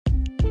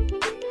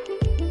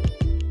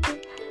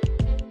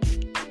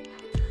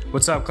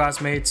What's up,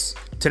 classmates?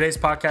 Today's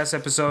podcast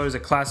episode is a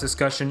class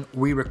discussion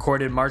we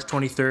recorded March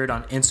 23rd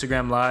on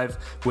Instagram Live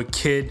with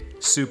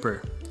Kid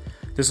Super.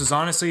 This was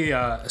honestly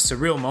a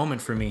surreal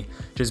moment for me,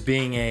 just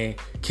being a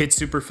Kid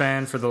Super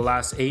fan for the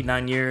last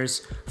 8-9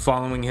 years,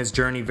 following his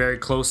journey very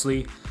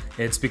closely.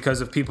 It's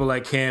because of people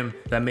like him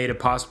that made it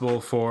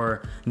possible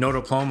for No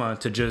Diploma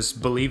to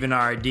just believe in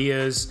our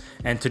ideas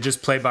and to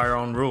just play by our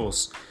own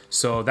rules.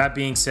 So that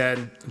being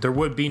said, there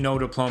would be No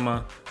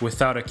Diploma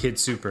without a Kid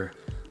Super.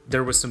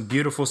 There was some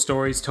beautiful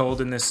stories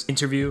told in this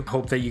interview.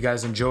 Hope that you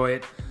guys enjoy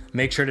it.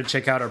 Make sure to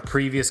check out our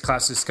previous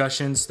class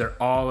discussions. They're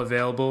all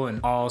available in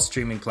all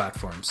streaming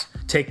platforms.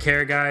 Take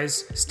care,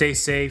 guys. Stay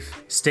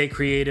safe. Stay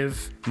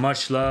creative.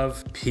 Much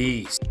love.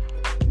 Peace.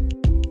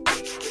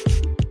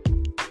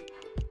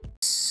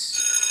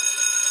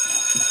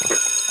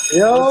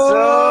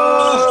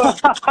 Yo!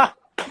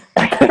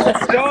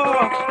 Let's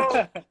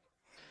go!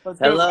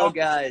 Hello,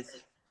 guys.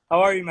 How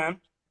are you, man?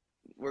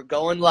 We're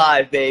going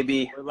live,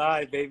 baby. We're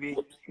live, baby.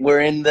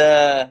 We're in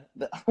the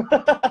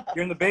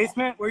You're in the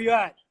basement? Where you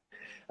at?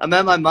 I'm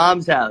at my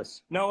mom's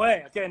house. No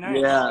way. Okay, nice.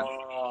 Yeah.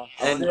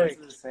 And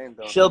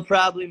She'll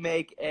probably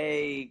make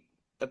a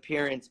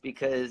appearance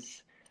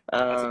because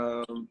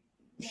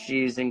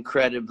she's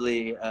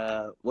incredibly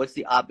what's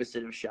the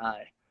opposite of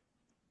shy?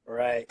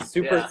 Right.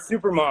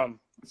 Super mom.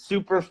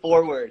 Super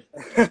forward.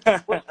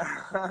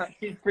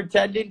 She's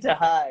pretending to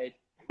hide.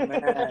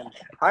 Man.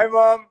 Hi,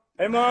 Mom.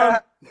 Hey, Mom.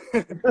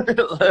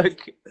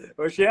 Look.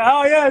 Where's she?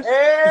 Oh, yes.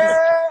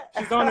 Hey.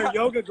 She's on her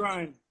yoga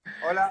grind.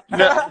 Hola.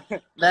 No,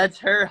 that's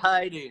her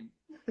hiding.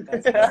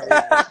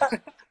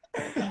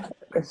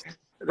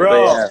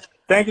 Bro, Yeah.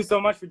 thank you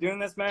so much for doing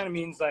this, man. It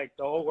means like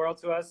the whole world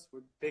to us.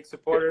 We're big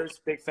supporters,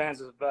 big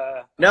fans of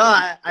No,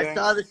 I doing-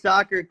 saw the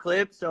soccer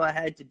clip, so I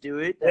had to do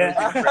it.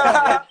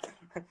 Yeah.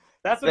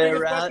 That's the Been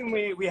biggest around.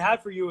 question we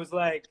had for you was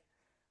like,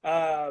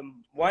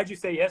 why'd you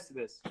say yes to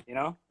this? You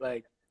know?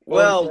 Like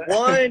Well, what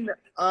was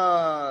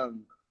that?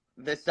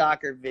 the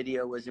soccer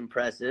video was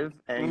impressive,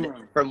 and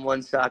from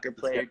one soccer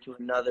player to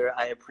another,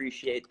 I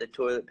appreciate the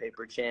toilet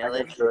paper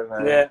challenge.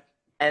 Yeah.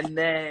 And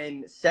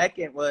then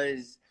second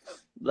was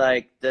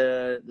like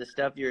the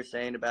stuff you were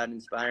saying about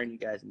inspiring you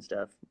guys and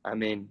stuff. I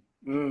mean,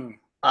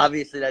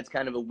 obviously that's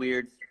kind of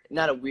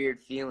not a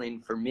weird feeling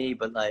for me,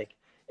 but like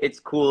it's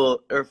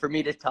cool, or for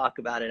me to talk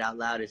about it out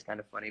loud is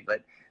kind of funny,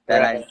 but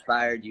that I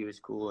inspired you is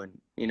cool, and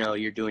you know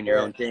you're doing your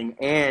own thing,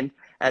 and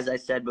as I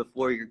said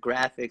before, your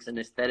graphics and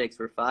aesthetics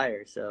were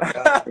fire, so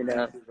you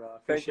know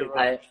Thank you,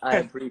 bro. I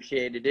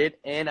appreciated it,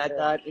 and I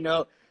thought, you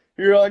know,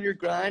 you're on your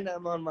grind,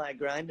 I'm on my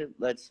grind, and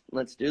let's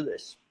do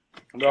this.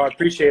 Bro, I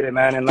appreciate it,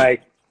 man. And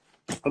like,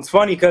 it's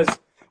funny because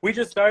we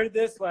just started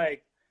this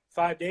like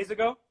 5 days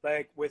ago,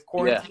 like with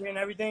quarantine and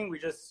everything. We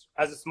just,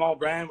 as a small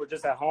brand, we're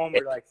just at home.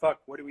 We're like,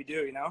 fuck, what do we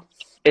do? You know?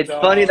 It's So,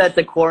 funny that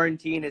the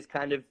quarantine is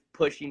kind of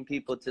pushing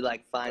people to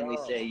like finally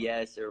say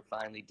yes or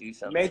finally do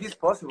something. Made this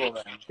possible,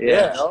 man.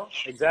 Yeah, No?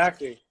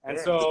 exactly. And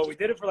Yeah. so we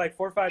did it for like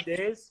 4 or 5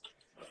 days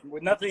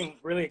with nothing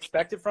really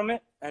expected from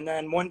it. And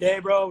then one day,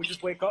 bro, we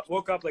just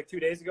woke up like 2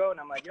 days ago, and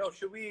I'm like, yo,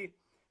 should we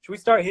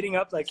start hitting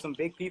up like some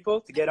big people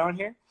to get on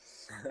here?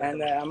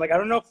 And I'm like, I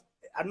don't know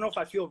if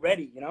I feel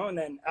ready, you know? And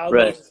then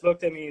Aldo just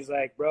looked at me. He's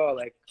like, bro,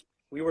 like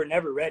we were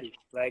never ready.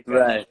 Like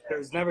there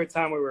was never a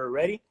time where we were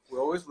ready. We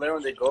always learn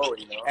on the go,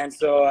 you know? And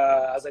so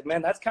I was like,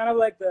 man, that's kind of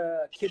like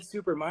the Kid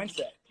Super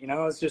mindset, you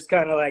know? It's just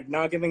kind of like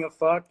not giving a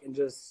fuck and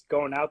just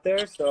going out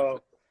there.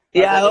 So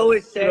Yeah, I was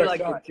always give say it a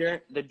like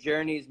shot. the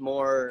journey's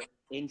more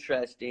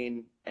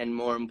interesting and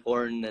more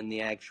important than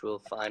the actual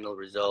final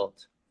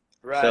result.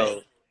 Right.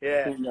 So,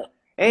 Yeah.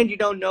 and you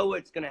don't know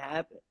what's going to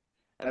happen.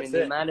 I mean, That's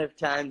the it. amount of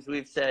times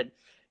we've said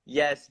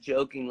yes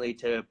jokingly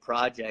to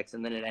projects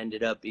and then it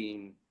ended up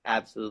being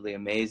absolutely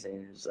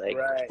amazing. It's like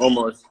Right.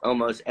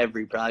 almost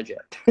every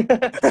project.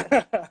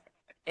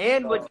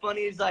 And what's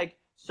funny is like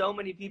so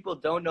many people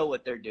don't know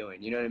what they're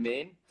doing, you know what I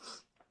mean?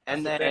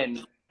 And That's the then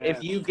thing.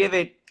 if you give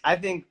it, I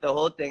think the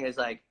whole thing is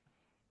like,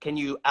 can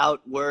you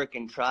outwork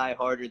and try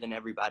harder than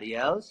everybody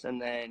else?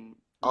 And then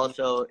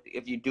also,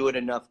 if you do it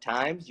enough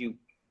times, you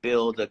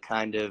build a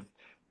kind of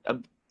a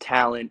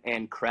talent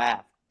and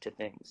craft to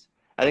things.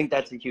 I think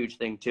that's a huge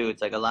thing too.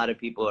 It's like a lot of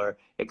people are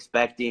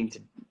expecting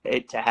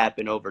it to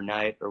happen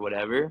overnight or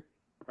whatever.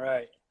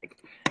 Right.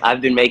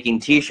 I've been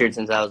making T-shirts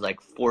since I was like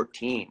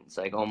 14. It's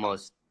like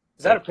almost.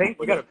 Is that a paint?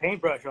 You got a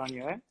paintbrush on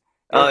you, eh?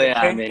 Oh yeah,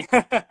 I mean,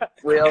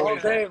 we all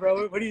always day,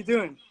 bro. What are you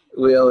doing?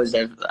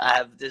 I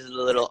have this is a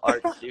little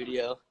art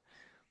studio,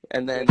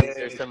 and then these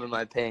are some of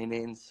my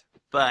paintings.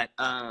 But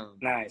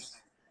Nice.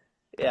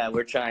 yeah,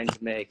 we're trying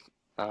to make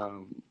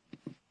always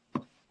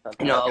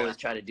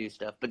try to do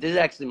stuff. But this is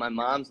actually my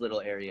mom's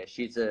little area.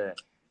 She's a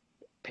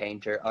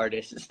painter,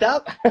 artist.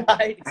 Stop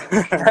hiding.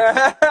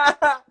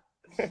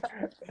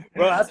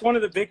 Bro, that's one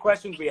of the big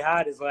questions we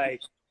had is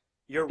like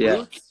your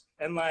roots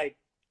and like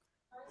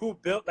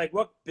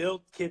what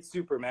built Kid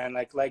Super, man?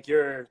 Like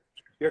your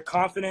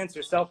confidence,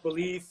 your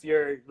self-belief,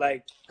 your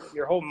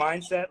whole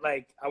mindset.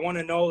 Like I want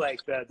to know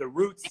like the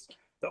roots,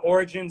 the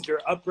origins,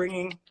 your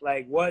upbringing,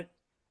 like what,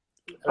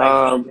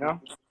 like, you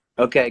know?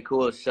 Okay,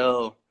 cool.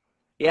 So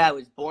Yeah, I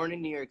was born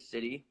in New York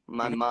City.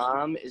 My Mhm.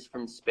 mom is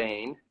from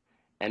Spain,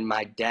 and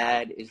my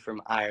dad is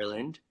from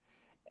Ireland.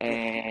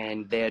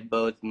 And they had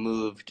both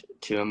moved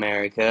to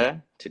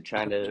America to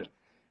try to,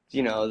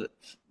 the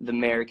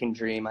American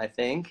dream, I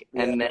think.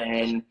 And Yeah.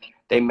 then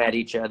they met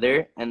each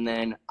other, and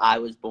then I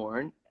was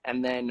born.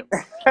 And then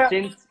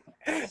since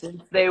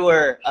they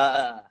were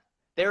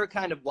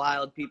kind of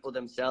wild people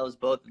themselves.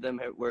 Both of them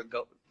were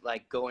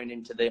going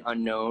into the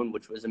unknown,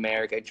 which was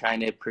America, trying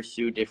to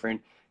pursue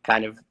different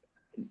kind of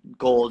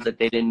goals that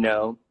they didn't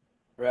know.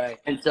 Right.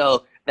 And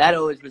so that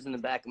always was in the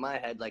back of my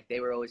head. Like, they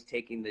were always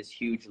taking this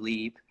huge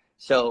leap.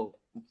 So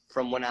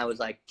from when I was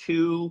like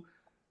 3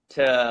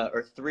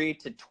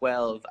 to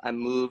 12, I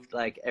moved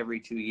like every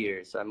 2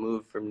 years. So I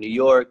moved from New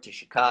York to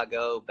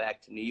Chicago,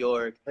 back to New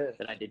York.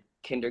 Then I did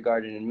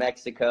kindergarten in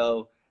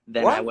Mexico.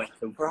 Then I went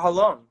For how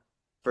long?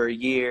 for a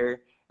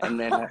year. And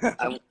then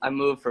I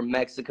moved from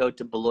Mexico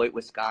to Beloit,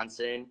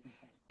 Wisconsin.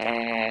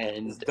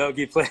 And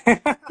Dougie play.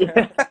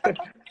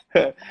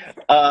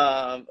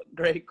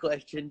 great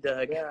question,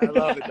 Doug. Yeah, I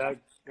love it, Doug.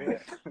 Yeah.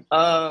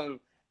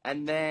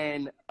 And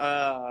then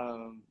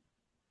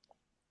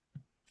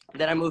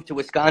I moved to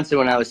Wisconsin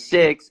when I was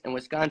 6, and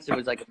Wisconsin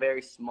was like a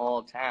very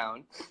small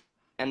town.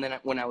 And then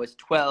when I was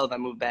 12, I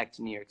moved back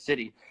to New York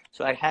City.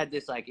 So I had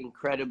this like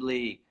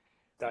incredibly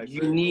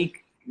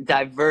unique,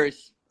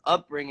 diverse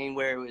upbringing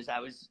where I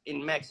was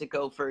in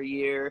Mexico for a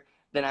year.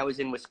 Then I was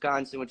in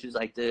Wisconsin, which is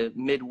like the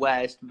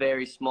Midwest,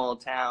 very small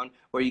town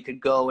where you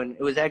could go. And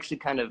it was actually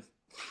kind of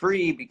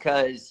free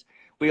because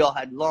we all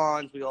had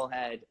lawns. We all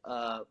had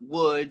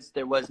woods.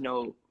 There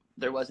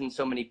wasn't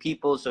so many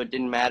people, so it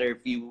didn't matter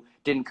if you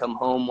didn't come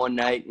home one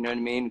night, you know what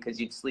I mean,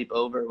 because you'd sleep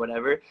over or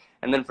whatever.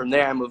 And then from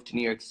there, I moved to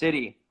New York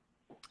City.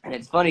 And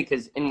it's funny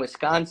because in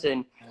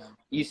Wisconsin,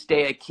 you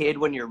stay a kid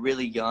when you're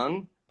really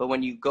young, but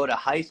when you go to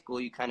high school,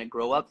 you kind of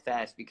grow up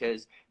fast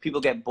because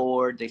people get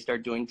bored. They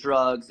start doing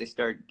drugs. They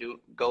start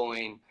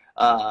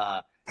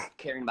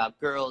caring about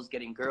girls,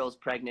 getting girls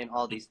pregnant,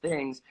 all these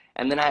things.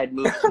 And then I had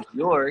moved to New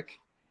York.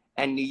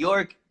 And New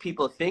York,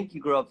 people think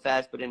you grow up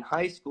fast, but in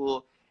high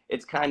school,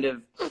 it's kind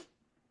of,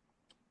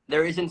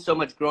 there isn't so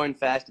much growing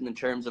fast in the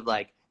terms of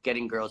like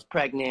getting girls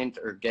pregnant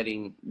or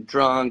getting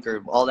drunk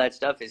or all that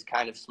stuff is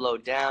kind of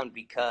slowed down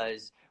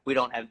because we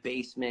don't have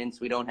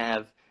basements. We don't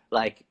have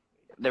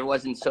there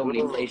wasn't so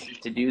many places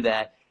to do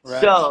that.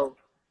 Right. So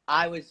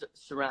I was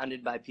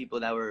surrounded by people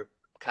that were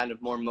kind of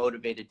more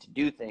motivated to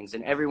do things.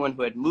 And everyone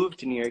who had moved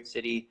to New York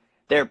City,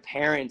 their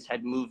parents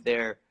had moved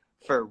there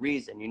for a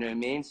reason, you know what I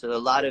mean? So a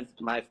lot of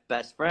my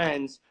best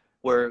friends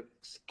were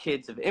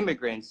kids of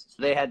immigrants.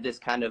 So they had this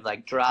kind of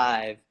like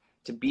drive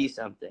to be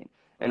something.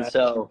 And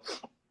so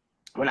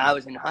when I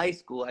was in high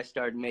school, I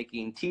started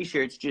making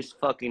t-shirts just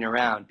fucking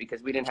around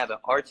because we didn't have an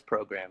arts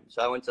program.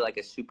 So I went to like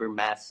a super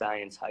math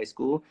science high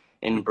school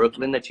in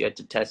Brooklyn that you had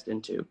to test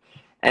into.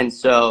 And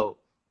so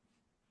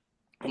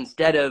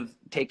instead of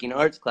taking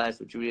arts class,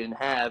 which we didn't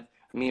have,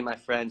 me and my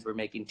friends were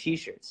making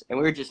t-shirts. And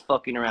we were just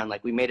fucking around.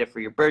 Like, we made it for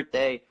your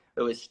birthday.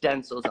 It was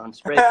stencils on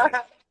spray paint.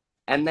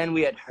 And then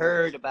we had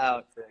heard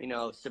about,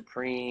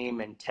 Supreme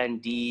and 10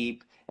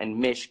 Deep and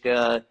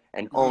Mishka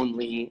and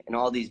Only and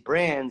all these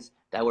brands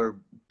that were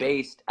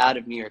based out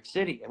of New York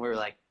City. And we were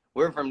like,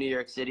 we're from New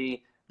York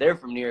City. They're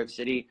from New York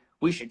City.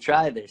 We should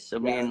try this. So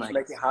me and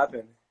make it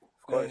happen.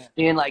 Of course.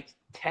 Me and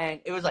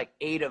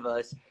 8 of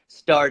us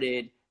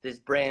started this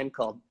brand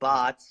called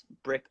Bots,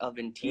 Brick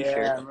Oven T-shirts.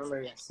 Yeah, I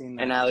remember seeing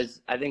that. And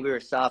I think we were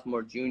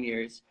sophomore,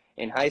 juniors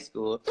in high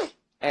school.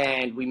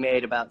 And we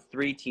made about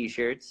 3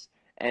 T-shirts.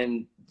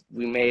 And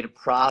we made a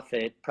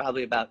profit,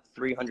 probably about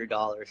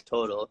 $300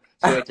 total.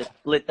 So we had to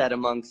split that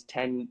amongst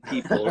 10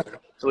 people.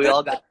 So we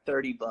all got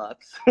 $30.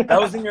 That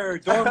was in your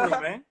dorm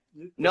room, man?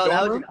 No,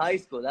 that was in high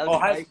school. That was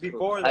in high school.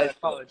 Before that,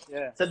 college,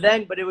 yeah. So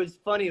then, but it was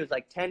funny. It was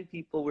like 10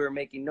 people. We were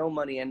making no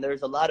money, and there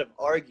was a lot of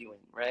arguing,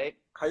 right?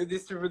 How you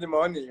distribute the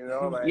money,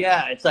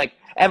 Yeah, it's like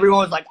everyone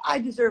was like, I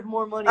deserve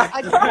more money.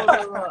 I deserve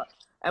more.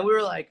 And we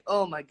were like,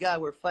 oh my God,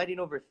 we're fighting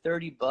over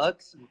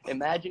 $30.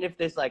 Imagine if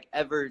this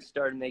ever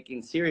started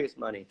making serious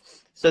money.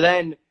 So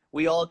then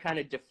we all kind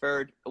of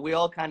deferred. We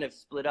all kind of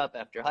split up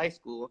after high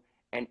school.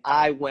 And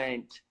I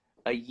went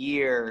a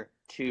year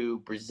to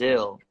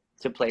Brazil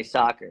to play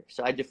soccer.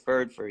 So I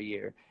deferred for a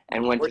year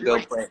and went to go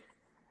play.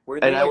 Were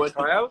you doing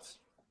tryouts?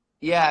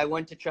 Yeah, I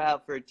went to try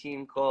out for a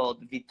team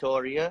called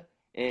Vitória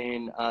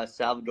in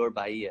Salvador,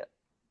 Bahia.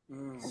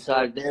 So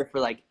I was there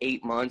for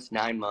 8 months,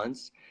 9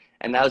 months.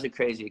 And that was a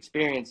crazy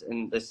experience.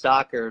 And the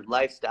soccer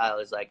lifestyle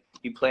is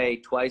you play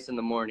twice in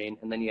the morning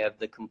and then you have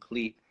the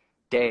complete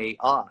day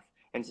off.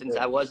 And since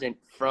I wasn't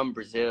from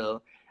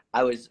Brazil,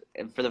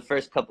 for the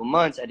first couple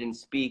months, I didn't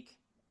speak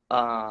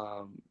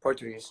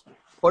Portuguese.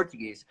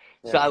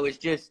 Yeah. So I was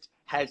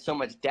had so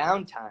much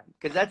downtime,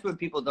 because that's what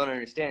people don't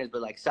understand is,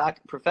 but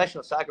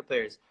professional soccer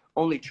players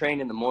only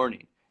train in the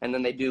morning and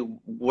then they do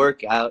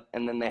workout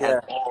and then they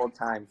have all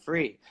time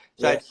free.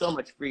 So I had so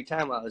much free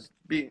time while I was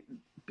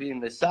being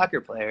the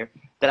soccer player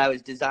that I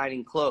was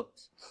designing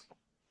clothes.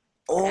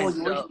 Oh,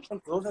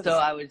 so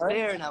I was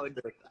there and I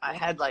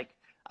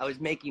was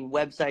making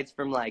websites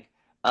from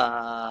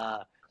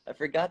I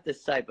forgot the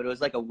site, but it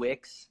was like a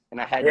Wix, and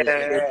I had this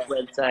Wix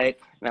website,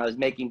 and I was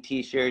making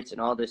T-shirts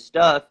and all this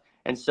stuff.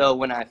 And so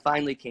when I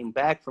finally came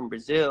back from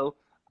Brazil,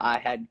 I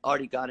had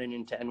already gotten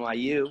into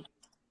NYU,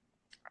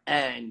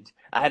 and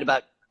I had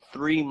about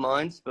 3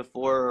 months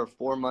before or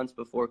 4 months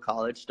before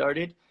college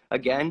started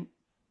again.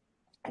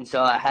 And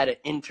so I had an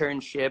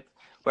internship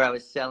where I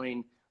was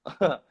selling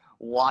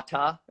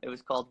Wata. It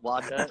was called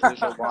Wata. It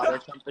was a water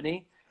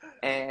company.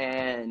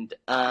 And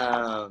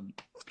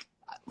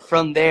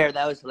from there,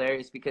 that was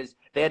hilarious because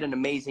they had an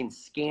amazing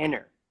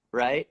scanner,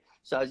 right?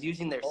 So I was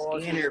using their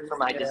scanner for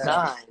my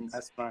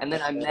designs. And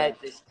then I met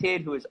this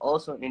kid who was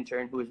also an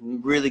intern who was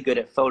really good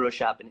at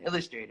Photoshop and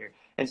Illustrator.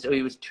 And so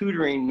he was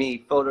tutoring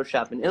me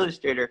Photoshop and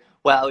Illustrator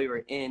while we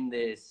were in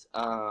this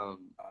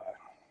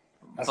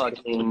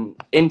fucking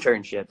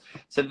internship.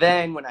 So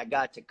then when I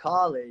got to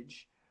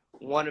college,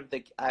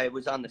 I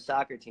was on the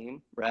soccer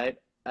team, right,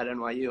 at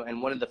NYU.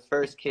 And one of the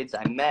first kids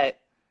I met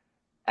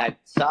at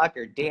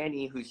soccer,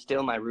 Danny, who's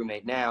still my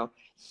roommate now,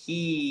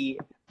 he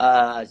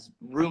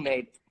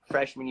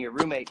freshman year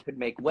roommate could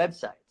make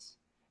websites.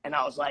 And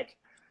I was like,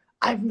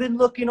 I've been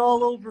looking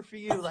all over for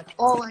you. Like,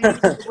 all I need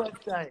is a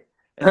website.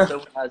 And so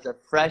when I was a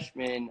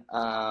freshman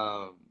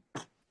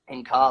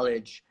in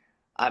college,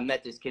 I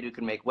met this kid who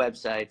could make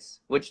websites,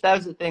 which that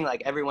was the thing.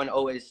 Like, everyone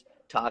always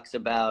talks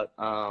about,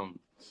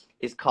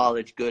 is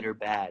college good or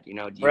bad? You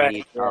know, do you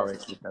need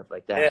college and stuff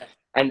like that? Yeah.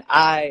 And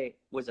I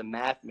was a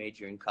math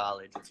major in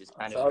college, which is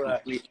kind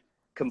of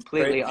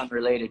completely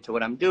unrelated to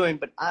what I'm doing.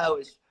 But I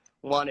always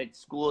wanted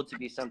school to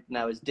be something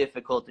that was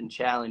difficult and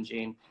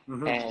challenging.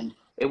 Mm-hmm. And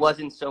it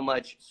wasn't so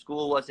much,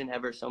 school wasn't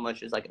ever so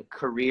much as like a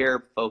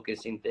career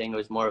focusing thing. It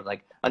was more of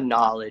like a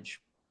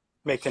knowledge,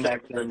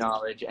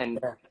 knowledge and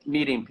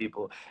meeting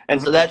people.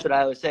 And so that's what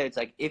I always say. It's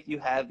like, if you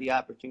have the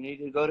opportunity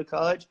to go to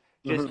college,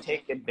 just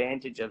take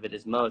advantage of it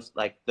as most.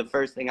 Like, the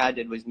first thing I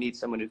did was meet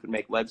someone who could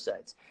make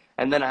websites.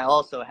 And then I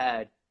also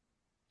had,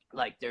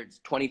 like,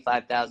 there's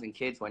 25,000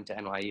 kids went to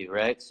NYU,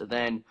 right? So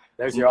then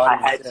I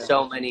had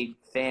so many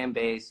fan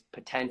base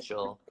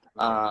potential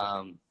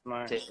to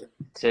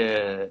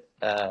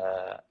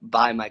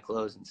buy my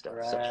clothes and stuff.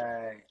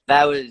 So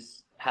that was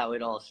how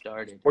it all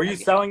started. Were you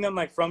selling them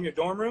like from your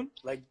dorm room?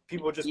 Like,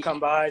 people would just come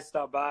by,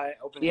 stop by,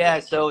 open? Yeah,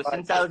 so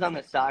since I was on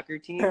the soccer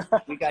team,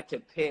 we got to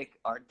pick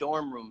our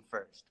dorm room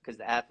first because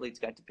the athletes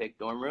got to pick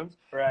dorm rooms.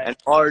 Right. And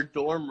our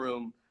dorm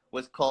room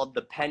was called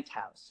the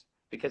Penthouse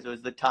because it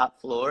was the top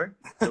floor.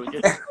 So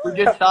we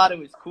just thought it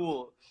was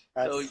cool.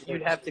 That's so sick.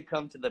 You'd have to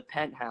come to the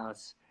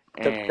Penthouse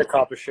and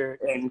cop a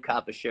shirt. And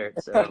cop a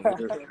shirt. So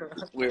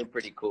we were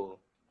pretty cool.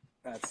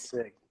 That's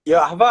sick.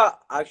 Yeah,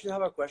 I actually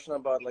have a question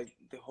about like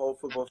the whole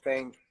football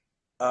thing.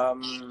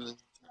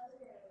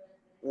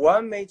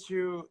 What made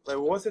you like?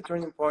 What was the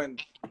turning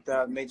point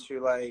that made you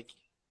like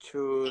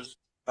choose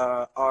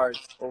art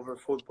over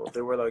football?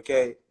 They were like,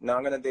 okay, now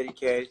I'm gonna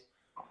dedicate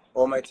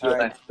all my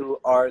time to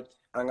art.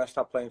 I'm gonna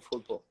stop playing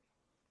football.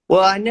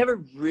 Well, I never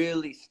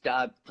really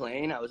stopped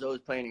playing. I was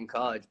always playing in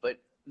college, but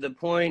the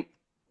point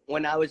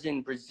when I was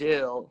in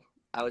Brazil,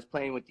 I was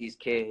playing with these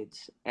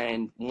kids,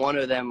 and one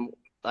of them,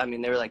 I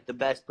mean, they were like the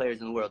best players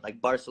in the world. Like,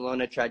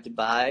 Barcelona tried to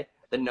buy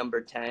the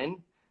number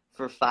 10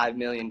 for $5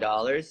 million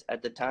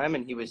at the time,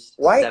 and he was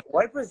why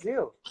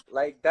Brazil?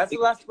 Like, that's the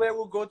last player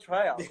we'll go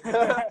try out.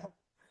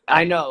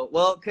 I know.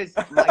 Well, because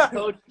my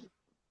coach,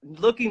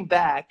 looking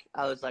back,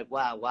 I was like,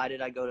 wow, why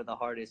did I go to the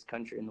hardest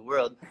country in the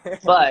world?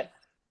 But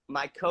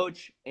my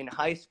coach in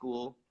high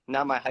school,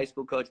 not my high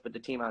school coach, but the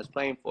team I was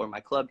playing for, my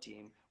club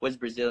team, was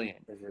Brazilian.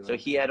 So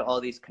he had all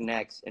these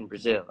connects in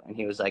Brazil. And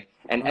he was like,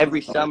 and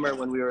every summer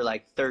when we were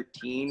like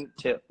 13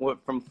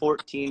 from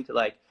 14 to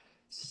like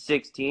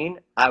 16,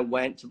 I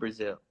went to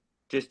Brazil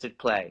just to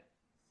play.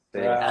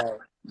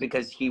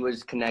 Because he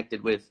was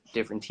connected with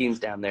different teams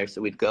down there.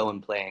 So we'd go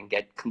and play and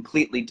get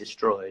completely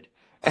destroyed.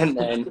 And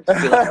then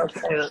be like,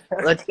 okay,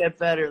 let's get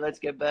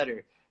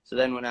better. So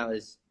then when I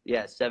was,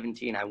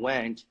 17, I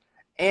went.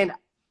 And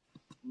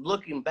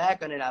looking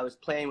back on it, I was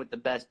playing with the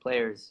best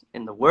players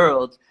in the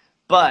world.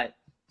 But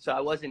so I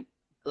wasn't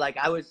like,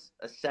 I was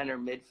a center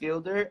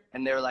midfielder,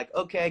 and they were like,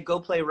 okay, go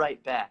play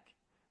right back.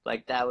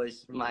 Like, that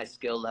was my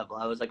skill level.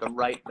 I was like a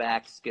right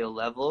back skill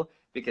level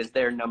because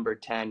their number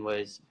 10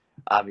 was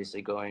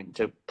obviously going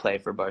to play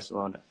for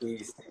Barcelona.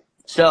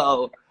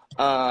 So,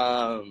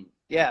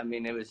 yeah, I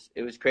mean, it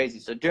was crazy.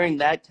 So during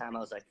that time, I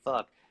was like,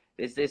 fuck,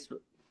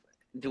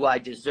 do I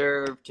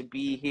deserve to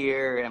be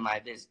here? Am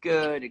I this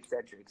good? Et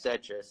cetera, et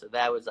cetera. So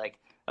that was like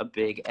a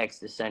big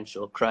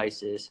existential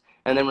crisis.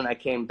 And then when I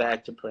came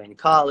back to play in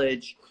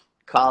college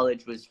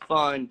was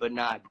fun, but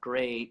not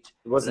great.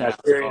 It wasn't that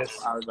serious.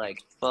 I was like,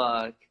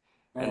 fuck.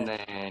 And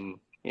then,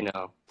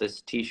 this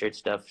T-shirt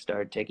stuff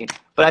started taking.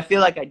 But I feel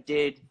like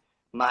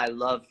my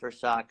love for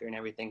soccer and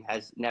everything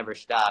has never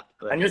stopped.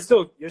 But and you're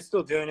still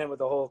doing it with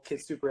the whole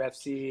Kids Super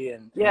FC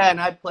and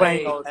and I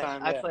play all the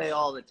time. I play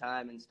all the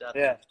time and stuff.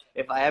 Yeah.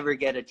 If I ever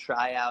get a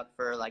tryout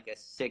for like a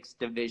 6th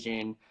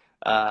division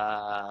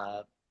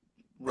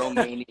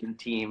Romanian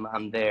team,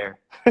 I'm there.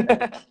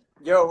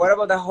 Yo, what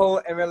about the whole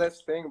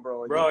MLS thing,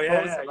 bro? Bro, You yeah,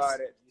 post yeah. about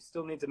it. You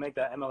still need to make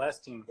that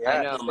MLS team. Yeah,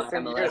 I know it's my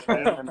 10 MLS years,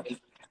 man. team.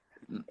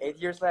 I mean, 8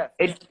 years left.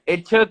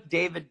 it took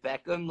David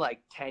Beckham like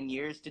 10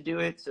 years to do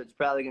it, so it's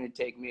probably gonna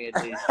take me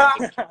at least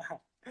like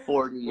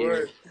 40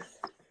 years.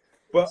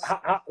 Well,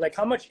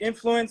 how much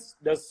influence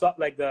does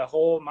like the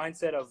whole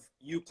mindset of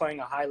you playing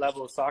a high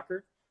level of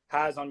soccer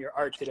has on your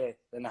art today,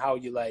 and how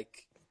you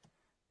like?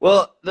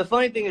 Well, the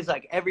funny thing is,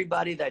 like,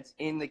 everybody that's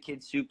in the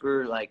Kid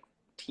Super like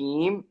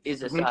team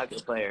is a soccer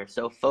player.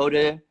 So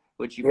Foda,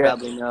 which you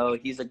probably know,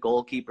 he's a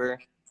goalkeeper.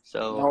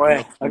 So No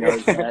way. he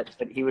knows that,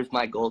 but he was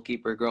my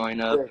goalkeeper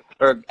growing up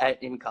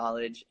in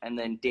college. And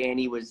then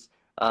Danny was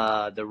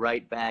the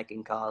right back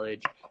in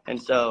college.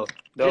 And so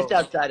just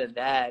outside of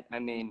that, I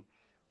mean,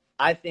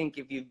 I think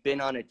if you've been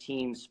on a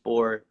team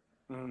sport,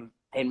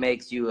 it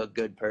makes you a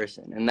good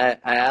person. And that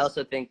I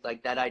also think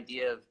like that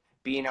idea of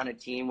being on a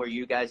team where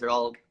you guys are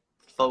all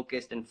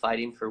focused and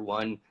fighting for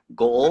one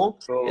goal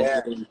is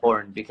really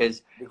important,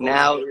 because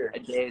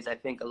nowadays I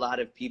think a lot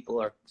of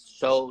people are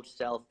so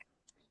self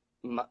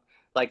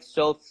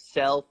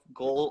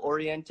goal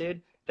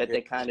oriented that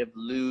they kind of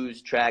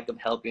lose track of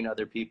helping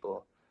other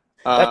people.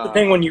 That's the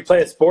thing when you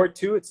play a sport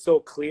too. It's so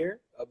clear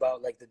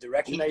about like the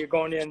direction that you're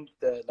going in.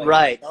 So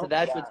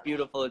that's what's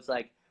beautiful. It's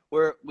like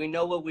we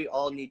know what we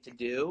all need to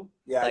do.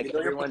 Yeah, like you know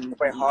everyone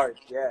play hard.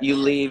 Yeah, you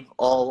leave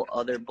all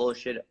other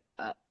bullshit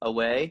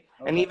away.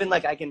 And even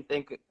like I can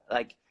think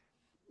like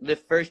the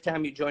first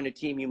time you join a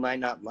team, you might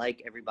not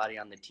like everybody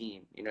on the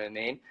team. You know what I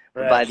mean?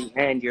 But by the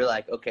end, you're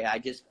like, okay, I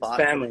just fought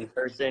with this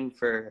person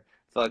for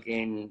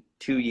fucking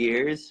 2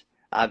 years.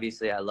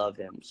 Obviously, I love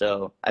him.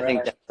 So I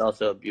think that's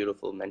also a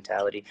beautiful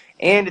mentality.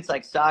 And it's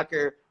like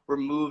soccer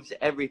removes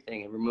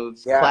everything. It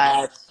removes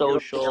class,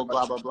 social,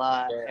 blah, blah,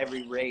 blah,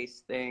 every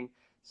race thing.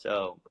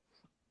 So,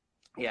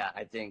 yeah,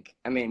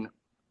 I mean,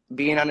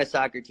 being on a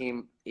soccer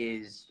team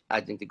is, I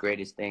think, the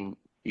greatest thing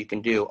you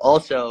can do.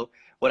 Also,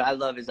 what I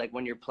love is like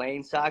when you're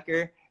playing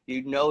soccer,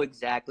 you know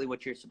exactly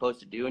what you're supposed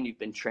to do, and you've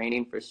been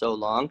training for so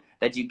long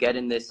that you get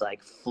in this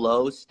like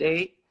flow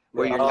state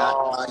where you're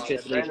not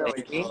consciously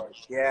thinking.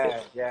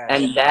 Yeah.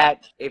 And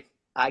that, if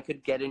I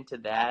could get into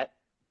that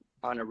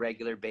on a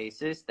regular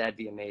basis, that'd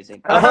be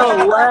amazing.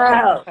 Oh,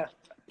 wow.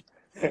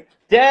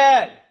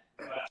 Dad,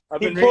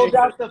 I've he been pulled reading.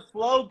 out the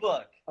flow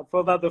book. I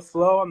pulled out the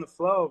flow on the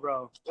flow,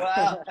 bro.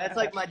 Wow, that's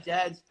like my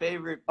dad's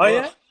favorite book. Oh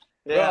yeah.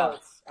 Yeah. Bro,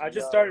 I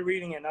just started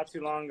reading it not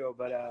too long ago,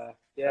 but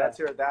yeah, That's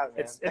your dad, man.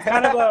 it's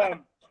kind of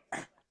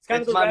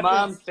It's my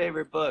mom's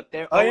favorite book.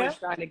 They're always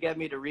trying to get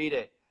me to read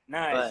it.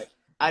 Nice. But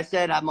I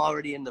said I'm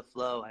already in the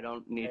flow. I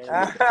don't need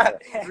to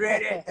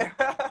read it.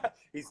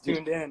 He's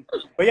tuned in.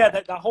 But yeah,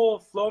 the whole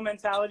flow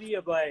mentality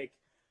of like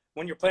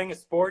when you're playing a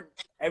sport,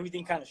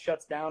 everything kind of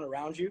shuts down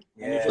around you,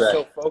 and you're just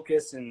so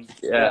focused. And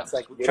it's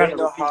like you trying don't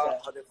to know repeat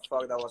how the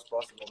fuck that was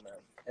possible, man.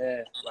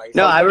 Yeah. Like,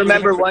 No, I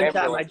remember one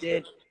time I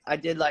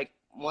did like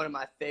one of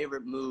my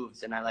favorite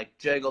moves, and I like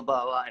jiggle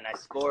blah blah, and I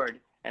scored.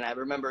 And I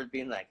remember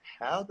being like,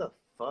 how the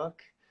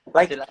fuck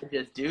did I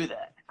just do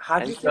that?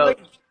 Have you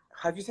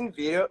seen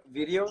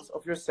videos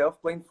of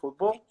yourself playing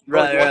football?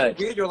 Right.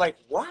 Video, you're like,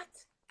 what?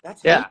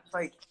 That's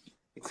like,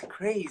 it's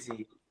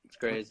crazy. It's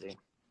crazy.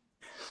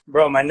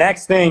 Bro, my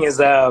next thing is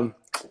the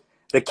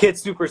Kid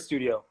Super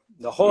Studio.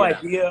 The whole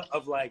idea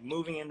of like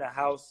moving into a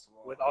house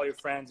with all your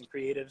friends and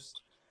creatives.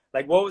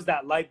 Like, what was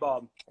that light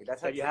bulb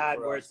that you had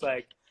where it's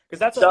like, because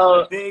that's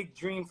a big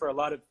dream for a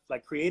lot of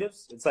like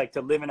creatives. It's like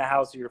to live in a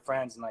house with your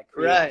friends and like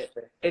create. Right.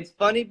 It's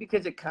funny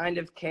because it kind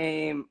of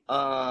came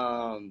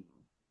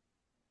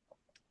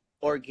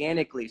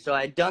organically. So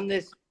I had done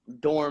this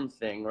dorm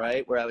thing,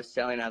 right, where I was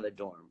selling out of the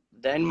dorm.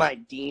 Then my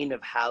dean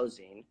of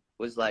housing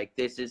was like,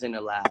 this isn't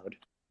allowed,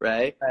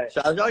 right?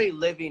 So I was already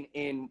living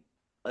in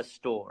a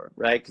store,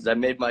 right, because I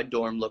made my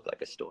dorm look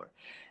like a store.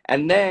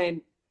 And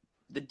then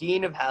the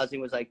dean of housing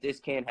was like, this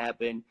can't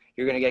happen.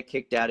 You're going to get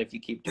kicked out if you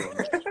keep doing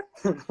it.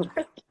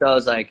 So I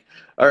was like,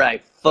 all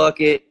right, fuck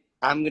it.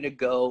 I'm going to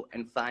go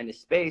and find a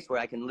space where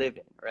I can live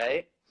in,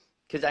 right?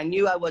 Because I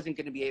knew I wasn't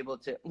going to be able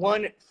to,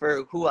 one,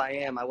 for who I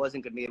am, I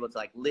wasn't going to be able to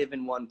like live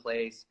in one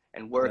place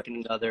and work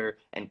in another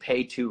and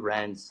pay 2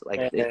 rents. Like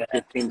it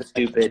just seemed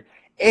stupid.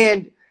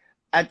 And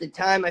at the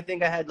time, I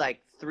think I had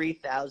like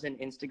 3,000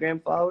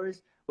 Instagram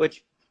followers,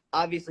 which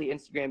obviously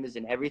Instagram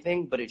isn't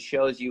everything, but it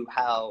shows you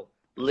how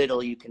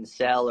little you can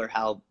sell or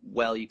how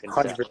well you can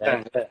sell.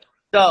 Right?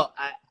 So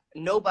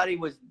nobody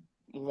was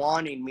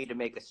wanting me to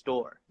make a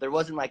store. There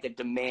wasn't like a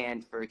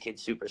demand for a Kid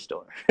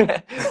Superstore.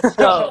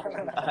 So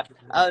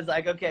I was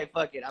like, okay,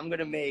 fuck it. I'm going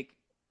to make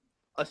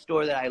a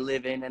store that I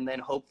live in, and then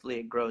hopefully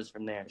it grows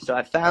from there. So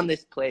I found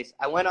this place.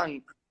 I went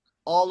on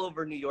all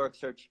over New York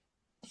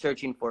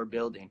searching for a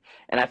building,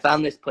 and I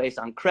found this place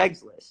on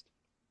Craigslist.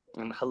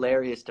 And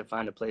hilarious to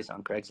find a place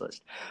on Craigslist.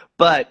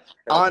 But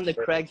on the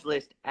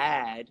Craigslist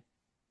ad,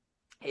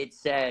 it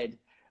said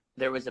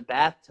there was a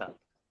bathtub,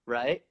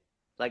 right?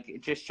 Like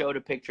it just showed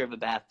a picture of a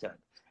bathtub.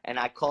 And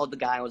I called the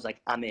guy and was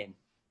like, I'm in.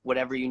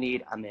 Whatever you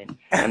need, I'm in.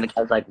 And the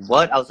guy was like,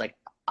 what? I was like,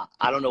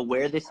 I don't know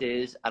where this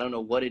is. I don't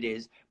know what it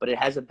is, but it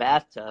has a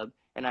bathtub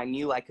and I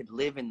knew I could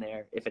live in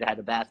there if it had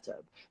a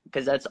bathtub,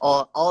 because that's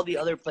all the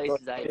other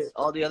places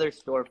all the other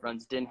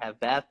storefronts didn't have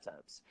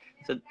bathtubs.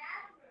 So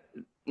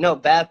no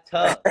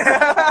bathtub.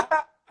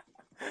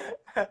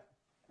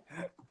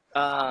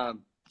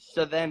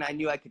 So then I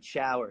knew I could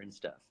shower and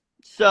stuff.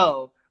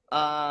 So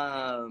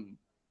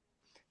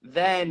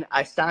then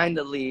I signed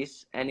the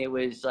lease, and it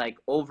was like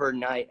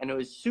overnight, and it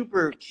was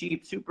super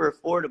cheap, super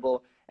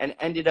affordable, and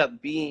ended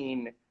up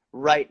being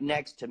right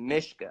next to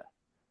Mishka,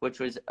 which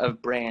was a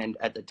brand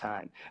at the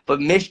time. But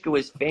Mishka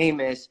was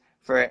famous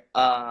for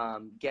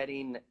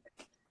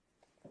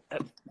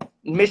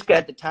Mishka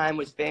at the time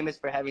was famous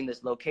for having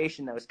this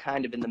location that was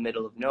kind of in the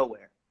middle of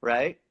nowhere,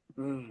 right?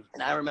 And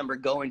I remember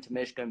going to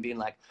Mishka and being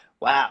like,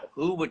 wow,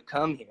 who would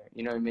come here?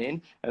 You know what I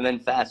mean? And then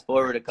fast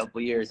forward a couple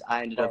of years,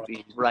 I ended up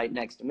being right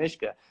next to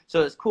Mishka.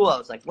 So it was cool. I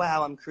was like,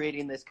 wow, I'm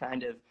creating this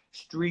kind of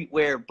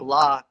streetwear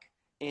block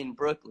in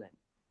Brooklyn,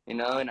 you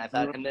know? And I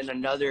thought, and then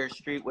another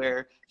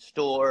streetwear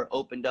store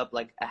opened up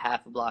like a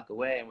half a block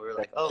away, and we were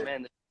like, oh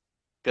man,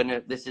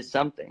 this is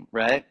something,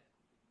 right?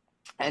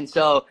 And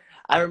so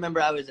I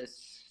remember I was a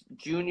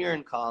junior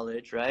in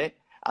college, right?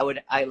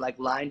 I like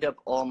lined up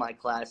all my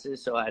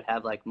classes, so I'd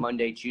have like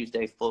Monday,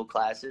 Tuesday full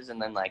classes,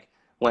 and then like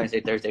Wednesday,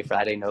 Thursday,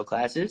 Friday no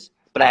classes.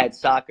 But I had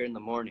soccer in the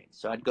morning,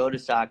 so I'd go to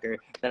soccer,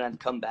 then I'd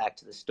come back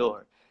to the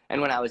store.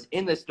 And when I was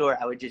in the store,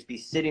 I would just be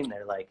sitting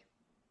there like,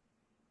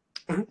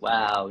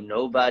 wow,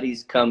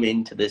 nobody's come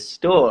into this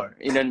store.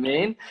 You know what I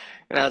mean?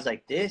 And I was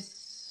like,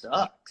 this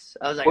sucks.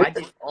 I was like,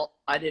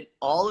 I did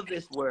all of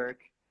this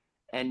work,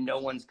 and no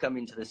one's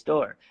coming to the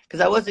store,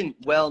 because I wasn't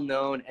well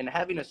known, and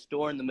having a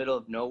store in the middle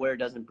of nowhere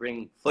doesn't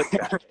bring foot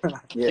traffic.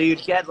 So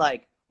you'd get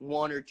like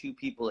 1 or 2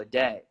 people a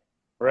day.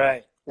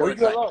 Right. So Were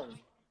you alone?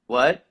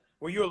 What?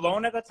 Were you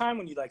alone at that time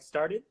when you like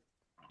started?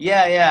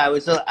 Yeah.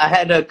 I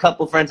had a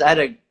couple friends. I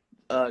had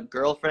a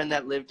girlfriend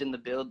that lived in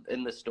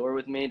the store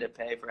with me to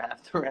pay for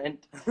half the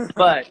rent.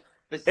 But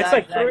besides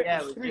it's like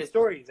that, it was three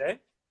stories, eh?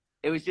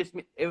 It was just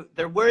me.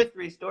 There were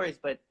 3 stories,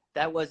 but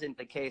that wasn't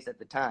the case at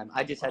the time.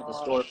 I just had the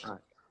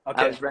storefront.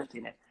 Okay. I was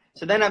renting it.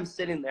 So then I'm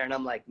sitting there and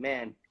I'm like,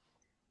 man,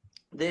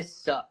 this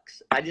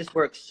sucks. I just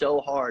work so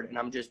hard, and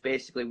I'm just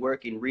basically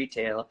working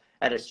retail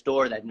at a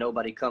store that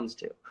nobody comes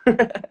to.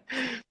 So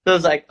I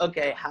was like,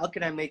 okay, how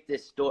can I make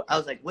this store? I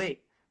was like,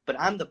 wait, but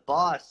I'm the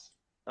boss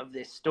of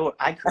this store.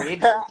 I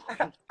created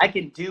it. I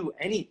can do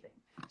anything.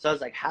 So I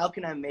was like, how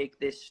can I make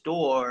this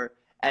store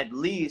at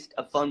least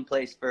a fun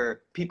place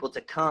for people to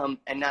come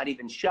and not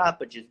even shop,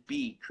 but just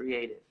be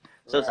creative?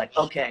 So it's like,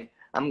 okay,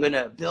 I'm going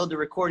to build a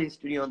recording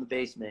studio in the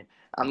basement.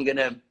 I'm going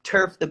to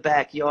turf the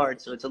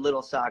backyard so it's a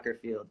little soccer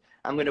field.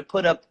 I'm going to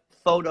put up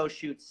photo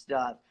shoot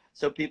stuff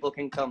so people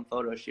can come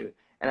photo shoot.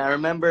 And I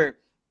remember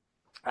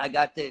I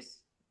got this,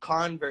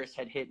 Converse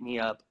had hit me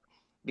up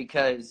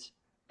because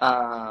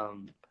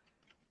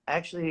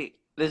actually,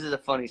 this is a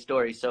funny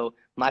story. So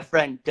my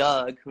friend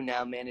Doug, who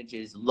now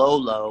manages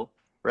Lolo,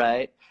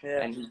 right?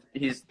 Yeah. And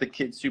he's the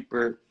Kid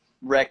Super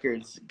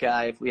Records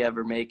guy if we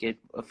ever make it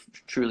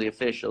truly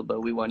official,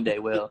 but we one day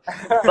will.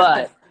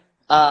 But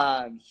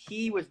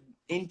he was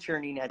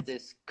interning at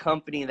this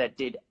company that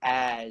did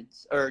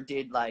ads, or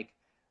did like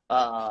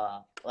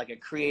a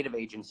creative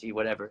agency,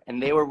 whatever,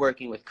 and they were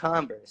working with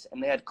Converse,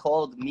 and they had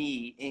called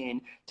me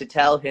in to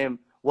tell him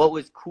what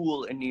was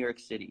cool in New York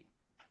City.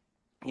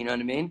 You know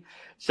what I mean?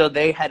 So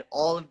they had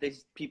all of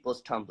these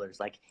people's Tumblrs,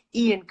 like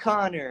Ian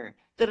Connor,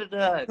 because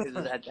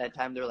at that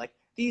time they were like,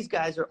 these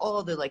guys are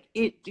all the like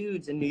it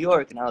dudes in New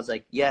York. And I was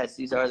like, yes,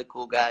 these are the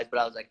cool guys. But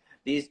I was like,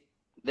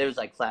 there's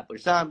like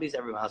Flatbush Zombies,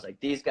 everyone. I was like,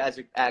 these guys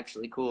are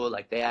actually cool.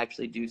 Like they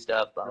actually do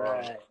stuff, blah,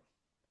 blah, blah.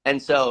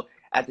 And so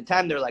at the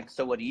time they're like,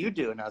 so what do you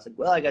do? And I was like,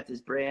 well, I got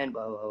this brand,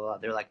 blah, blah, blah.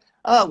 They're like,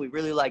 oh, we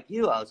really like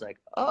you. I was like,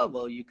 oh,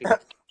 well, you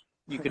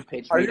could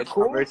pitch me to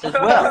Converse as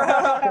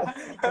well.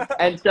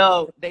 And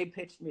so they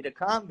pitched me to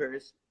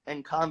Converse,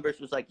 and Converse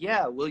was like,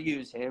 yeah, we'll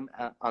use him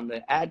on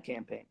the ad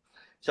campaign.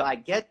 So I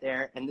get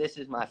there, and this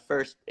is my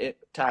first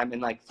time,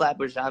 and like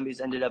Flatbush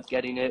Zombies ended up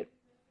getting it.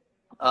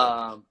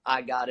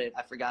 I got it.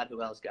 I forgot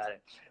who else got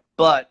it.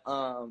 But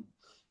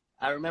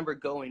I remember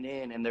going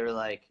in, and they're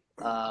like,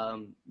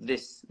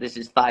 this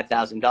is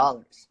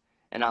 $5,000.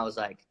 And I was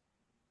like,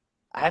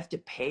 I have to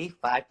pay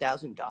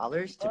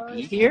 $5,000 to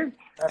be here?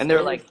 And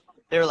they're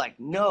like,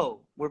 no,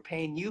 we're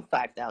paying you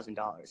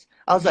 $5,000.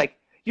 I was like,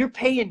 you're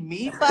paying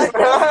me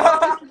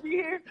 $5,000 to be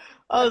here?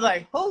 I was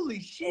like, holy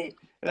shit.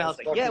 And I was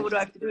like, yeah, what do I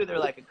have to do? They're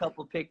like, a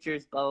couple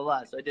pictures, blah, blah,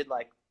 blah. So I did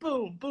like,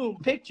 boom, boom,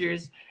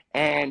 pictures,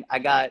 and I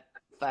got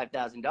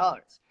 $5,000.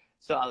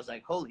 So I was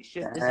like, holy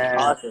shit, this is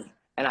awesome.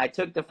 And I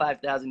took the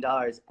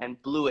 $5,000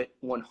 and blew it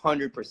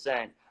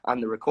 100%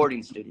 on the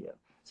recording studio.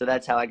 So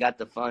that's how I got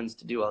the funds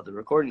to do all the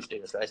recording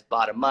studio. So I just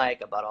bought a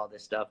mic, I bought all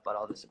this stuff, bought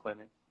all this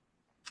equipment.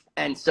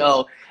 And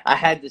so I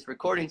had this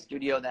recording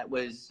studio that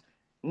was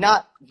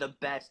not the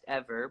best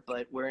ever,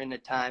 but we're in a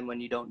time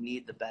when you don't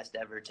need the best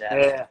ever to have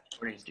a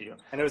recording studio.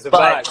 And it was a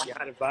vibe. You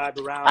had a vibe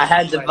around. I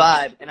had the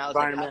vibe, and I was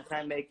like, how can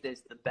I make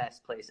this the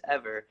best place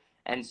ever?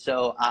 And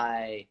so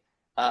I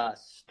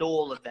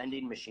stole a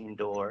vending machine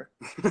door.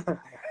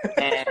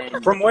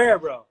 And from where,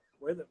 bro?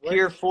 Where?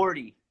 Pier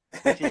 40,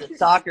 which is a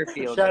soccer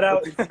field. Shout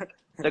out.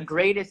 The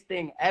greatest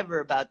thing ever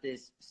about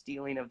this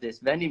stealing of this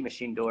vending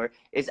machine door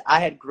is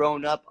I had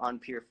grown up on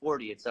Pier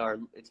 40.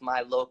 It's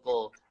my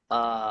local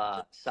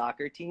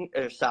soccer team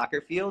or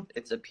soccer field.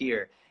 It's a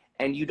pier,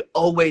 and you'd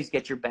always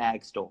get your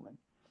bag stolen,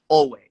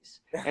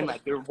 always, and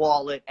like your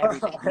wallet,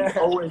 everything. You'd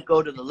always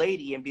go to the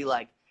lady and be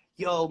like,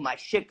 "Yo, my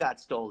shit got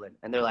stolen,"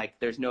 and they're like,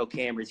 "There's no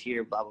cameras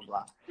here, blah blah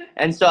blah."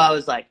 And so I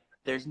was like,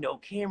 "There's no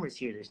cameras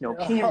here. There's no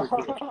cameras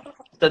here."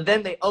 So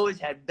then they always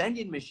had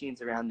vending machines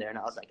around there, and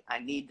I was like, I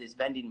need this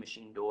vending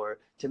machine door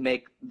to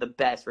make the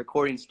best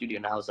recording studio.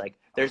 And I was like,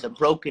 there's a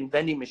broken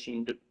vending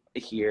machine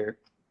here.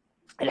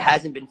 It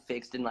hasn't been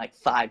fixed in like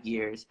 5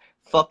 years.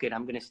 Fuck it,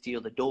 I'm going to steal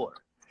the door.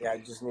 Yeah, I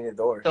just need a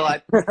door. So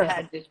I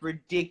had this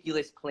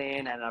ridiculous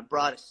plan, and I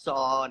brought a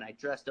saw, and I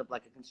dressed up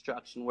like a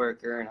construction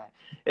worker.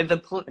 And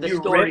You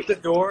ripped the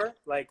door,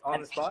 like, on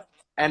the spot?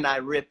 And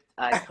I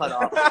cut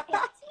off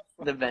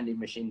the vending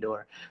machine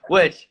door,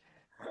 which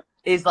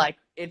is like,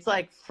 it's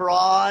like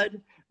fraud,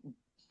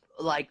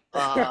 like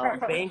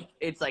bank,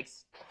 it's like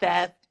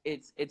theft,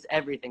 it's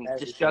everything.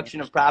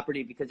 Destruction of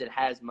property because it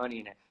has money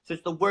in it. So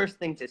it's the worst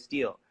thing to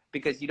steal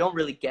because you don't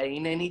really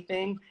gain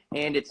anything,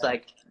 and it's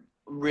like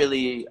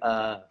really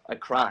a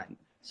crime.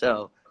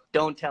 So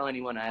don't tell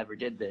anyone I ever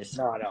did this.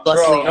 No.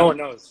 Luckily, no one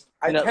knows.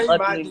 I can't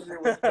imagine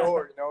it with a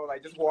door, you know,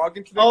 like just walk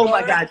into the Oh door.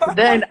 my God. So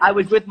then I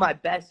was with my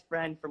best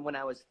friend from when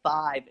I was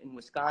 5 in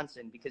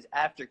Wisconsin because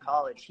after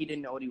college, he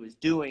didn't know what he was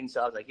doing.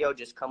 So I was like, yo,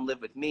 just come live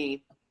with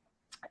me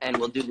and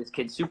we'll do this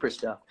Kid Super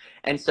stuff.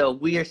 And so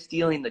we are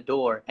stealing the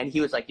door. And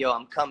he was like, yo,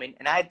 I'm coming.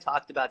 And I had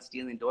talked about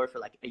stealing the door for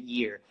like a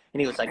year.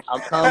 And he was like,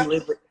 I'll come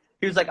live with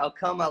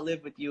I'll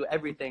live with you,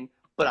 everything,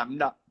 but I'm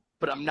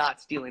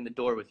not stealing the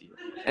door with you.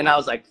 And I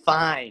was like,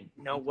 fine,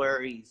 no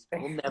worries.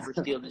 We'll never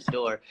steal this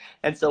door.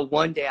 And so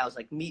one day I was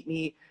like, meet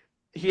me.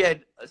 He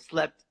had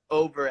slept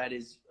over at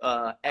his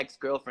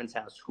ex-girlfriend's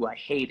house, who I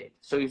hated.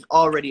 So he was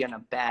already in a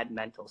bad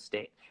mental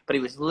state. But he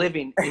was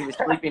sleeping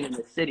in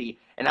the city.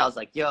 And I was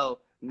like, yo,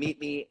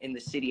 meet me in the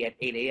city at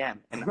 8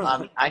 a.m. And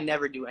I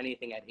never do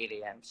anything at 8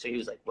 a.m. So he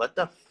was like, what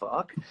the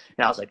fuck?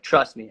 And I was like,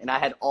 trust me. And I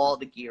had all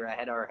the gear. I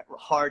had our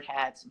hard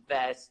hats,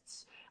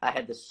 vests. I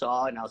had the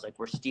saw, and I was like,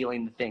 we're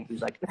stealing the thing. He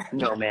was like,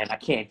 no, man, I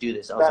can't do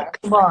this. I was like,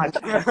 come on.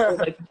 I was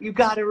like, you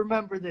got to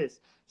remember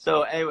this.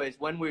 So anyways,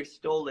 when we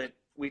stole it,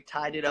 we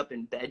tied it up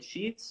in bed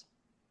sheets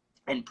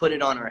and put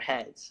it on our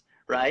heads,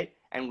 right?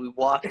 And we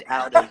walked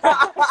out of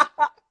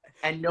it.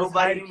 And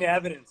nobody... hiding the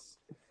evidence.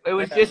 It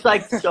was just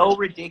like so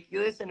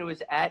ridiculous, and it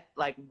was at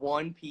like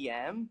 1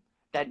 p.m.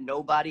 that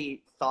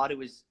nobody thought it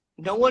was...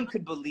 No one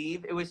could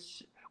believe it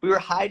was... We were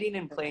hiding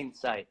in plain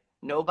sight.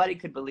 Nobody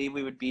could believe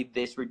we would be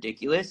this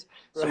ridiculous.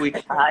 So we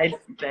tied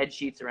bed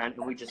sheets around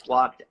and we just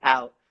walked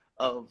out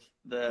of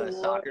the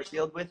soccer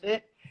field with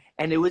it.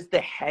 And it was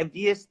the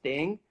heaviest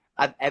thing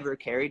I've ever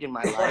carried in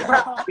my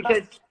life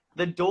because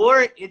the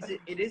door,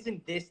 it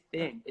isn't this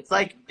thin. It's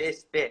like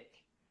this thick.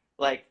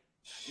 Like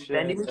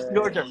vending machine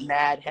doors are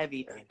mad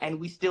heavy. And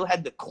we still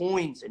had the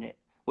coins in it,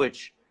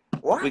 which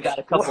we got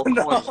a couple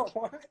coins.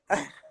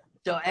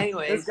 So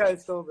anyways, This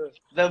guy's so good.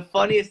 the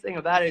funniest thing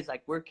about it is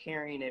like we're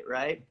carrying it,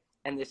 right?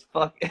 And this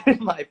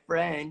my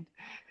friend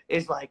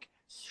is like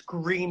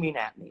screaming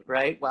at me,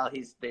 right? While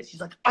he's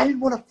like, I didn't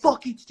want to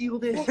fucking steal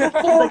this. He's like,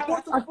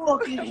 I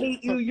fucking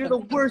hate you. You're the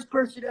worst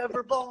person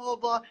ever, blah, blah,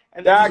 blah.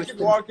 And then keep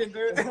walking,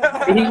 dude.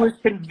 he was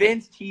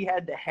convinced he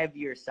had the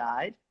heavier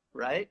side,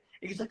 right?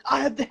 He's like,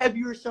 I have the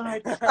heavier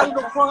side. I don't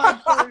know why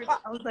I'm sorry.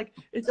 I was like,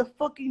 it's a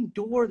fucking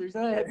door. There's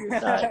not a heavier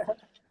side.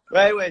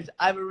 But anyways,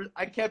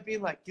 I kept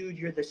being like, dude,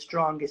 you're the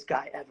strongest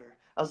guy ever.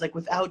 I was like,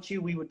 without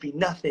you, we would be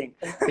nothing.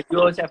 But you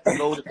always have to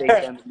motivate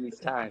them in these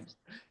times.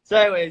 So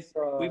anyways,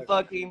 we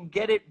fucking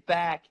get it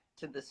back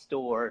to the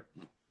store.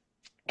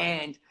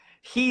 And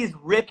he's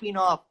ripping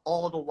off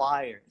all the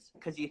wires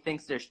because he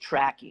thinks there's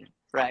tracking,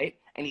 right?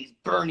 And he's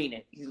burning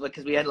it. He's like,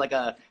 because we had like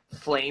a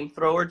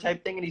flamethrower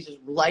type thing, and he's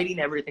just lighting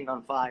everything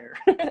on fire.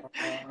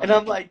 And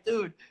I'm like,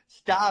 dude,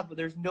 stop.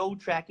 There's no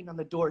tracking on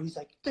the door. He's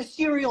like, the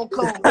serial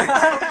code.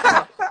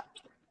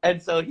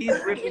 And so he's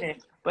ripping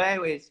it. But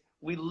anyways,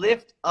 we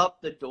lift up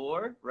the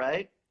door,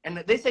 right?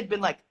 And this had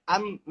been like,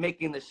 I'm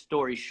making this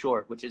story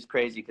short, which is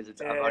crazy because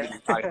I've already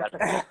been talking about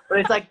it. But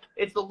it's like,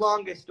 it's the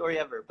longest story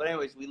ever. But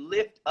anyways, we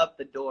lift up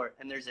the door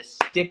and there's a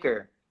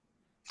sticker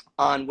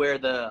on where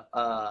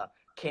the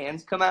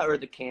cans come out or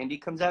the candy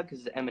comes out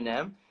because it's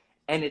M&M.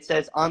 And it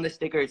says, on the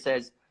sticker, it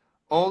says,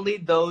 only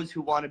those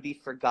who want to be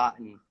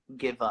forgotten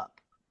give up.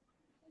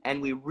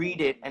 And we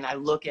read it and I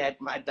look at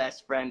my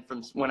best friend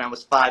from when I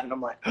was 5 and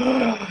I'm like,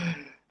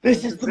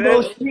 this is the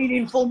most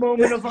meaningful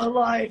moment of our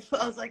life.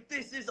 I was like,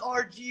 this is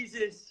our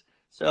Jesus.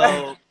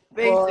 So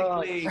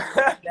basically,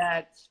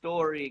 that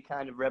story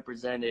kind of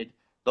represented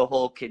the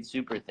whole Kid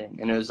Super thing.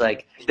 And it was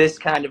like this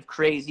kind of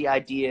crazy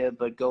idea,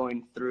 but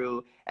going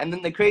through. And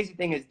then the crazy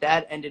thing is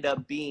that ended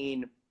up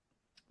being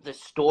the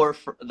store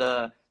for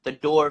the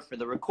door for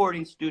the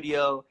recording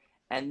studio.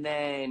 And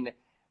then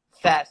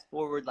fast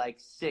forward like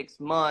 6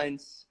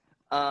 months.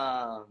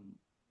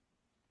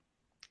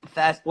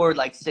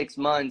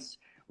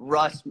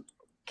 Russ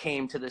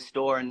came to the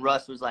store, and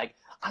Russ was like,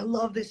 I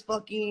love this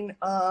fucking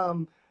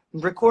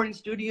recording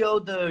studio.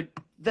 The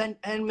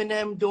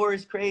Eminem door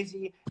is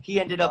crazy. He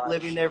ended up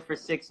living there for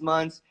 6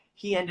 months.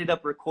 He ended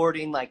up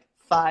recording like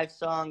 5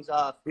 songs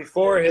off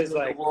before his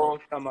like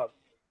come up.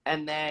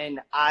 And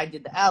then I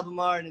did the album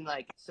art, and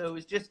like, so it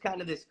was just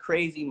kind of this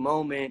crazy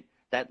moment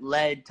that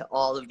led to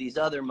all of these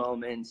other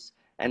moments.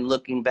 And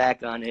looking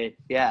back on it,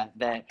 yeah,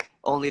 that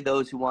only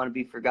those who want to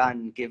be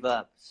forgotten give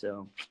up.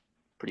 So,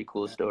 pretty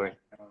cool story.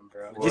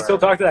 Do you still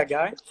talk to that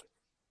guy?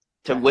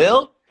 To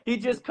Will? He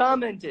just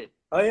commented.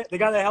 Oh yeah, the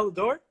guy that held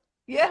the door?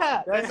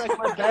 Yeah, that's like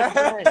my best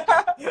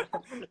friend.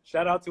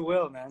 Shout out to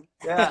Will, man.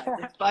 Yeah,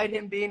 despite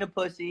him being a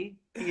pussy,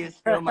 he is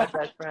still my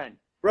best friend.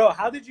 Bro,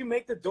 how did you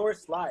make the door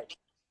slide?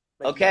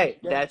 Like, okay,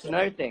 that's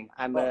another thing.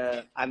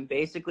 I'm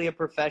basically a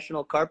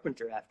professional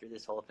carpenter after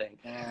this whole thing.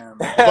 Damn.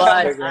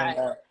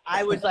 But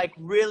I was like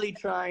really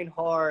trying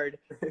hard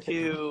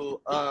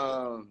to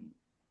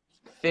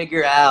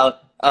figure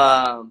out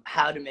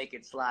how to make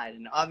it slide.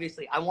 And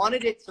obviously I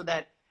wanted it so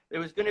that there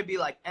was going to be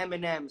like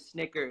Eminem,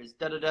 Snickers,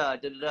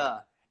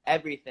 da-da-da,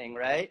 everything,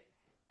 right?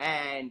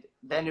 And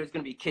then it was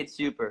going to be Kid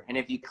Super. And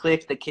if you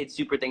clicked the Kid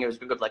Super thing, it was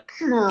going to go like,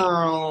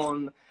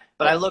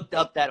 but I looked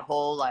up that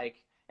whole like,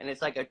 and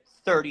it's like a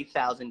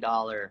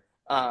 $30,000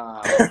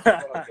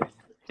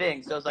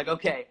 thing. So I was like,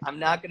 okay, I'm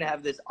not going to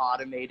have this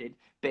automated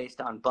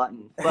based on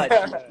button, but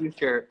in the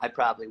future, I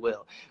probably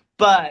will.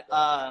 But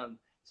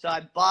so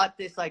I bought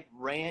this like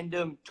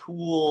random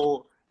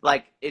tool,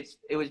 like it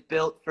was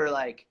built for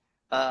like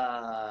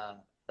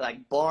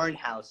barn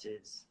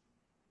houses,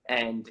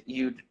 and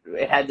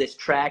it had this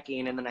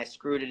tracking, and then I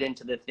screwed it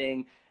into the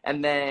thing,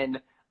 and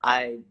then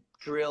I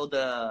drilled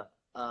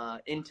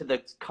into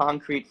the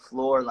concrete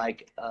floor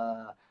like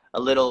a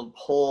little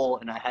hole,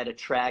 and I had a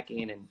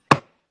tracking, and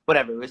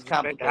whatever, it was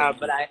complicated,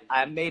 but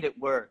I made it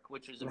work,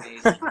 which was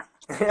amazing.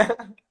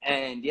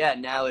 And yeah,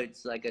 now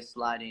it's like a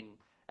sliding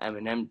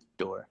M&M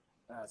door.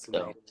 That's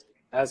amazing.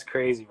 That's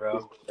crazy,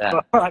 bro. Yeah.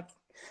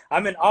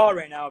 I'm in awe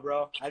right now,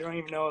 bro. I don't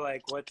even know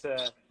like what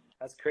to.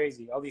 That's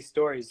crazy. All these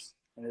stories,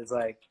 and it's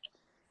like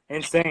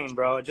insane,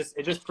 bro. It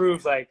just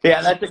proves like.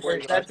 Yeah, that's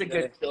a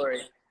good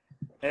story.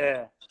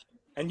 Yeah.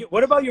 And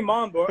what about your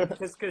mom, bro?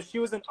 Because she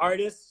was an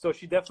artist, so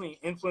she definitely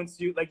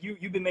influenced you. Like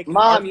you've been making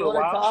art for a while. Mom,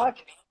 you want to talk?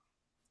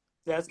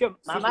 Yeah, let's go.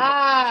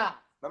 Mama.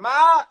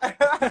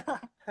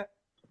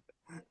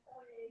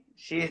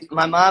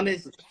 My mom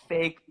is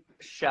fake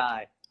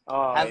shy.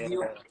 Oh,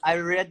 I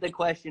read the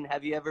question.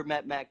 Have you ever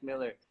met Mac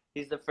Miller?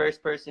 He's the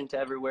first person to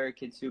ever wear a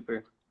Kid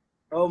Super.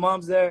 Oh,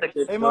 mom's there.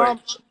 Hey, Mom.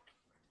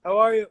 How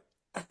are you?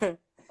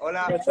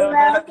 Hola.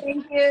 Hello,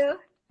 thank you.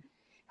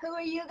 Who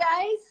are you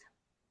guys?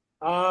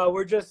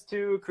 We're just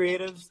 2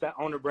 creatives that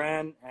own a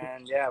brand,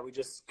 and yeah, we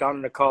just got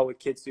on a call with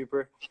Kid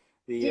Super.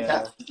 Did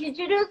you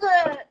do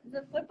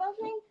the football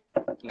thing?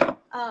 No.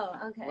 Oh,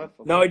 okay.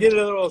 No, he did a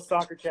little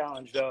soccer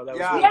challenge though. That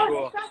was really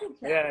cool.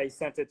 Yeah, he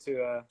sent it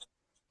to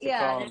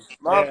yeah.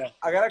 Mom, yeah.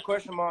 I got a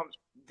question, Mom.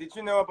 Did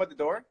you know about the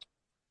door?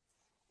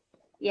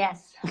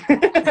 Yes.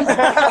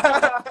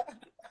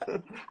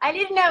 I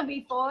didn't know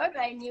before,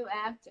 but I knew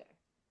after.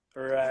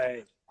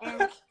 Right.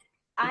 And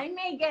I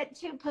may get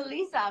 2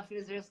 police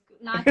officers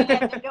knocking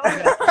at the door.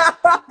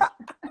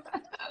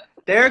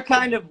 They're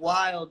kind of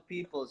wild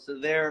people, so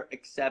they're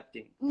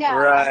accepting. No,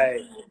 right. I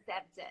didn't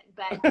accept it,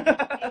 but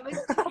it was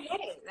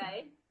okay,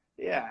 right?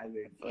 Yeah, I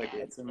mean, fuck it.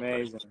 It's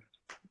amazing.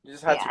 You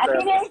just had Yeah, I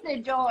mean, it's the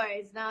door.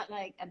 It's not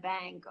like a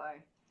bank or.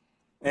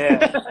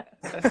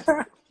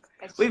 Yeah.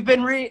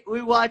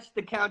 We watched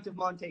The Count of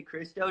Monte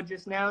Cristo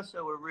just now,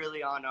 so we're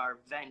really on our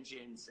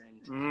vengeance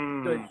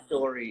and good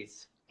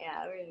stories.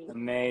 Yeah, really.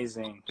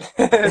 Amazing.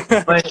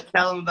 But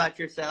tell them about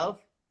yourself.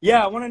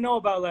 Yeah, I want to know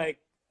about like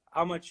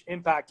how much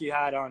impact you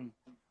had on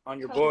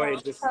your boy.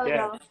 Just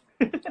yeah.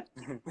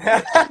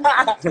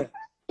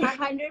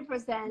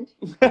 100%.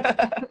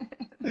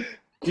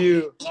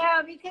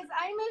 Yeah, because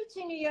I moved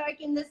to New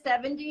York in the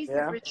 70s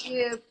to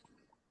pursue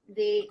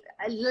the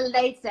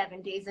late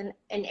 70s and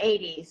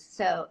 80s,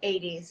 so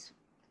 80s.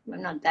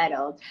 I'm not that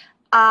old.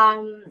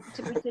 To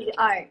pursue the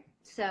art.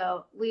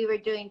 So we were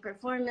doing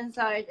performance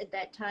art at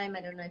that time.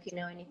 I don't know if you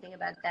know anything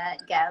about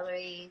that.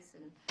 Galleries.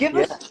 And Give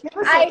us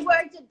I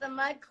worked at the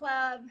Mud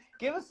Club.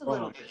 Give us a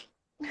little bit.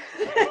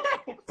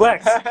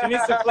 Flex. She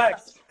needs to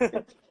flex. So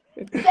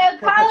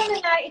Colin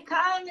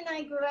and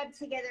I grew up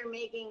together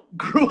making.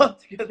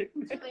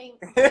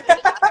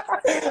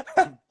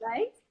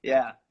 Right?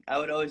 Yeah, I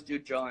would always do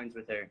drawings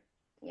with her.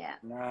 Yeah.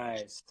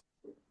 Nice.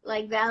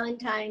 Like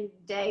Valentine's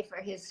Day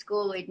for his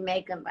school, we'd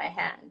make them by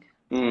hand.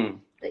 Mm.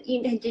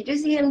 Did you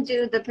see him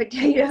do the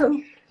potato?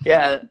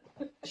 Yeah,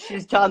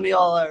 she's taught me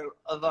all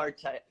of our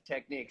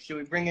techniques. Should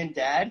we bring in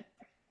Dad?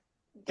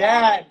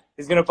 Dad!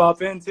 He's going to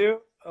pop in too?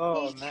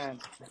 Oh, man.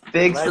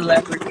 Big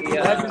celebrity.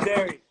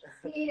 Legendary.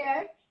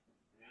 Peter.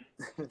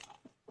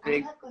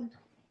 Big.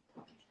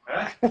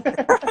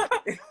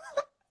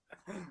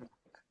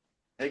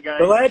 Hey, guys.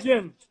 The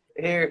legend.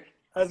 Here.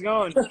 How's it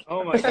going?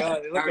 Oh, my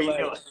God. They look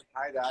alike.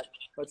 Hi, Dad.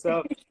 What's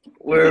up?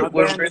 We're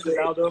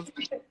Aldo.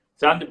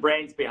 So I'm the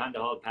brains behind the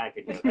whole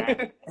package,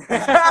 okay?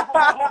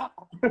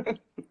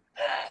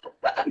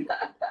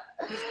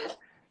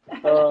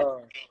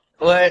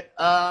 But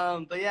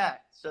yeah,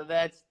 so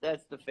that's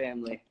the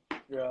family.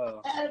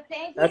 Yo.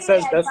 Thank That you.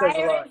 says a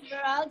lot.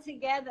 We're all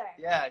together.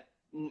 Yeah,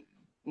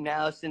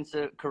 now since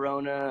the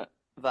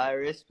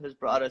coronavirus has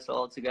brought us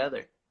all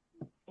together.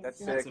 That's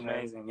That's sick, man.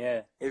 amazing.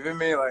 Yeah. Even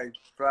me, like,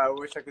 bro, I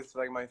wish I could see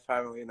like my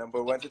family, you know.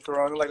 But went to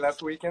Toronto like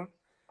last weekend.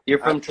 You're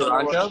from I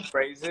thought it was Toronto?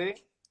 crazy.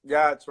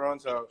 Yeah,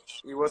 Toronto.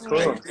 It was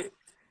Cool. crazy.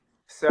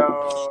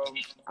 So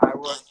I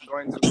was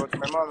going to go to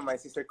my mom, and my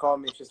sister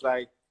called me. She's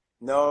like,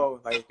 "No,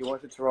 like you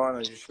went to Toronto,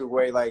 you should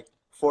wait like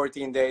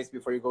 14 days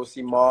before you go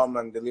see mom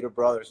and the little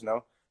brothers, you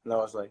know." And I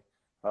was like,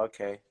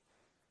 "Okay,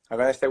 I'm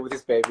gonna stay with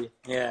this baby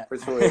Yeah. for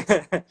 2 weeks."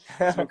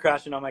 It's been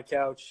crashing on my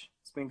couch.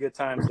 It's been good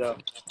times though.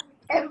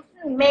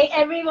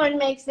 Everyone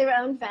makes their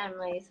own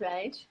families,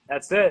 right?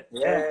 That's it.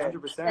 Yeah.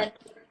 100%.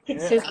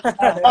 It's just.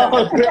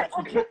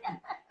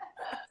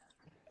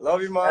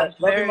 Love you, mom.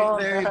 Very, Mom.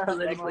 very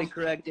politically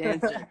correct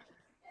answer.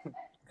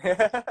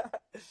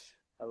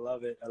 I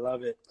love it. I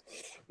love it,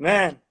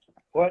 man.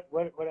 What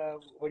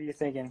are you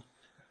thinking?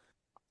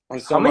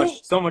 There's so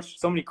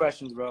many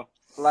questions, bro.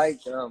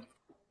 Like, So,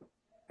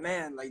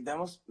 man, like that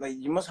must like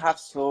you must have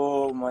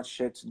so much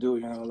shit to do,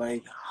 you know.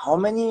 Like, how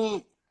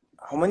many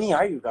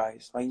are you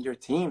guys like in your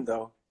team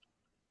though?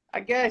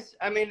 I guess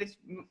it's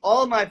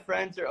all my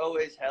friends are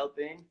always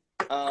helping.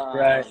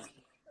 Right.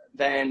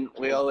 Then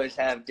we always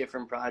have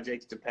different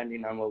projects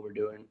depending on what we're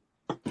doing.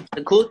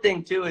 The cool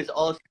thing too is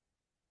also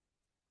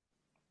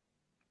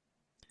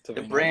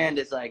the brand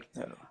is like,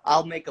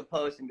 I'll make a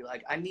post and be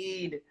like, I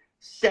need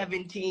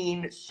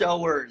 17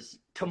 sewers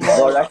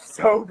tomorrow. Oh, that's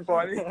so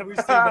funny. We've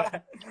seen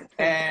that.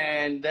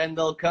 And then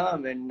they'll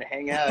come and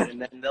hang out,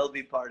 and then they'll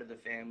be part of the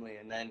family.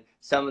 And then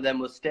some of them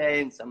will stay,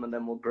 and some of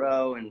them will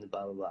grow, and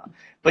blah, blah, blah.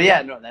 But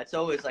yeah, no, that's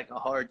always like a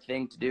hard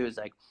thing to do, is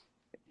like,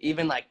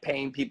 even like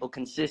paying people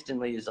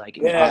consistently is like,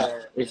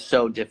 it's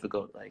so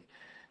difficult. Like,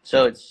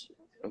 so it's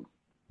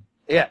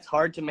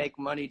hard to make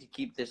money to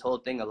keep this whole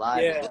thing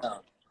alive. Yeah. As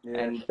well. Yeah.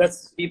 And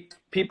That's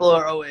people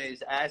are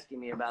always asking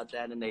me about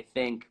that, and they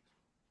think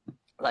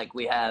like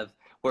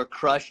we're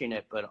crushing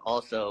it, but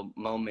also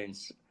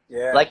moments.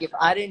 Yeah. Like if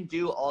I didn't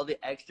do all the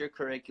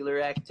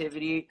extracurricular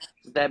activity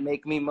that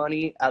make me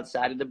money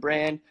outside of the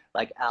brand,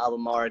 like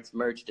album arts,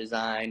 merch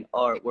design,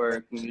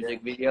 artwork,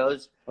 music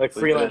videos, like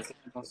freelance.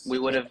 we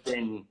would have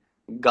been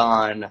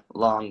gone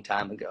long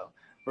time ago.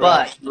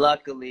 Right. But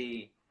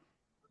luckily,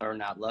 or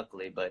not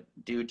luckily, but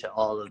due to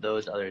all of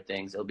those other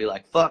things, it'll be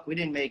like, fuck, we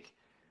didn't make,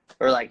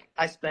 or like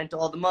I spent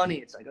all the money.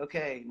 It's like,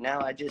 okay, now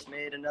I just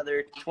made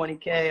another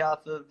 20K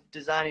off of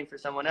designing for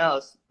someone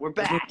else. We're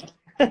back.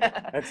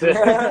 That's it.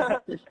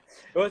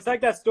 Well, it's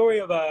like that story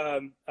of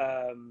the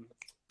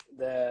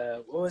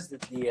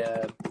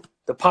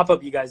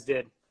pop-up you guys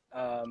did,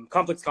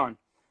 ComplexCon.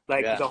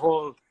 Like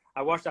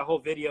I watched that whole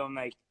video, and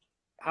like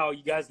how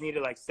you guys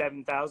needed like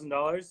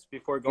 $7,000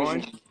 before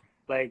going.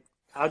 Like,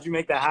 how'd you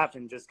make that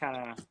happen? Just kind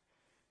of.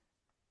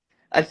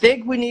 I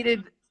think we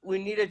needed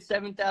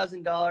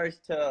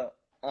 $7,000 to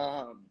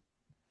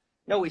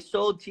no, we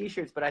sold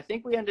T-shirts, but I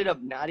think we ended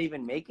up not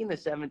even making the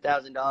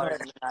 $7,000,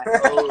 and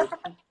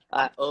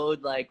I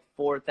owed like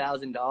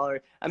 $4,000.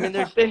 I mean,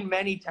 there's been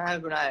many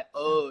times when I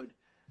owed.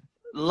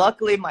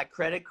 Luckily, my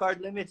credit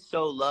card limit's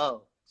so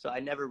low, so I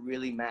never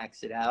really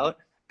max it out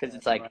because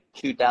it's like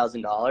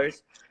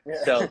 $2,000.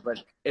 So,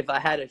 but if I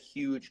had a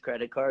huge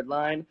credit card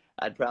line,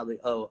 I'd probably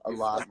owe a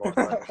lot more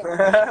money.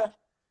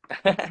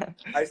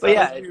 But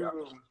yeah,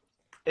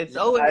 it's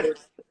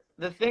always,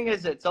 the thing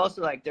is, it's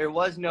also like there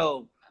was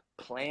no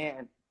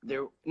plan.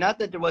 Not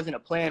that there wasn't a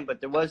plan, but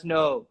there was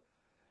no,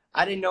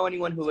 I didn't know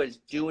anyone who was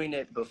doing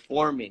it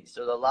before me.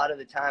 So a lot of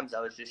the times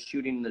I was just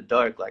shooting in the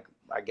dark, like,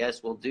 I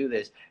guess we'll do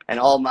this. And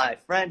all my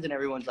friends and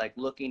everyone's like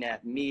looking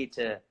at me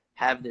to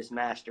have this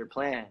master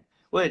plan,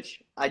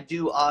 which I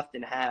do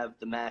often have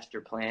the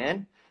master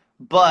plan,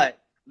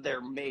 but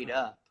they're made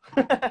up.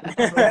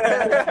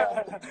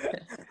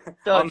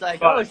 So it's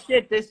like, oh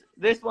shit,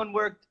 this one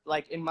worked.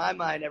 Like in my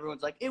mind,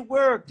 everyone's like, it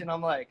worked. And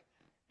I'm like,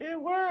 it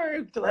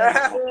worked. Like,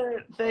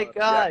 thank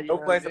God. No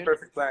plan's a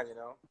perfect plan, you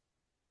know?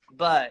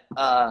 But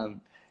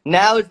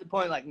now is the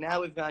point, like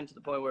now we've gotten to the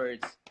point where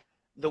it's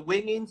the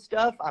winging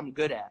stuff I'm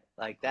good at.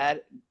 Like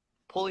that,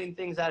 pulling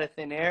things out of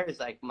thin air is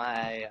like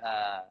my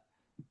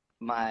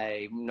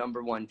my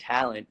number one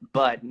talent.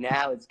 But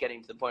now it's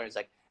getting to the point where it's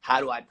like, how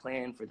do I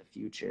plan for the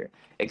future,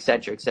 et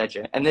cetera, et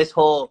cetera. And this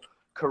whole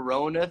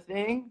Corona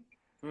thing,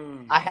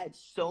 I had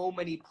so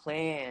many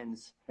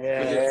plans for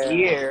this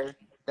year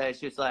that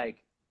it's just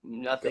like,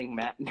 nothing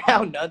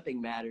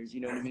matters,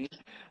 you know what I mean?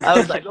 I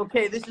was like,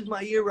 okay, this is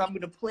my year where I'm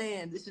gonna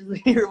plan, this is the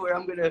year where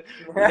I'm gonna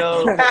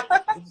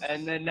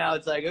and then now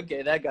it's like,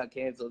 okay, that got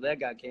canceled.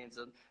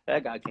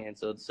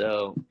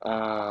 So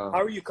how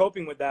are you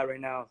coping with that right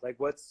now? Like,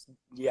 do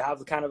you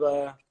have kind of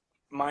a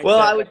mindset? Well,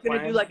 I was gonna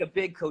plan? do like a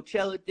big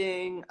Coachella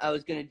thing. I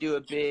was gonna do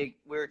we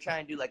were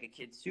trying to do like a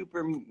Kid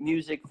Super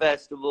music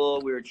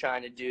festival. We were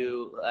trying to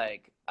do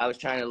I was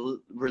trying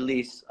to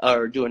release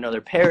or do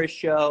another Paris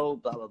show,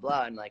 blah blah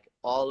blah, and like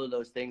all of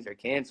those things are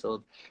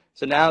canceled.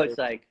 So now it's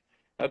like,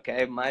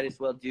 okay, might as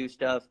well do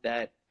stuff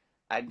that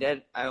I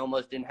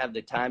almost didn't have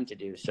the time to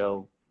do.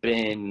 So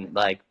been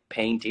like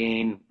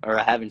painting, or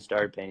I haven't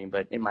started painting,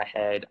 but in my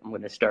head I'm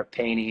gonna start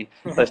painting.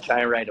 I was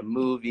trying to write a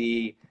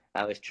movie.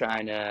 I was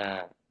trying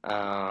to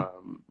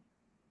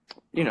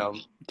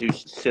do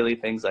silly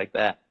things like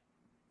that.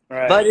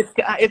 Right. But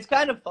it's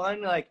kind of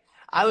fun. Like,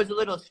 I was a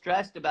little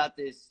stressed about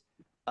this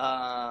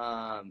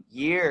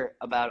year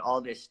about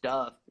all this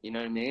stuff. You know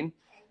what I mean?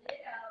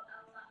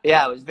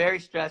 Yeah, I was very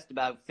stressed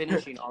about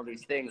finishing all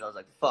these things. I was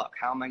like, fuck,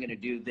 how am I going to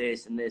do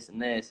this and this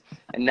and this?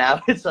 And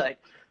now it's like,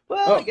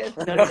 well, I guess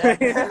none of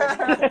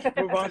that.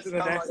 Move on to the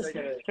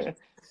next.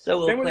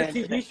 So Same with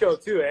the TV show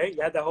too, eh?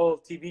 You had the whole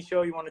TV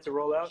show you wanted to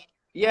roll out?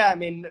 Yeah, I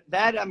mean,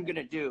 that I'm going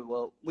to do.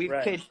 Well, we've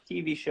pitched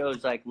TV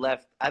shows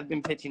I've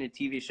been pitching to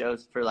TV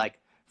shows for like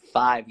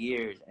 5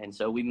 years. And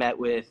so we met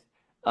with,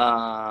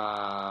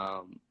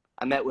 I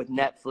met with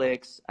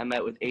Netflix. I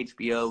met with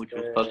HBO, which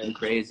was fucking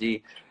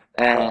crazy.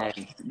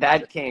 And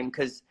that came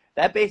because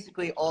that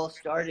basically all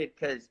started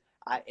because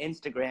I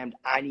Instagrammed,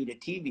 I need a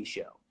TV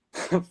show.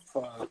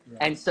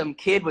 And some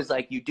kid was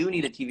like, you do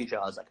need a TV show.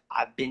 I was like,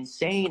 I've been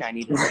saying I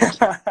need a TV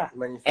show.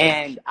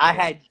 And I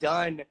had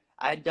done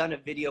a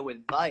video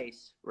with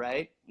Vice,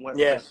 right?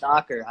 For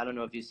soccer. I don't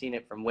know if you've seen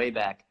it from way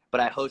back,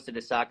 but I hosted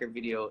a soccer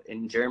video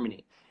in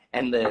Germany.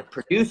 And the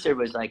producer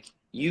was like,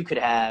 you could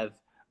have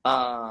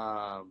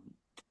a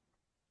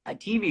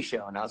TV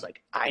show. And I was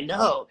like, I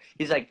know.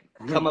 He's like,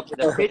 come up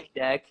with a pitch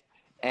deck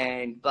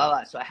and blah,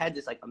 blah. So I had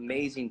this like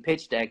amazing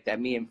pitch deck that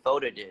me and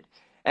Foda did.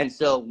 And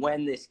so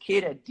when this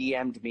kid had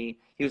DM'd me,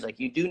 he was like,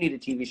 you do need a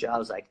TV show. I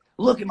was like,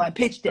 look at my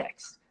pitch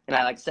decks. And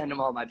I like sent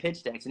him all my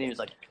pitch decks. And he was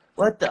like,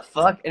 what the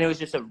fuck? And it was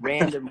just a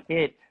random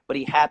kid, but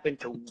he happened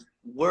to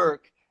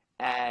work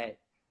at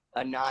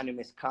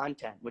Anonymous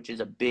Content, which is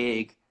a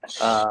big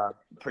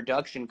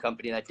production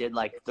company that did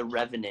like The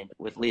Revenant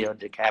with Leo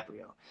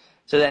DiCaprio.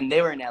 So then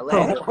they were in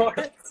LA.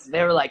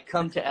 They were like,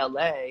 come to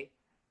LA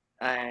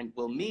and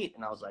we'll meet.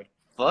 And I was like,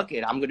 fuck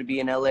it. I'm going to be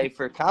in LA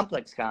for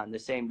ComplexCon, the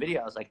same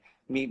video. I was like,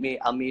 meet me.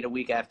 I'll meet a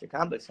week after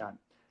ComplexCon.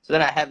 So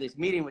then I have this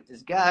meeting with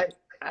this guy.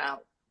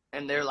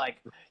 And they're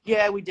like,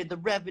 yeah, we did The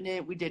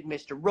Revenant, we did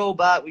Mr.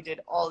 Robot, we did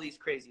all these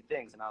crazy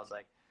things. And I was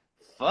like,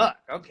 fuck,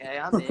 okay,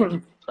 I'm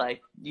in.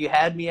 Like, you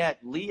had me at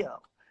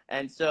Leo.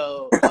 And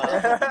so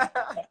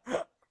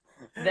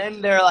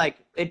then they're like,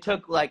 it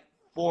took like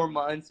 4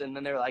 months. And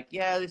then they're like,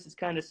 yeah, this is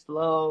kind of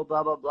slow,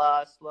 blah, blah,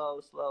 blah, slow.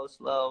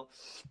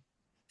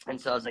 And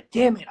so I was like,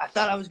 damn it, I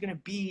thought I was going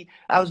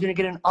to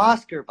get an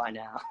Oscar by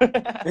now.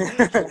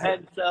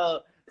 And so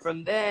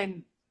from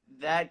then,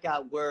 that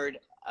got word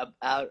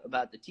out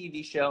about the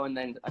TV show, and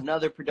then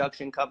another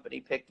production company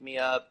picked me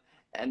up,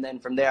 and then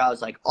from there I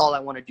was like, all I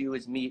want to do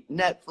is meet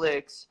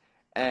Netflix.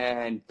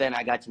 And then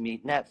I got to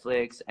meet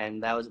Netflix,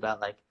 and that was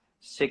about like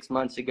 6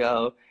 months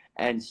ago.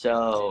 And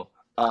so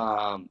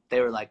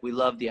they were like, we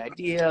love the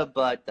idea,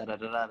 but da da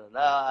da da da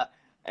da.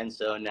 And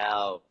so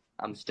now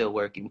I'm still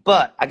working,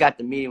 but I got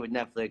the meeting with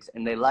Netflix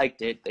and they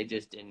liked it. They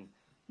just didn't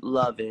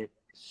love it.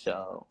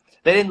 So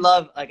they didn't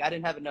love, like, I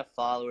didn't have enough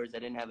followers. I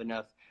didn't have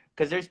enough,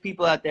 because there's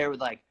people out there with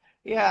like,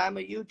 yeah, I'm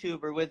a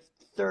YouTuber with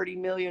 30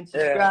 million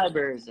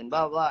subscribers and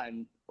blah, blah.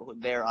 And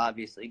they're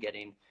obviously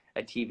getting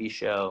a TV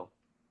show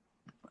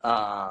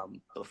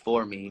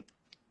before me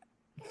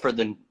for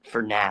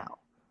now.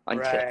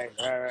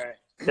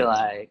 Until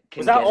I can.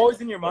 Was that always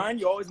in your mind?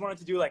 You always wanted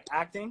to do like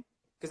acting?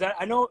 Because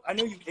I know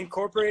you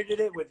incorporated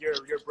it with your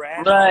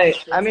brand. Right.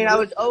 I mean, I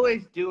was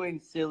always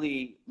doing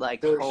silly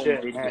like home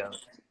videos. Man.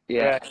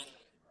 Yeah. Right.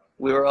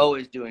 We were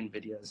always doing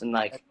videos, and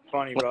like, that's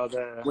funny, bro.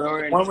 The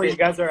one where you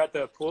guys are at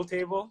the pool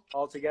table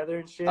all together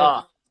and shit.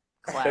 Oh,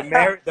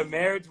 the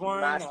marriage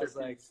one. I was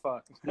like,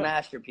 fuck.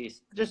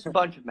 Masterpiece. Just a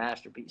bunch of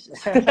masterpieces.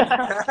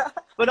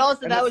 But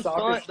also that was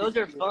fun. Those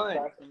are fun.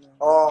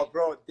 Oh,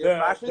 bro,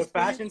 the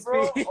fashion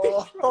speech.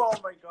 Oh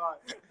my god.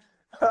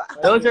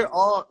 Those are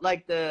all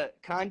like, the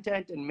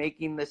content and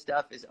making the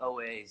stuff is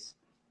always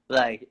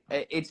like,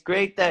 it's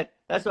great.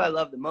 That's what I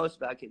love the most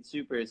about Kid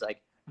Super is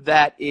like,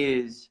 that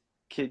is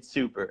Kid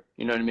Super,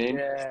 you know what I mean?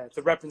 Yeah, it's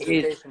a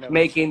representation of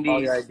making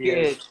these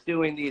kids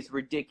doing these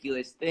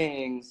ridiculous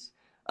things.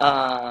 You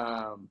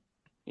know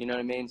what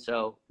I mean?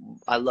 So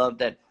I love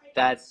that.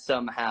 That's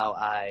somehow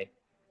I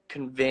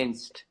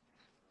convinced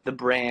the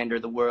brand or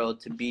the world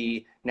to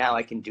be, now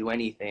I can do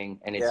anything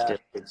and it's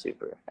just Kid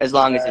Super, as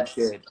long as it's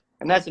good.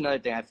 And that's another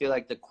thing. I feel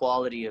like the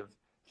quality of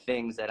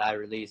things that I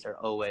release are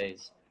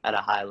always at a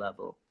high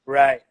level.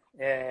 Right.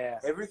 Yeah.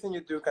 Everything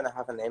you do kind of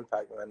have an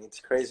impact, man. It's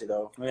crazy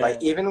though. Yeah.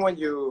 Like, even when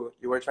you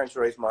were trying to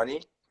raise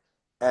money,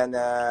 and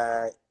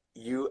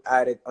you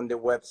added on the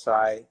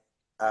website,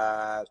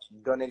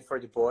 donate for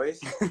the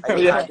boys. And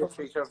you had the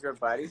picture of your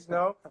buddies,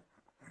 no?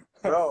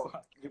 Bro,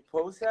 you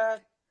post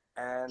that,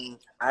 and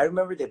I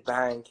remember the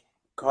bank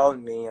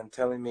calling me and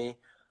telling me,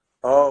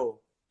 Oh,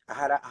 I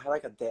had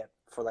like a debt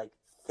for like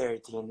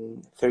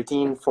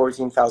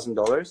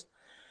 $14,000,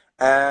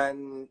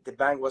 and the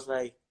bank was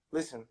like,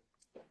 listen,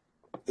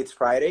 it's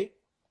Friday.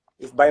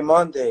 If by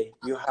Monday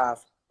you have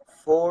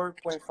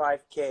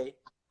 4.5K,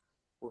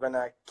 we're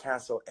gonna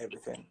cancel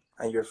everything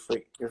and you're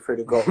free. You're free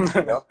to go.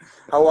 You know?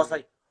 I was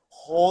like,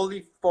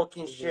 holy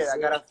fucking shit, I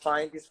gotta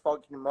find this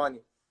fucking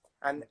money.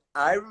 And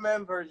I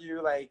remember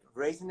you like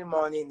raising the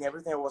money and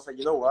everything. I was like,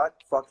 you know what?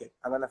 Fuck it.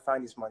 I'm gonna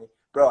find this money.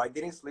 Bro, I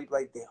didn't sleep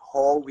like the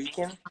whole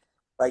weekend.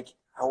 Like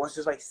I was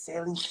just like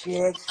selling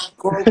shit.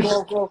 Go,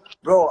 go, go.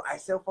 Bro, I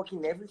sell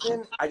fucking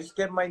everything. I just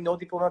get my no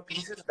diploma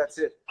pieces. That's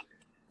it.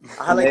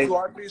 I had like 2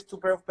 outfits, 2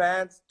 pair of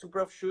pants, 2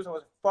 pair of shoes. I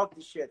was like, fuck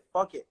this shit.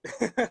 Fuck it.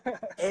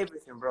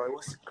 Everything, bro. It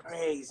was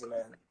crazy,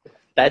 man.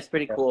 That's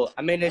pretty cool.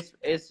 I mean,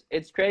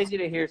 it's crazy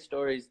to hear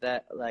stories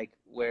that like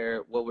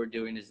where what we're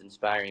doing is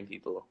inspiring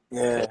people.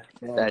 Yeah.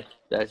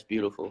 That's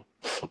beautiful.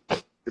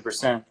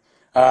 100%.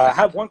 I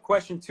have one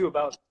question too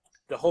about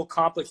the whole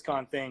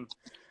ComplexCon thing.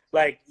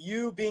 Like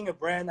you being a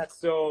brand that's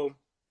so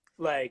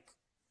like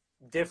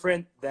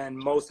different than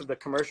most of the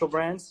commercial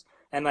brands,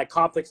 and like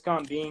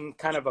ComplexCon being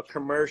kind of a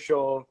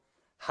commercial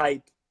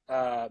hype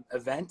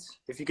event,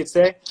 if you could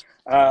say.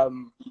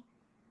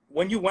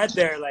 When you went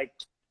there, like,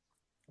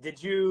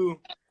 did you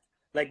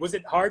like? Was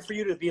it hard for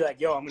you to be like,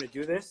 "Yo, I'm gonna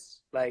do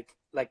this"? Like,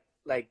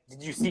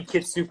 did you see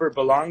Kid Super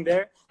belong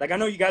there? Like, I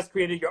know you guys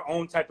created your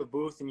own type of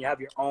booth and you have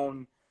your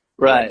own.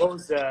 Right. What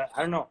was I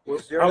don't know.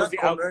 You're not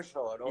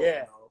commercial at all.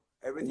 Yeah.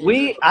 You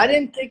know? I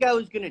didn't think I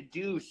was gonna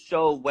do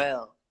so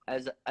well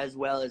as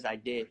well as I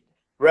did.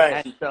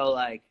 Right. And so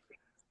like,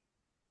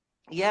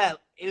 yeah,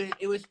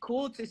 it was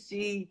cool to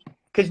see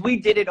because we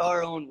did it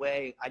our own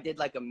way. I did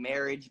like a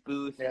marriage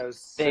booth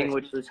thing,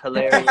 which was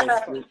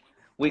hilarious.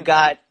 We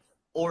got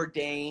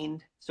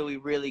ordained, so we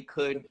really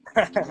could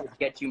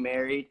get you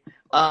married.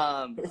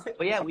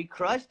 But yeah, we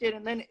crushed it.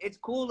 And then it's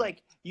cool.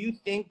 Like you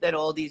think that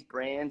all these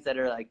brands that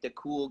are like the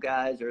cool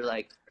guys or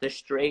like the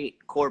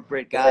straight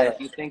corporate guys,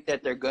 you think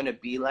that they're going to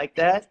be like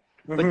that,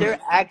 but they're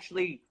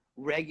actually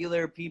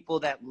regular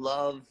people that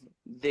love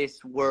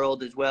this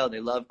world as well.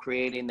 They love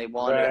creating. They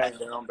want to have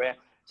their own brand.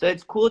 So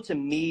it's cool to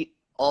meet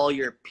all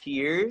your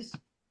peers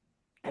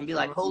and be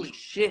like, holy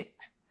shit,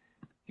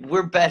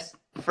 we're best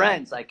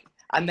friends. Like,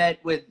 I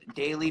met with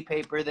Daily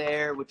Paper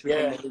there, which was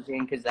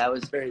amazing because that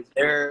was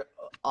they're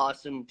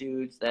awesome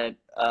dudes that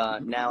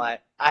now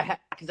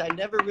because I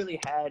never really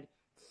had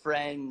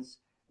friends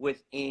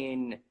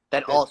within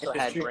that also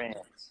had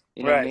brands.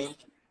 You know what I mean?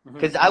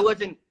 Because I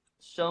wasn't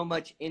so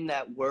much in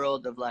that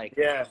world of like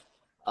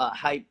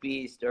hype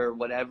beast or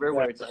whatever,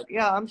 where it's like,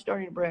 yeah, I'm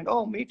starting a brand.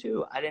 Oh, me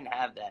too. I didn't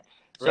have that.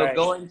 So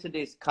going to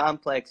this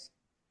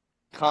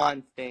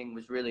ComplexCon thing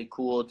was really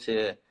cool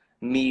to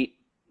meet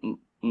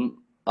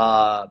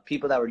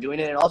people that were doing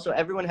it, and also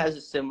everyone has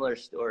a similar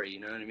story, you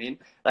know what I mean?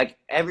 Like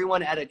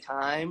everyone at a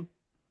time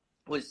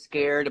was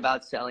scared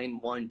about selling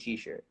one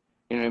t-shirt,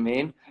 you know what I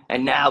mean?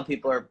 And now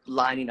people are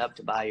lining up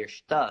to buy your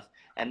stuff,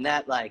 and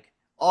that like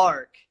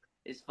arc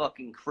is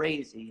fucking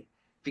crazy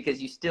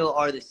because you still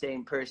are the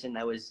same person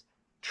that was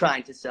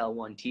trying to sell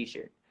one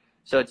t-shirt.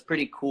 So it's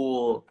pretty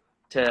cool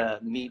to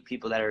meet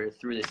people that are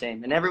through the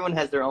same, and everyone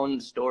has their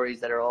own stories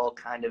that are all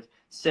kind of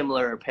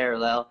similar or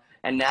parallel.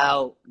 And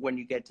now when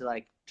you get to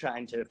like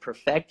trying to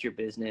perfect your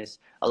business,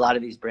 a lot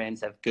of these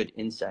brands have good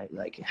insight,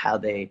 like how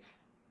they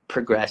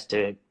progress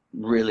to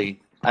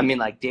really, I mean,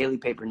 like Daily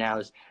Paper now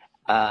is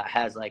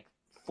has like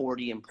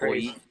 40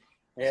 employees.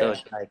 So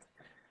it's like,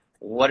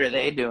 what are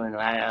they doing?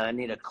 I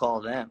need to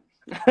call them.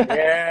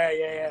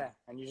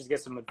 And you just get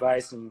some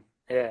advice and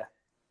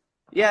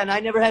and I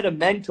never had a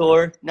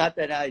mentor. Not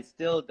that I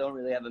still don't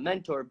really have a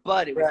mentor,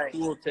 but it was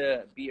cool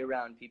to be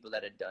around people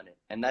that had done it.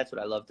 And that's what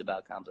I loved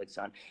about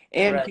ComplexCon.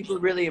 And people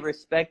really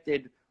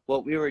respected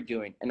what we were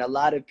doing. And a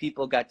lot of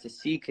people got to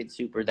see Kid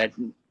Super that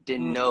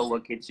didn't know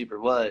what Kid Super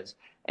was.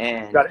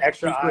 And got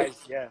extra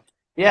eyes,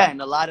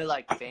 and a lot of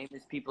like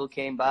famous people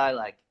came by,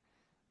 like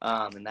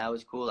and that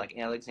was cool. Like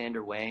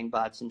Alexander Wang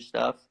bought some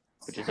stuff,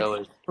 which is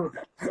always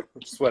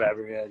just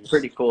whatever,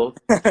 pretty cool.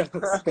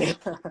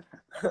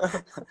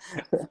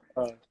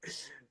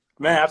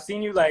 Man, I've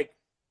seen you like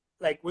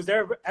was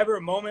there ever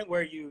a moment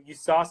where you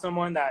saw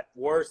someone that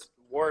wore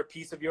a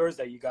piece of yours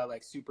that you got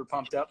like super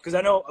pumped up? Because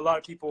I know a lot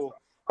of people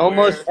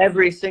almost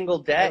every single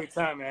day. Every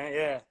time,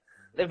 man,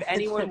 If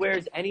anyone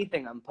wears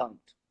anything, I'm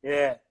pumped.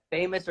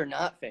 Famous or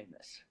not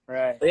famous.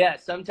 Right.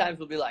 But sometimes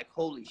we'll be like,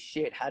 holy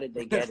shit, how did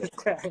they get it?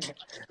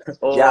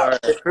 Or,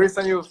 the first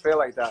time you feel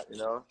like that, you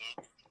know?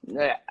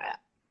 Yeah,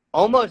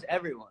 almost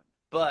everyone.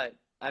 But,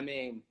 I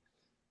mean,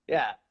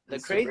 the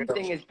crazy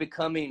thing is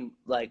becoming,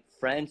 like,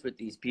 friends with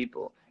these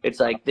people. It's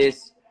like the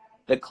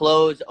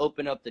clothes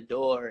open up the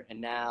door,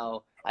 and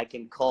now I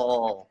can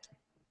call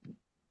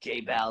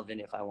J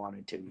Balvin if I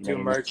wanted to. Do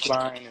merch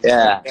line.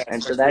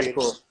 And so that's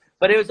cool.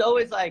 But it was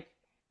always like,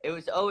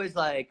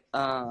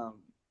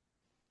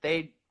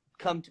 they'd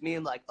come to me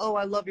and like, oh,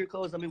 I love your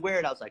clothes. Let me wear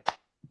it. I was like,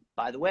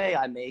 by the way,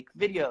 I make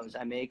videos.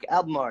 I make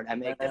album art. I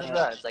make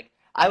It's like,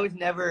 I was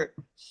never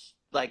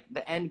like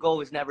the end goal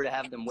was never to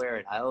have them wear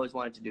it. I always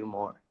wanted to do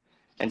more.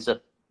 And so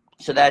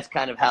that's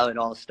kind of how it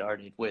all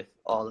started with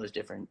all those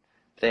different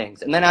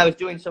things. And then I was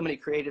doing so many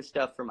creative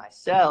stuff for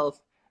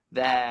myself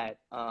that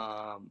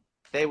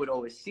they would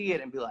always see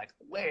it and be like,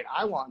 wait,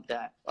 I want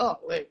that. Oh,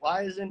 wait,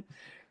 why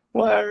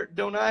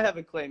don't I have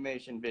a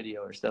claymation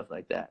video or stuff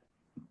like that?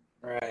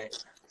 Right.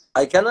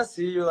 I cannot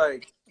see you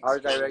like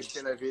art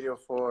directing a video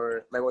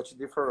for like what you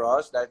did for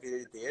Rush, that video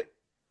you did.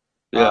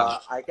 Yeah.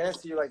 I cannot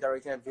see you like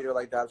directing a video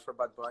like that for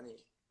Bad Bunny.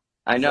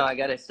 I know, I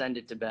gotta send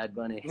it to Bad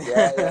Bunny.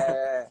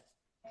 Yeah.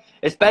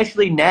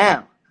 Especially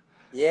now.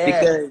 Yeah.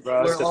 Because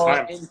Bro, we're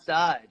all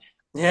inside.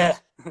 Yeah,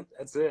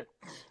 that's it.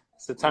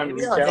 It's the time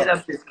Maybe to I'll reach hit out.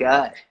 up this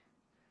guy.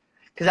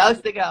 Because I was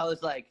thinking, I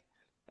was like,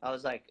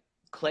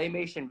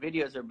 claymation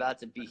videos are about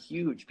to be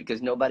huge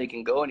because nobody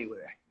can go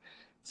anywhere.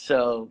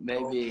 So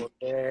maybe,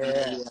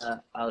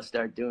 I'll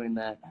start doing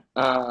that.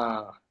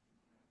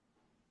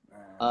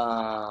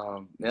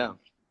 Yeah.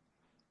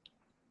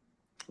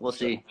 We'll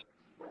see.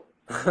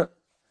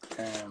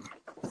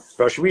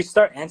 Bro, should we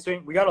start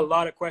answering? We got a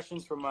lot of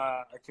questions from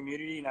our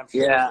community, and I'm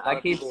sure Yeah, there's a lot I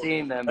of keep people.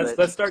 seeing them.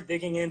 Let's start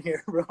digging in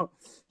here, bro.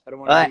 I don't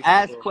want to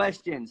ask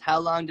questions. How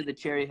long did the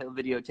Cherry Hill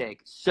video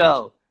take?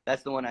 So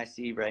that's the one I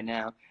see right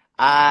now.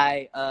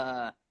 I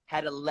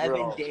had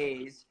 11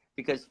 days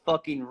because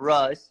fucking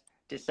Russ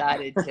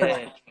decided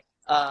to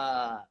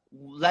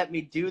let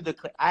me do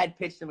I had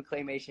pitched him a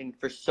claymation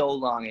for so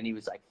long, and he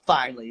was like,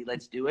 finally,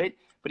 let's do it.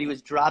 But he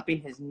was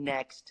dropping his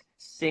next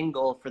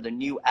single for the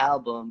new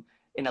album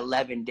in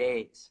 11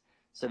 days.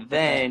 So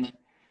then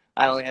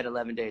I only had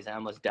 11 days. I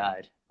almost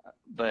died.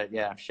 But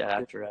yeah, shout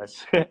out to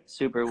Russ.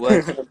 Super.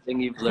 What's something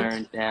you've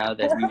learned now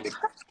that you would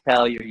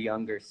tell your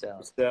younger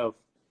self?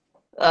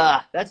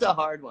 That's a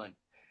hard one.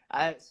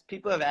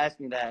 People have asked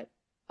me that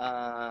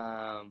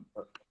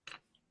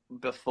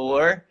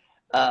before.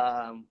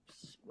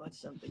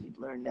 What's something you've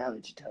learned now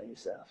that you tell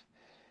yourself?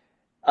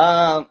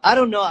 I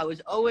don't know. I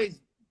was always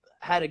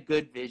had a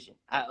good vision.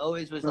 I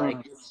always was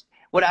like,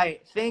 what I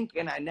think,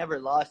 and I never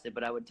lost it,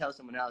 but I would tell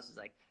someone else is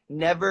like,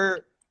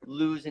 never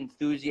lose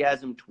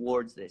enthusiasm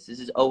towards this. This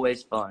is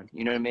always fun.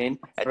 You know what I mean?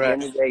 At the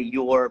end of the day,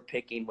 you're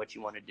picking what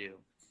you want to do.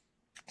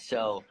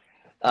 So,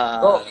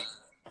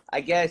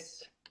 I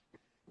guess,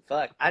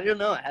 I don't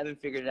know. I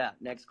haven't figured it out.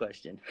 Next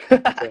question.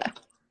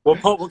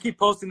 We'll keep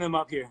posting them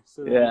up here.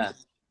 So yeah.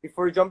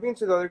 Before jumping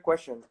into the other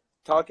question,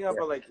 talking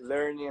about like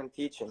learning and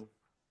teaching.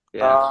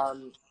 Yeah.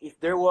 If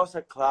there was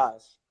a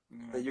class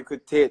that you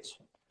could teach,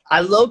 I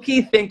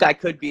low-key think I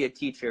could be a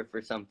teacher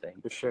for something.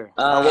 For sure.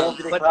 what would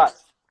be the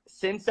class?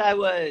 Since I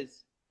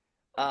was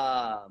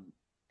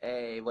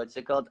what's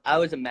it called? I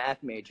was a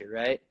math major,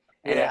 right?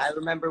 And I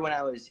remember when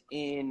I was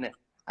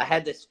I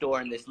had this store,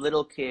 and this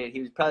little kid, he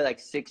was probably like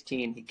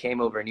 16, he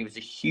came over, and he was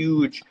a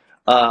huge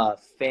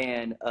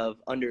fan of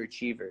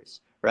Underachievers,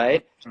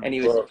 right? And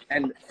he was,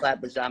 and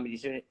Flatbush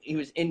Zombies, he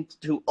was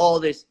into all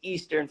this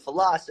Eastern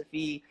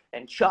philosophy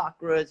and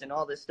chakras and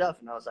all this stuff,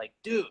 and I was like,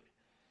 dude,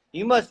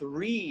 you must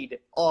read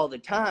all the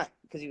time,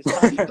 because he was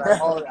talking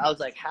about all. I was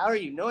like, how are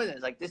you knowing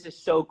this? Like, this is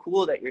so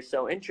cool that you're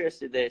so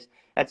interested in this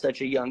at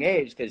such a young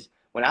age. Because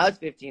when I was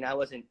 15, I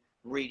wasn't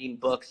reading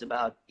books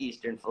about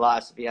Eastern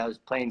philosophy. I was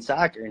playing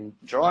soccer and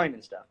drawing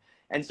and stuff.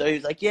 And so he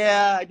was like,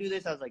 yeah, I do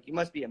this. I was like, you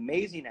must be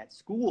amazing at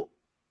school.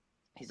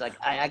 He's like,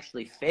 I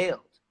actually failed.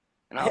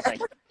 And I was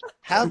like,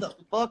 how the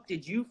fuck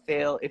did you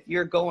fail if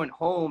you're going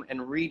home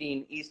and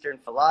reading Eastern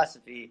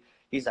philosophy?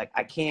 He's like,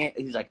 I can't.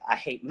 He's like, I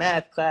hate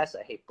math class.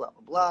 I hate blah,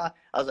 blah, blah.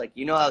 I was like,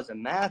 I was a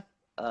math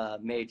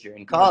major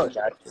in college.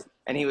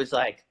 And he was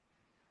like,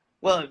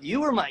 well, if you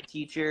were my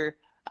teacher,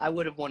 I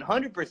would have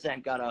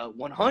 100% got a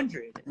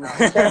 100.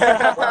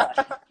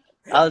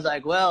 I was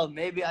like, well,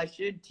 maybe I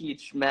should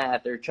teach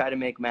math or try to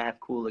make math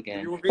cool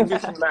again. You would be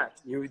teaching math.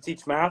 You would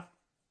teach math?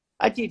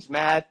 I teach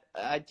math.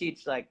 I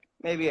teach like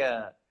maybe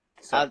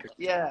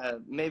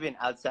maybe an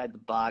outside the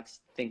box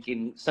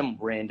thinking, some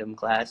random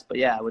class. But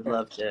yeah, I would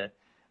love to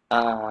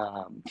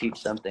teach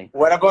something.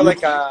 What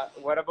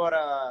about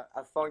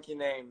a funky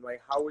name?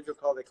 Like, how would you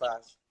call the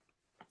class?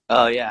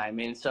 Oh yeah, I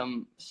mean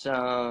some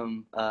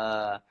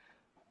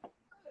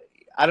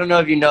I don't know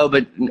if you know,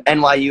 but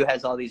NYU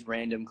has all these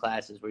random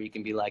classes where you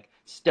can be like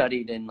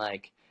studied in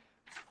like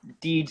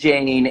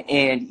DJing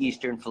and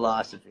Eastern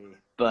philosophy.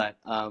 But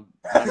I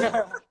don't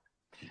know.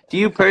 Do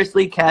you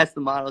personally cast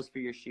the models for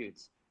your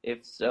shoots?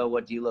 If so,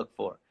 what do you look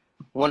for?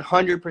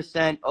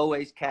 100%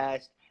 always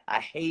cast. I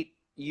hate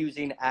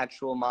using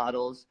actual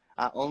models.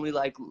 I only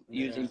like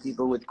using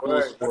people with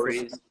cool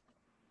stories.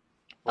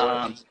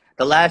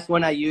 The last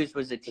one I used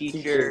was a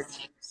teacher,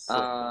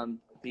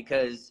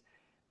 because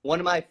one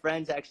of my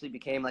friends actually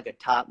became like a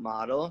top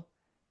model,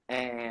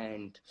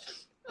 and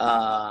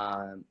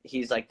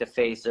he's like the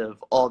face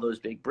of all those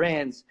big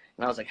brands.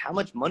 And I was like, how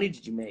much money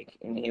did you make?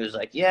 And he was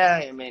like,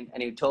 yeah, I mean,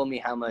 and he told me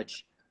how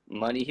much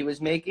money he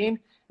was making.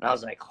 And I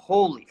was like,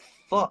 holy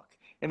fuck.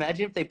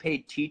 Imagine if they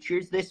paid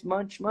teachers this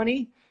much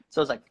money.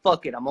 So I was like,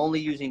 fuck it, I'm only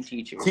using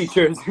teachers.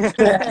 Teachers.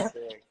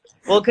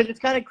 Well, because it's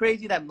kind of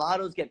crazy that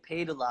models get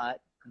paid a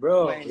lot,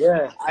 Bro,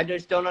 yeah. I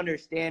just don't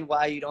understand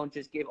why you don't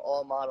just give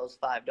all models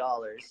 $5.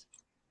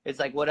 It's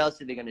like, what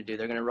else are they going to do?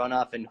 They're going to run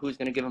off, and who's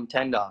going to give them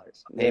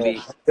 $10?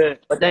 Maybe. Yeah.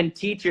 But then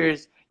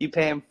teachers, you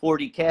pay them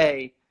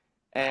 $40K,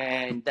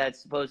 and that's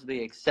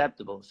supposedly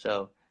acceptable.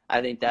 So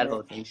I think that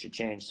whole thing should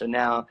change. So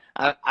now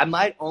I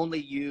might only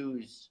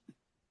use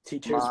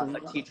Teachers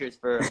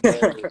for a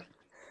very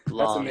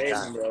long That's amazing,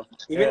 time. bro.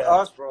 Even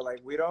us, bro,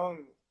 like we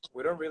don't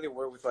really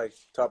work with like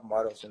top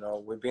models, you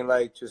know. We've been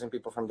like choosing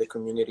people from the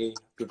community,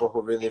 people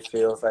who really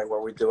feels like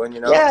what we're doing, you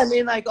know. Yeah, I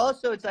mean, like,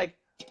 also it's like,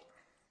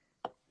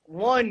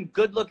 one,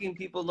 good looking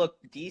people look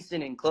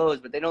decent in clothes,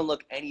 but they don't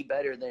look any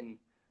better than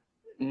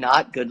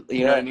not good,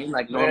 you know what I mean?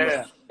 Like,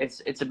 normally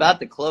it's about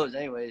the clothes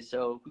anyway,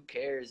 so who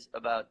cares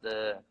about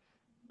the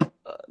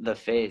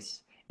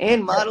face?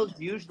 And models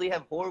usually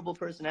have horrible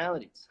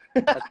personalities.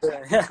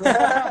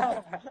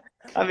 I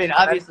mean,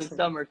 obviously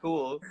some are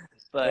cool,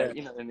 but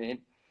you know what I mean?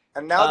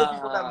 And now the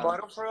people that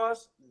model for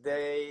us,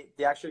 they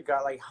actually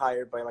got like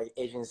hired by like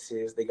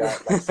agencies. They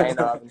got like signed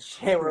up and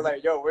shit. We're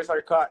like, yo, where's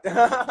our cut?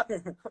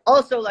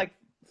 Also, like,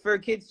 for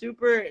Kid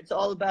Super, it's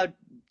all about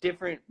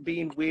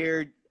being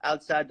weird,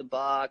 outside the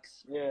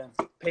box,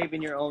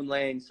 paving your own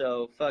lane.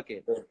 So fuck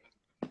it.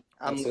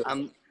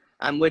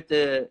 I'm with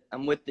the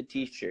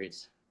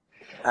t-shirts.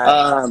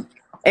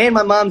 And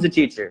my mom's a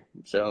teacher,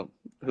 so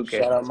who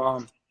cares? Shout out,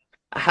 Mom.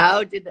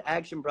 How did the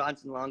Action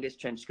Bronson longest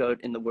trench coat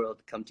in the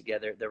world come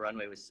together? The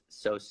runway was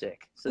so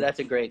sick. So that's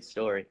a great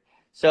story.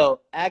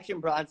 So Action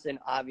Bronson,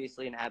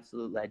 obviously an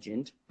absolute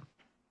legend.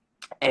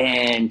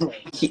 And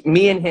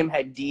me and him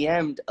had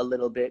DM'd a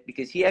little bit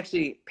because he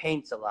actually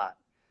paints a lot.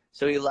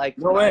 So he liked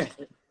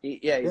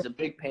he's a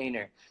big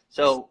painter.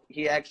 So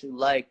he actually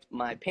liked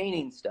my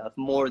painting stuff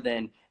more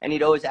than, and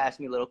he'd always ask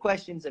me little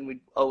questions, and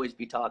we'd always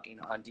be talking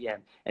on DM.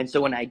 And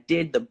so when I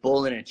did the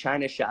bull in a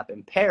China shop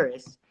in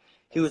Paris,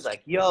 he was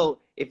like, yo,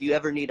 if you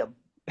ever need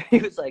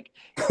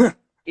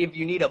if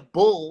you need a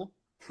bull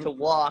to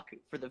walk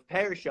for the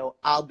Paris show,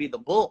 I'll be the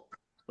bull.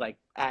 Like,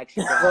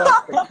 Action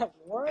Bronson,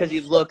 because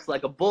he looks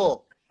like a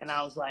bull. And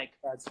I was like,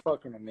 that's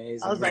fucking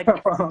amazing. I was like,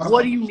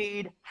 what do you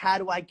need? How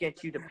do I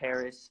get you to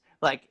Paris?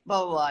 Like,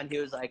 blah, blah, blah. And he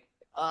was like,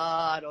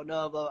 I don't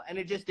know, blah, blah. And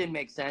it just didn't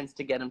make sense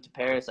to get him to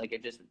Paris. Like,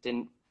 it just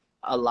didn't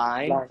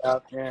align.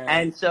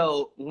 And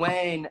so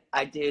when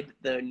I did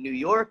the New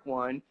York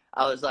one,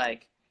 I was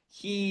like,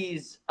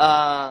 he's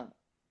in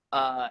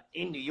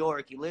New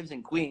York. He lives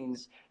in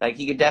Queens. Like,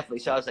 he could definitely.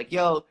 So I was like,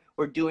 yo,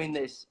 we're doing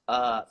this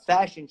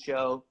fashion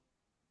show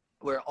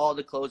where all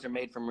the clothes are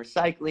made from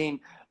recycling,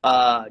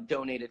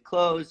 donated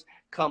clothes.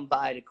 Come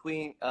by to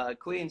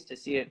Queens to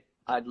see it.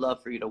 I'd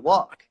love for you to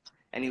walk.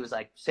 And he was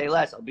like, say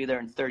less, I'll be there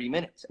in 30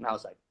 minutes. And I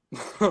was like,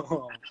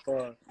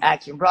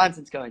 Action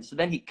Bronson's coming. So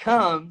then he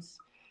comes,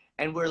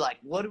 and we're like,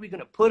 what are we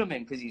going to put him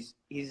in? Because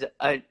he's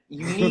a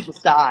unique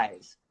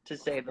size, to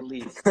say the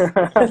least.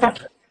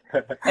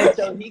 And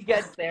so he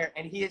gets there,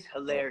 and he is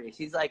hilarious.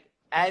 He's like,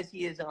 as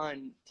he is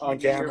on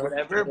TV or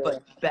whatever,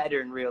 but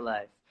better in real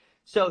life.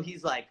 So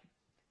he's like,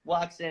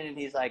 walks in, and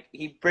he's like,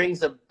 he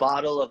brings a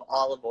bottle of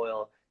olive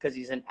oil because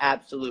he's an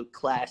absolute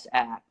class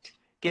act.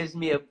 Gives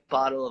me a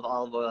bottle of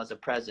olive oil as a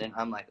present.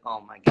 I'm like,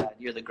 oh my God,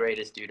 you're the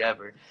greatest dude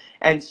ever.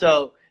 And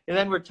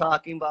then we're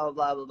talking, blah, blah,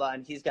 blah, blah, blah,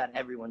 and he's got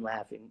everyone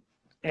laughing.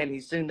 And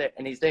he's sitting there,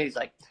 and he's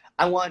like,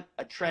 I want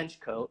a trench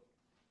coat.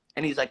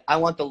 And he's like, I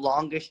want the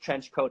longest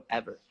trench coat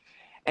ever.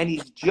 And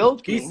he's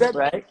joking,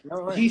 right?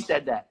 No way. He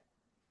said that.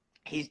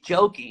 He's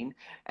joking,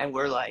 and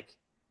we're like,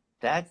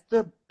 that's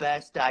the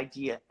best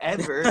idea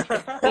ever.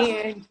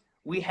 And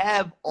we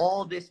have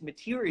all this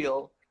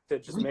material.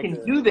 We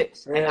can do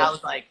this. Yeah. And I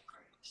was like,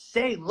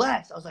 say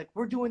less. I was like,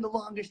 we're doing the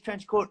longest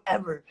trench coat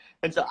ever.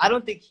 And so I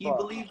don't think he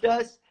believed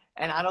us.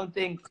 And I don't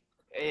think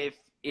if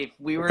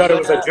we were thought it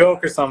was a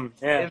joke or something.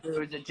 Yeah. If it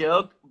was a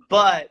joke.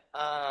 But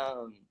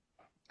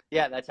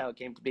yeah, that's how it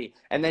came to be.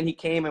 And then he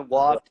came and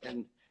walked,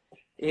 and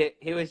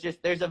it was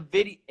just, there's a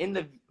video in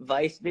the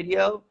Vice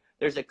video.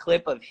 There's a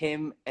clip of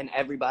him and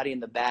everybody in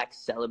the back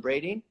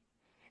celebrating.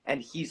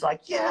 And he's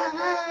like,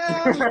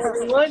 yeah,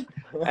 everyone.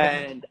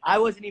 And I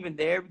wasn't even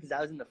there because I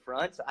was in the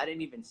front, so I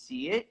didn't even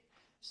see it.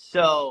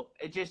 So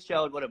it just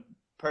showed what a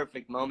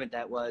perfect moment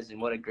that was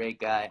and what a great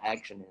guy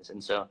Action is.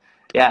 And so,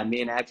 yeah,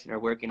 me and Action are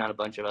working on a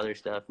bunch of other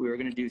stuff. We were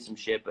going to do some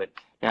shit, but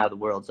now the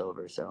world's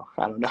over, so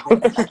I don't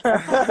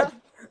know.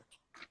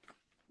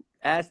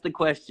 Ask the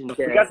question.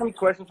 We got some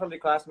questions from the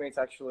classmates,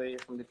 actually,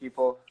 from the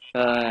people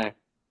that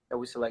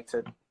we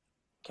selected.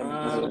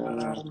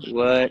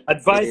 What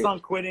advice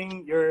on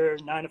quitting your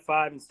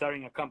 9-to-5 and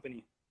starting a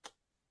company?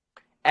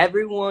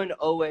 Everyone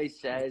always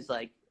says,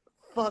 like,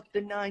 fuck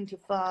the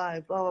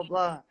 9-to-5, blah blah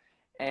blah,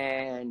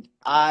 and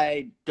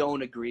I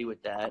don't agree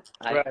with that.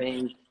 I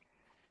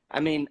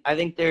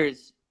think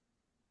there's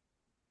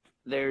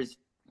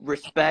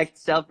respect,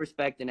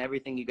 self-respect in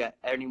everything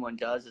anyone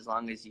does, as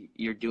long as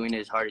you're doing it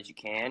as hard as you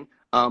can.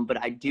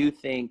 But I do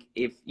think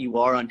if you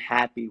are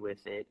unhappy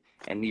with it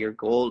and your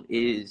goal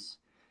is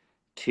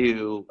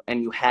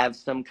and you have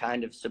some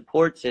kind of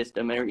support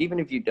system, or even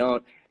if you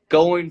don't,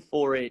 going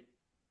for it,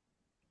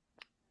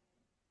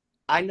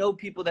 I know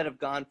people that have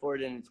gone for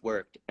it and it's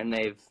worked, and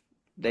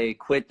they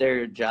quit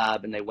their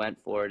job and they went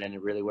for it and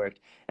it really worked.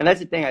 And that's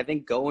the thing. I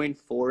think going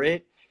for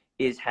it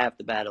is half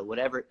the battle,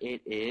 whatever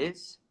it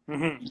is.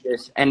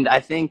 And I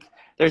think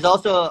there's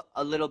also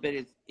a little bit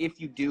is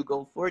if you do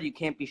go for it, you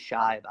can't be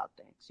shy about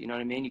things. You know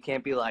what I mean? You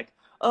can't be like,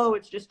 oh,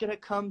 it's just gonna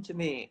come to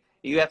me.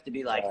 You have to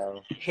be like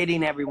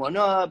hitting everyone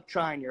up,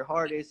 trying your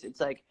hardest. It's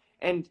like,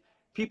 and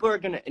people are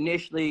gonna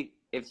initially,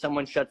 if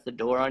someone shuts the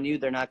door on you,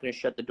 they're not gonna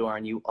shut the door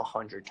on you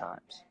 100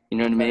 times. You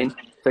know what I mean?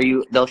 So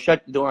they'll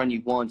shut the door on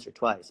you once or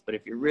twice. But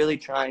if you're really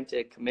trying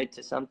to commit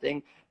to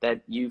something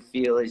that you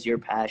feel is your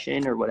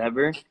passion or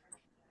whatever,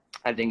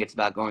 I think it's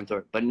about going through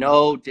it. But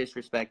no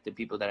disrespect to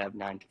people that have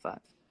 9 to 5.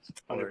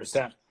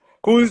 100%.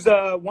 Who's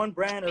one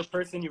brand or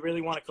person you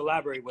really want to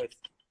collaborate with?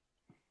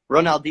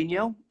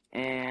 Ronaldinho,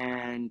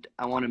 and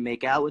I want to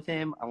make out with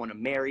him. I want to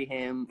marry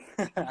him.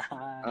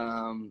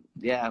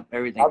 Yeah,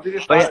 everything. I'll be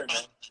the father, man.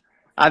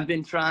 I've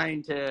been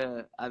trying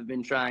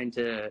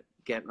to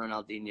get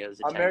Ronaldinho's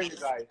attention. I'll marry you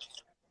guys.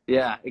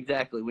 Yeah,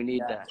 exactly. We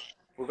need that.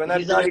 We're gonna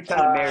He's already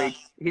trying to marry.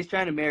 He's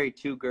trying to marry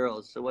 2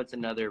 girls. So what's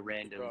another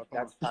random?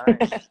 That's fine.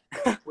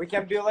 We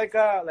can build like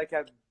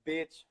a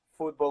beach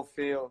football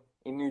field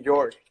in New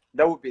York.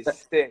 That would be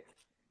sick.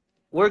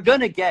 We're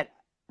gonna get.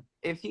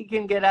 If he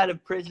can get out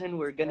of prison,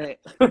 we're gonna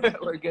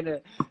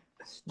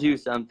do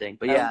something.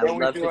 But yeah, then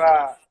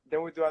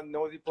we do a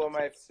No Diploma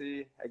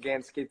FC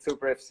against Kid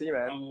Super FC,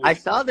 man. I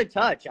saw the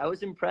touch. I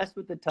was impressed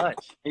with the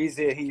touch. He's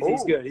good.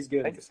 He's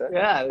good. Thank you, sir.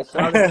 Yeah, I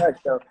saw the touch.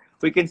 So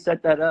we can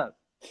set that up.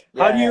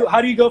 Yeah.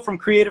 How do you go from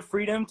creative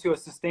freedom to a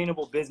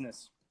sustainable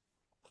business?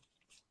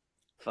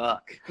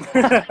 Fuck.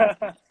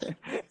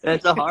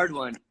 That's a hard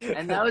one.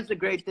 And that was the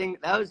great thing.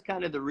 That was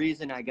kind of the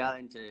reason I got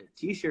into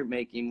t-shirt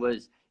making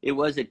was it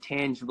was a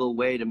tangible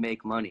way to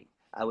make money.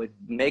 I would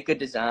make a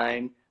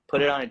design,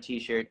 put it on a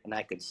t-shirt, and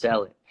I could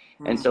sell it.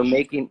 And so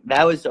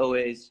that was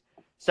always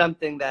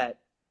something that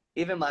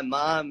even my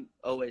mom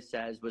always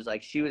says was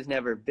like she was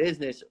never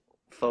business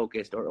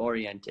focused or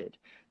oriented.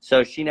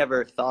 So she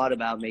never thought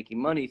about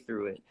making money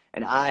through it.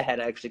 And I had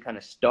actually kind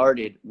of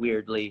started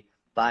weirdly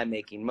by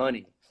making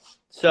money.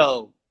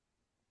 So,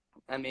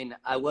 I mean,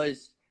 I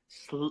was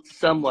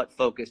somewhat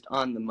focused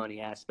on the money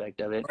aspect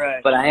of it,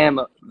 right. But I am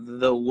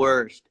the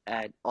worst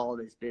at all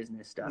this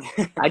business stuff.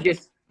 I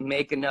just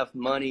make enough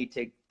money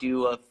to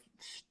do a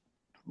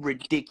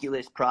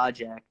ridiculous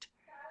project.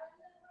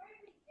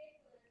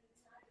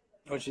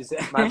 What'd she say?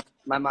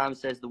 My mom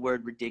says the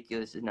word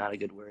ridiculous is not a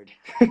good word.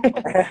 You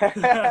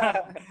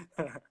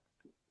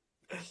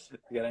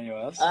got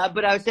anyone else?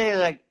 But I would say,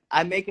 like,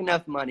 I make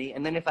enough money,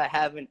 and then if I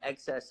have an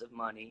excess of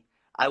money,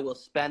 I will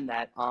spend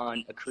that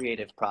on a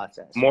creative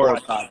process or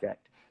a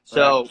project.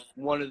 So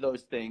one of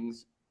those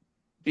things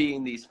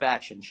being these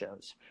fashion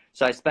shows.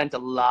 So I spent a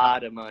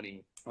lot of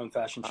money on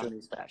fashion shows. On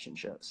these fashion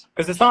shows.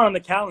 Because it's not on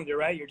the calendar,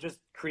 right? You're just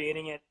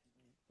creating it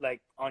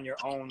like on your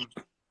own.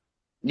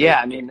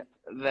 Yeah, I mean,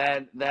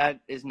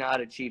 that is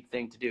not a cheap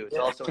thing to do. It's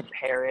also in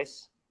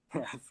Paris.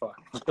 Fuck.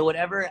 So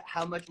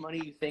how much money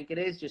you think it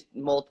is, just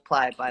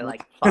multiply it by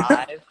like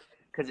 5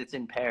 because it's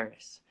in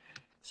Paris.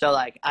 So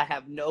like I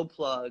have no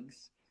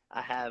plugs.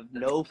 I have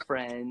no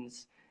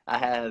friends.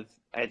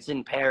 It's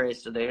in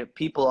Paris, so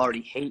people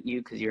already hate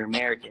you because you're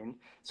American.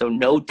 So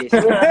no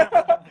distance.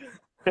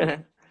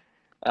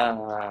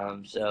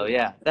 So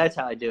yeah, that's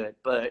how I do it.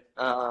 But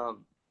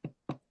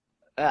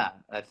yeah,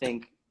 I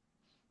think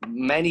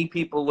many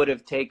people would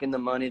have taken the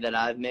money that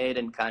I've made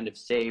and kind of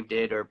saved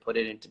it or put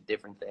it into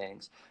different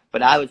things.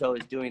 But I was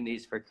always doing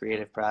these for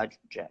creative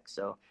projects.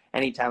 So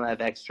anytime I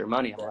have extra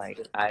money,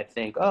 I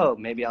think, oh,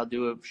 maybe I'll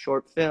do a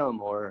short film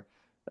or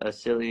a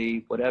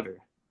silly whatever.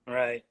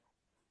 Right.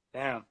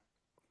 Damn.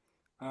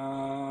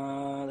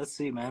 Let's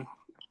see, man.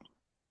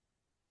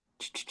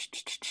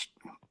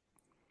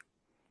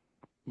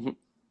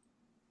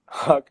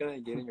 How can I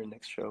get in your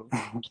next show?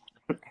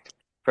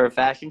 For a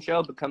fashion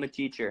show, become a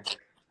teacher.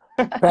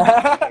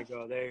 There you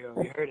go.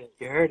 You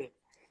heard it.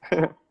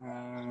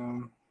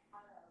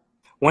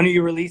 When are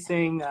you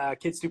releasing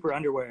Kid Super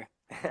underwear?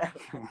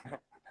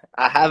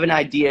 I have an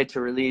idea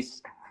to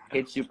release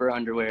Kid Super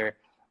underwear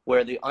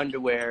where the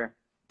underwear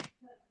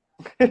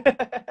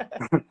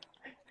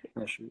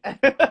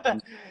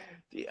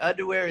the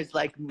underwear is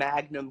like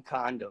Magnum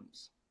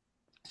condoms.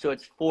 So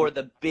it's for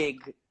the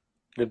big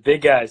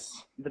guys.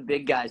 The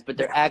big guys, but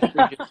they're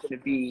actually just going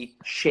to be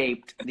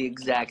shaped the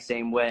exact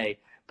same way.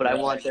 But I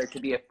want there to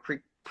be a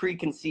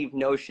preconceived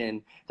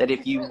notion that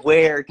if you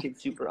wear Kid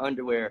Super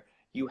underwear,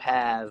 you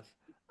have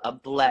a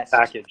blessed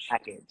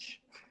package.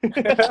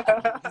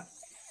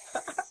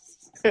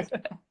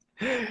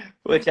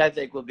 Which I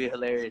think will be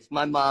hilarious.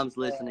 My mom's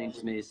listening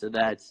to me, so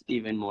that's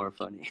even more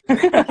funny.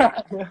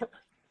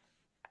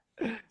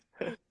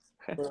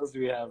 What else do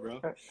we have, bro?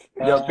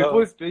 Yeah,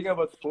 people speaking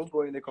about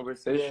football in the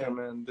conversation,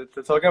 man.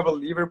 They're talking about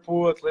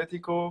Liverpool,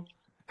 Atletico.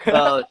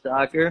 Oh,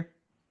 soccer?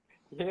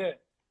 Yeah.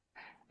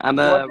 I'm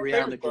a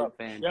Real Madrid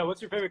fan. Yeah,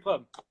 what's your favorite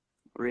club?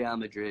 Real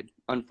Madrid,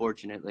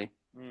 unfortunately.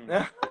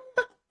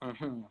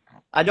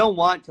 I don't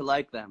want to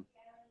like them,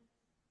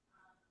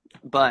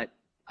 but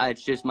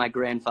it's just my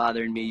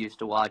grandfather and me used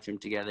to watch them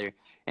together,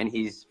 and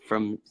he's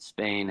from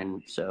Spain,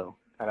 and so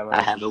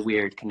I have a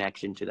weird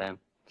connection to them.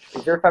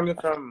 Is your family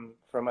from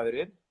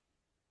Madrid?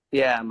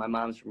 Yeah, my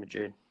mom's from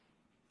Madrid.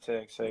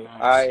 Sick.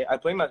 Nice. I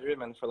played Madrid,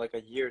 man, for like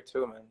a year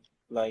too, man.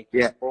 Like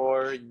Yeah.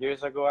 4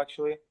 years ago,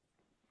 actually.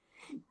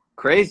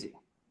 Crazy.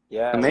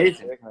 Yeah.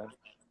 Amazing. Sick,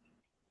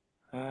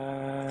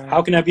 man.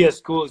 How can I be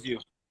as cool as you?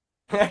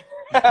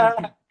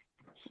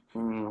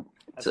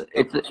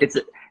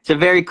 It's a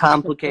very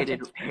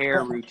complicated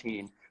hair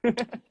routine.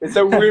 It's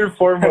a weird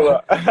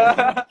formula.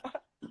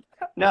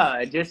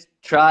 No, just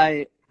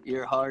try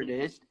your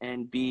hardest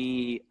and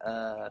be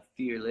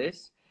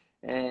fearless,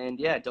 and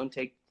yeah, don't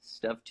take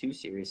stuff too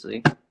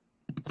seriously.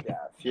 Yeah,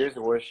 fear's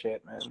the worst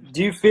shit, man.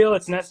 Do you feel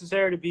it's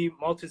necessary to be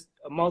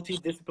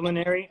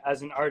multidisciplinary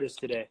as an artist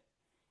today?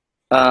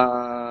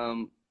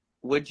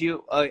 Would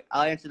you?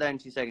 I'll answer that in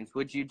 2 seconds.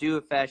 Would you do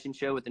a fashion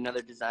show with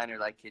another designer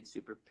like Kid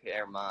Super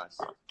Pierre Moss?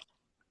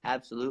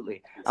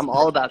 Absolutely. I'm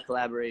all about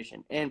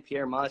collaboration, and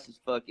Pierre Moss is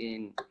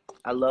fucking.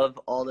 I love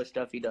all the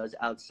stuff he does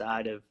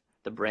outside of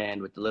the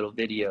brand with the little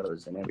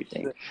videos and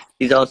everything.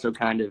 He's also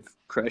kind of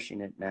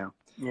crushing it now.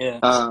 Yeah.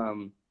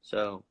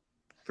 So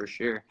for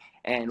sure.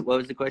 And what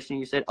was the question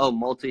you said? Oh,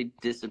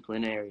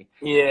 multidisciplinary.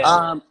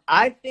 Yeah.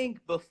 I think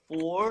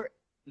before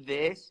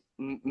this,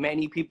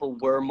 many people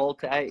were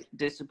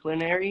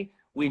multidisciplinary.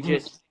 We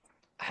just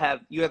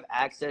you have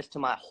access to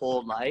my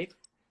whole life,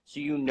 so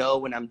you know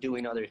when I'm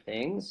doing other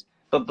things.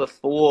 But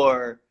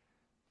before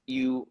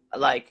you,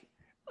 like,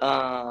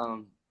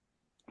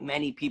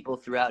 many people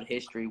throughout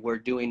history were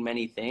doing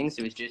many things.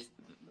 It was just,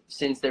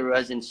 since there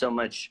wasn't so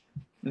much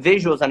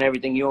visuals on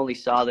everything, you only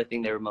saw the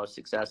thing they were most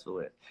successful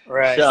with.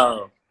 Right.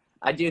 So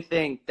I do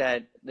think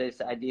that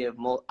this idea of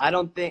I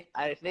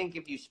think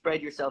if you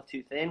spread yourself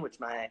too thin, which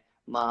my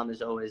mom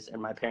is always,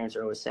 and my parents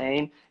are always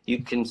saying,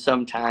 you can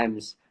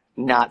sometimes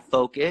not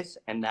focus,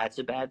 and that's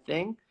a bad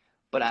thing.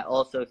 But I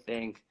also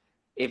think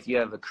if you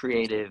have a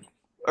creative,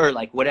 or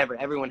like whatever,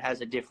 everyone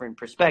has a different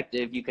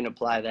perspective, you can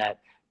apply that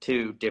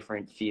to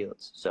different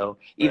fields. So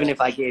even if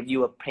I gave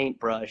you a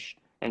paintbrush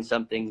and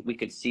something, we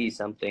could see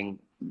something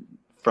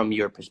from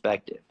your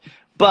perspective,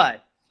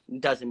 but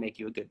it doesn't make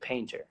you a good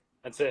painter.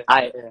 That's it.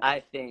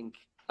 I think,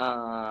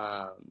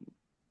 I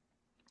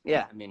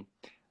mean,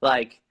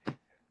 like,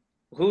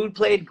 who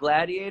played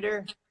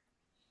Gladiator?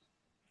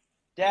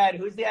 Dad,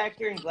 who's the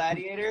actor in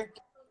Gladiator?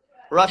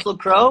 Russell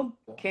Crowe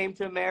came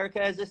to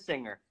America as a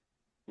singer.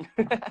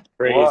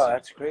 Crazy. Wow,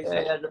 that's crazy.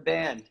 Yeah, as a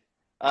band.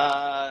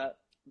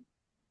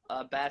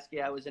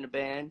 Basquiat was in a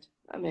band.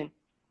 I mean,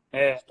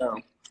 Yeah. so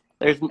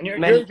there's And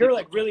many. you're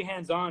like really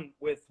hands-on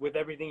with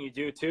everything you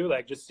do too,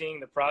 like just seeing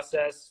the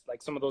process,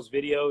 like some of those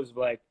videos of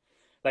like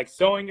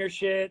sewing your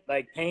shit,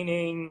 like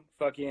painting,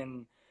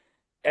 fucking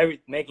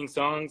making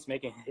songs,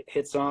 making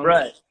hit songs.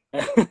 Right.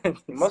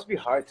 It must be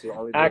hard to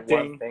only do Acting.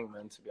 one thing,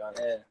 man, to be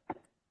honest. Yeah.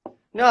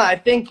 No, I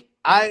think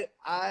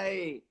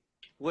I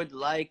would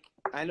like.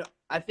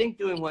 I think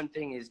doing one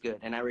thing is good,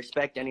 and I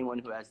respect anyone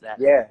who has that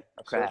Yeah,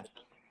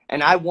 craft.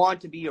 And I want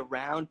to be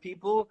around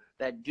people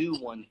that do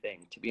one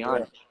thing, to be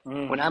honest.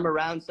 Mm. When I'm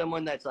around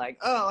someone that's like,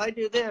 oh, I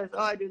do this,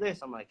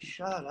 I'm like,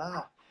 shut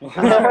up.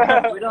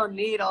 We don't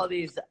need all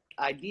these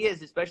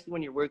ideas, especially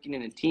when you're working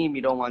in a team.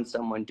 You don't want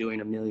someone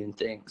doing a million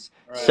things.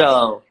 Right.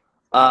 So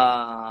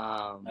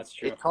That's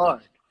true. it's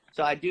hard.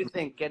 So I do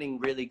think getting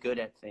really good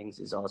at things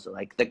is also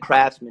like the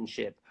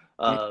craftsmanship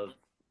of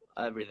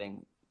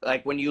everything.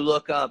 Like when you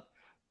look up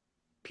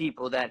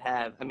people that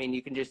have, I mean,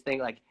 you can just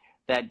think like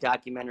that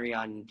documentary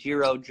on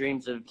Hiro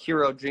Dreams of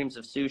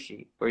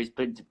Sushi, where he's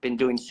been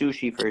doing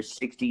sushi for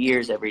 60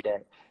 years every day.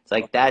 It's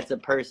like, that's a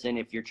person,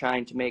 if you're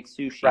trying to make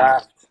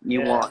sushi,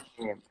 you want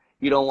him.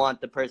 You don't want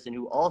the person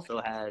who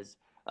also has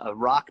a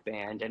rock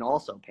band and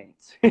also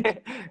paints.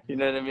 You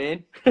know what I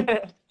mean?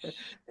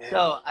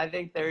 So I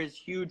think there is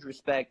huge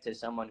respect to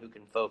someone who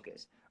can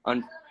focus.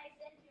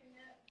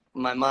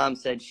 My mom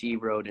said she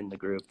wrote in the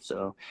group,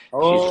 so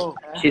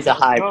she's a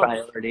high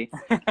priority.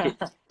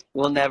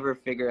 We'll never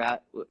figure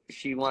out.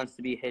 She wants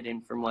to be hidden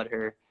from what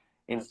her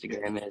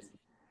Instagram is.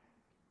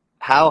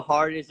 How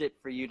hard is it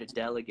for you to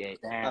delegate?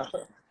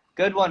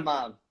 Good one,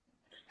 Mom.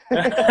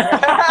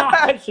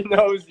 She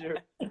knows you.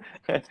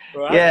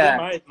 Well, Yeah.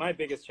 That's my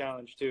biggest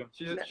challenge too.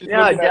 She's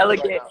No, looking at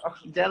you right now.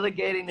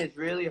 delegating is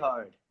really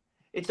hard.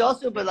 It's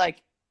also, but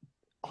like,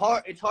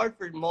 hard. It's hard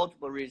for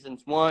multiple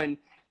reasons. One,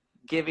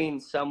 trusting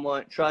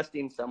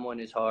someone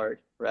is hard,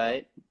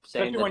 right?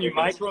 Especially when you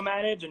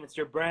micromanage and it's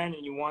your brand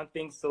and you want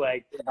things to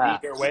like be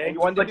your way. And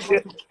you want the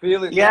people to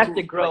feel it. You have to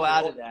too, grow like,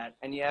 out of that,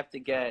 and you have to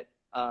get,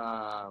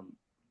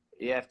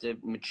 you have to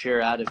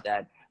mature out of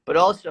that. But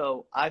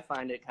also, I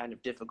find it kind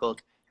of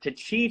difficult to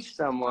teach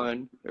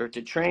someone or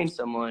to train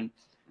someone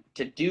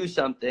to do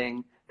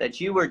something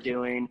that you were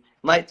doing.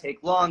 Might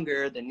take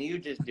longer than you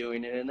just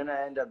doing it, and then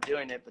I end up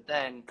doing it. But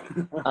then,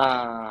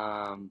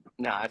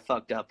 no, I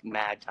fucked up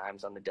mad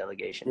times on the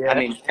delegation. Yeah. I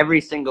mean, every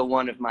single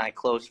one of my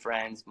close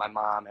friends, my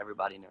mom,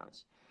 everybody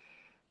knows.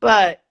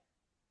 But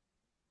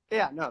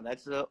yeah, no,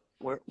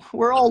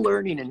 we're all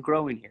learning and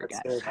growing here,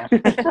 guys.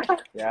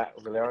 Yeah,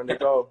 we learn to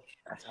go.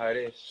 That's how it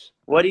is.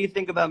 What do you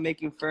think about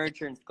making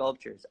furniture and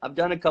sculptures? I've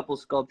done a couple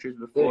sculptures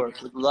before.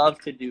 Would love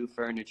to do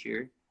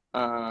furniture.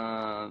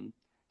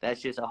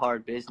 That's just a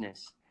hard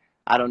business.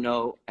 I don't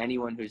know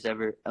anyone who's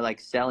ever like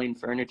selling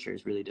furniture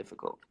is really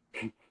difficult.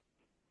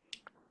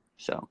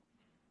 So,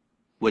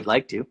 would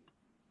like to.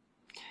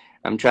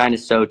 I'm trying to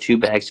sew 2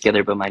 bags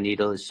together, but my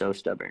needle is so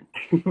stubborn.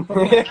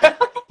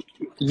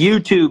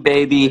 YouTube,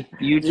 baby.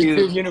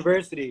 YouTube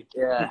University.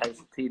 Yeah, I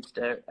teach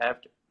that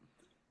after.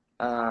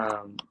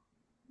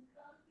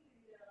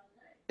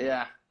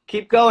 Yeah.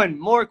 Keep going.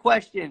 More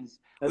questions.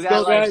 Let's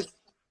go, guys.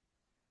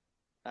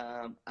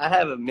 I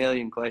have a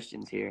million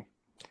questions here.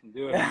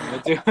 Do it.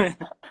 Let's do it.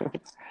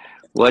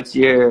 What's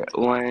your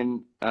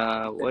one?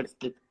 What's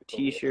the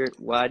T-shirt?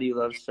 Why do you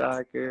love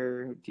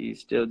soccer? Do you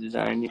still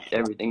design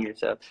everything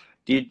yourself?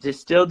 Do you just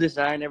still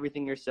design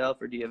everything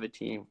yourself, or do you have a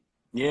team?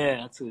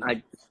 Yeah, that's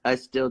it. I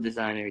still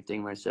design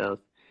everything myself.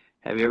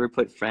 Have you ever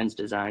put friends'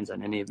 designs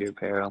on any of your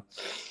apparel?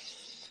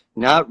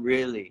 Not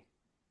really.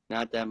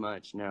 Not that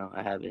much. No,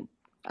 I haven't.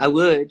 I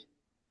would,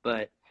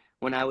 but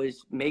when I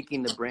was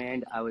making the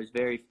brand, I was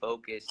very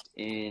focused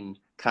in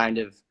kind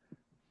of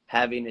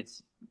having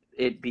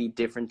it be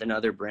different than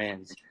other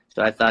brands.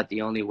 So I thought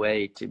the only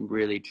way to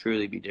really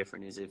truly be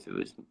different is if it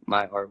was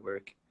my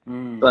artwork.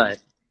 But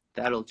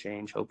that'll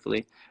change,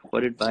 hopefully.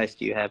 What advice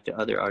do you have to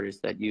other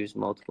artists that use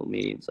multiple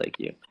mediums like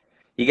you?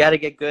 You got to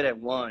get good at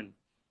one,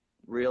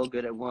 real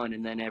good at one,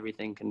 and then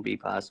everything can be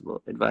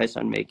possible. Advice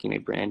on making a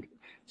brand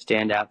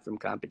stand out from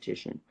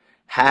competition.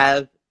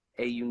 Have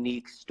a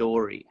unique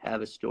story.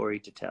 Have a story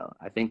to tell.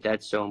 I think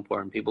that's so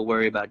important. People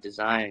worry about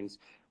designs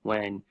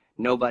when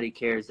nobody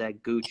cares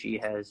that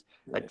Gucci has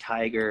a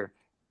tiger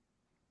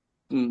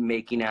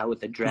making out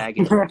with a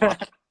dragon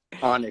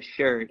on a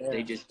shirt. Yeah.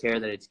 They just care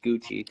that it's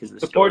Gucci because the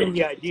supporting story.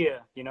 the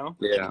idea, you know?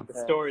 Yeah. The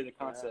story, the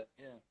concept.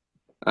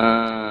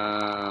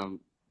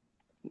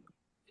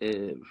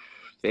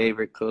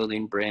 Favorite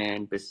clothing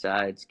brand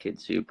besides Kid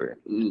Super?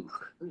 Ooh,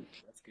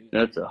 That's good.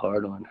 that's a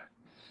hard one.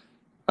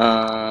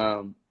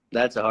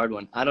 That's a hard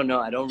one. I don't know.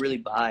 I don't really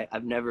buy.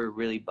 I've never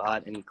really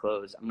bought any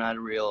clothes. I'm not a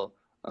real.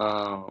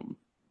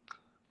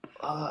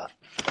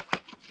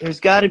 There's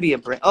got to be a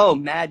brand. Oh,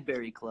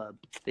 Madberry Club.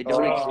 They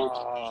don't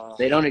exist.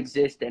 They don't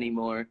exist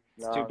anymore.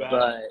 It's too bad.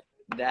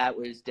 But that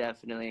was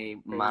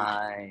definitely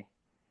my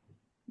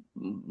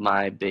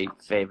big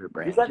favorite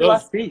brand. It's like the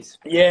last piece.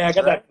 Yeah, I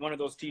got that one of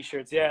those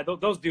T-shirts. Yeah,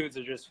 those dudes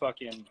are just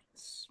fucking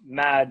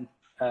mad,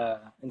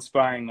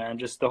 inspiring, man.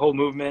 Just the whole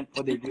movement,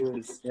 what they do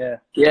is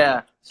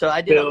Yeah. So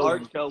I did Phil. an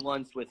art show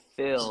once with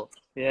Phil,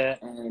 yeah.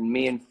 and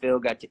me and Phil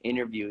got to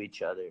interview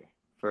each other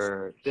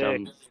for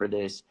Sick.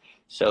 this.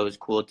 So it was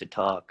cool to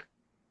talk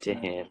to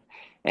him.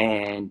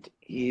 And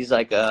he's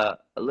like a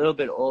little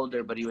bit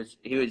older, but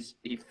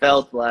he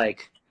felt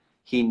like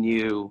he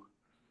knew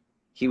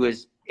he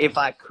was. If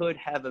I could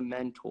have a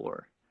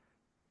mentor,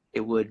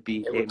 it would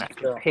be. And I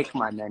could pick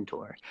my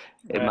mentor.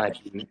 It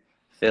might be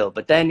Phil.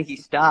 But then he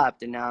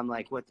stopped, and now I'm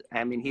like, what?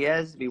 I mean, he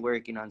has to be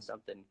working on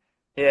something.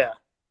 Yeah.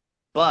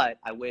 But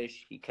I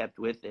wish he kept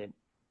with it.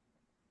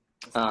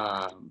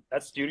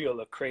 That studio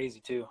looked crazy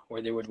too,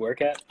 where they would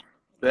work at.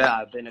 Yeah,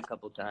 I've been a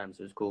couple times.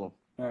 It was cool.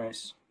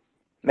 Nice.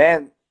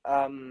 Man,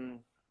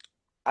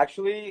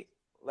 actually,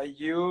 like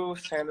you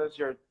sent us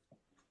your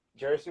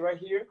jersey right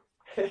here.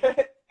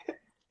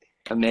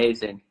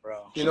 Amazing,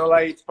 Bro. You know,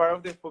 like it's part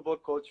of the football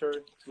culture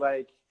to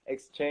like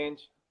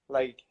exchange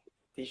like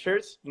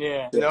T-shirts.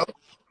 Yeah. You know?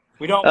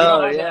 We don't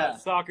Oh, have yeah. a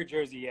soccer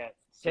jersey yet.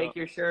 So. Take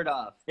your shirt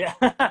off. Yeah.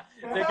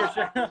 Take your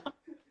shirt off.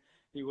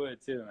 He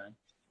would too, man.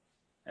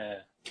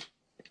 Yeah.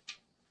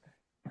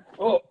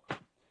 Oh.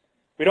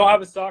 We don't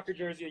have a soccer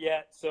jersey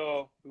yet,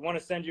 so we want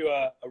to send you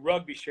a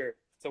rugby shirt.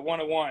 It's a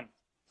 1-on-1.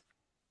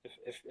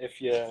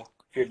 If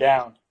you're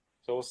down.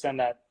 So we'll send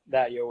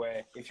that your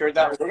way. If you're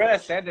down, we're gonna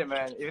send it,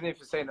 man. Even if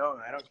you say no,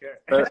 I don't care.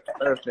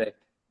 Perfect.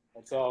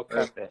 It's all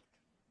Perfect.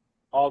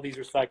 all these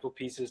recycled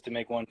pieces to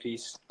make one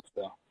piece.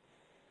 So.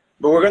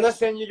 But we're gonna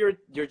send you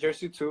your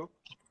jersey too,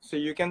 so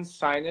you can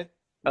sign it.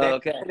 Oh, Then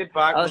okay. send it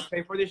back. We'll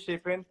pay for the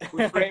shipping.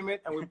 We frame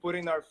it and we put it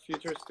in our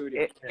future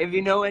studio. If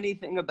you know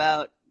anything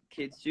about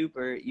Kid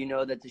Super, you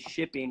know that the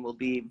shipping will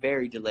be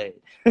very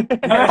delayed.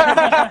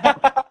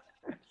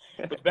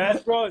 The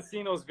best, bro, is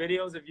seeing those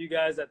videos of you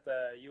guys at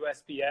the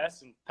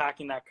USPS and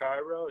packing that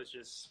car, bro. It's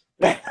just.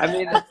 I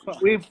mean,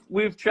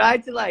 we've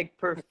tried to like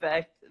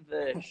perfect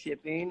the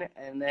shipping,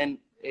 and then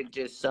it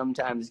just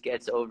sometimes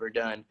gets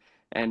overdone,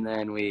 and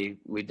then we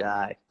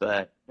die.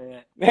 But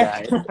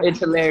yeah, it's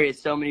hilarious.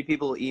 So many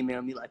people will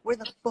email me like, "Where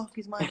the fuck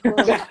is my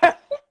clothes?"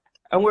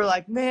 And we're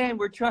like, "Man,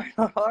 we're trying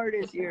our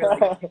hardest here.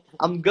 Like,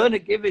 I'm gonna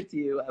give it to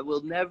you. I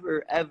will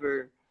never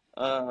ever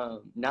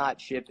not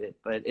ship it."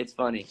 But it's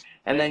funny.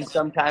 And then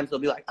sometimes they'll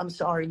be like, "I'm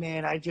sorry,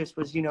 man. I just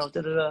was, da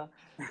da da."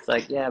 It's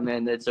like, yeah,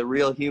 man, that's a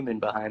real human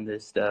behind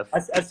this stuff. I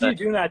see you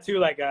doing that too,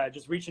 like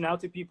just reaching out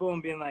to people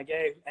and being like,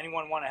 "Hey,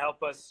 anyone want to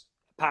help us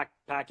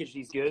package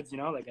these goods?" You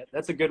know, like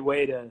that's a good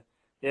way to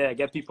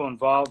get people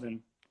involved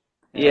and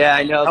yeah,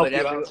 I know, help but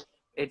you out.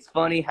 it's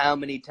funny how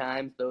many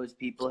times those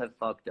people have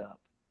fucked up.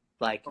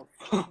 Like,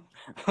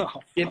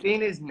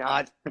 shipping is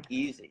not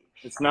easy.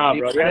 It's not,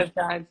 bro. Yeah.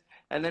 Times,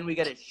 and then we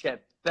get it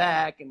shipped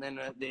back, and then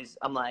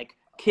I'm like,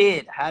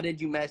 kid, how did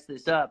you mess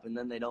this up? And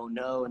then they don't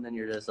know, and then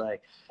you're just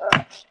like,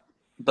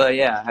 but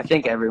yeah, I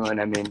think everyone,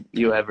 I mean,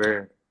 you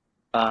always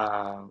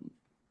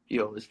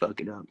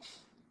fuck it up.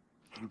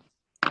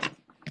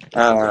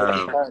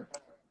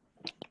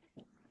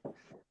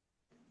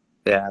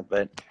 Yeah,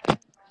 but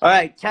all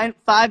right,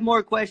 5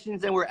 more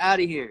questions, and we're out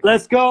of here.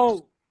 Let's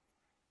go.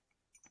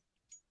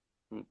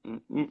 Let me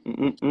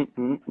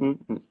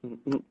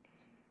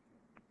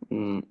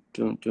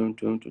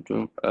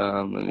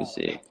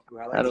see.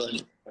 How do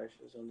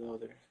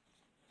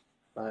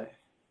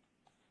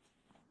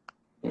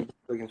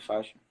Looking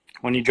fashion.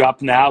 When you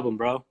dropping the album,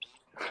 bro.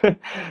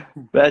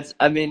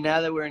 I mean,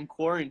 now that we're in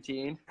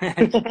quarantine,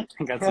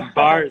 got some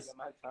bars.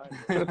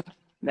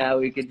 now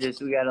we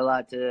got a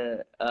lot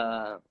to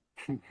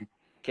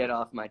get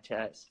off my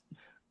chest.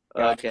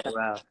 Okay,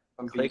 wow.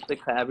 Click the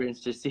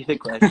clapperings to see the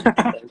question.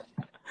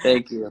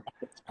 Thank you.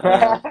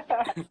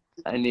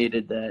 I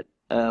needed that.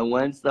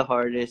 When's the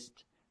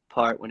hardest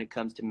part when it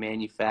comes to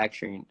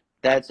manufacturing?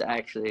 That's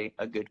actually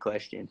a good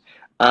question.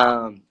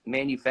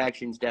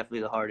 Manufacturing is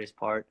definitely the hardest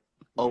part.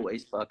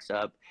 Always fucks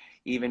up.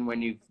 Even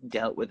when you've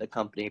dealt with a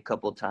company a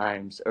couple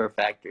times or a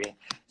factory,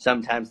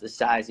 sometimes the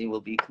sizing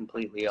will be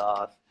completely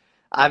off.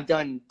 I've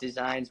done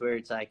designs where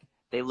it's like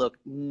they look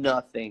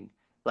nothing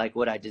like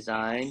what I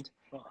designed,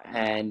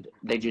 and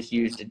they just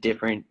used a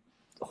different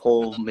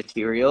whole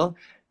material,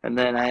 and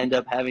then I end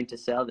up having to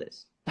sell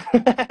this. So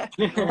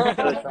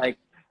it's like,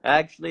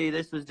 actually,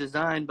 this was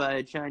designed by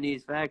a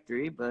Chinese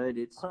factory, but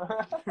it's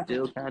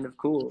still kind of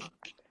cool.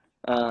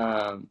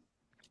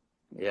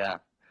 Yeah.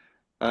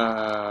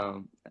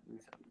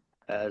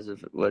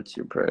 What's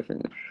your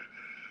preference?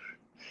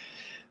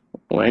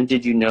 When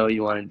did you know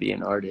you wanted to be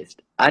an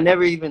artist? I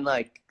never even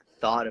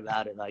thought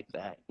about it like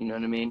that. You know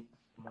what I mean?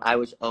 I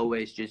was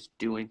always just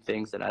doing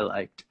things that I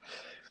liked.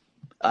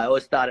 I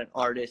always thought an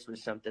artist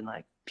was something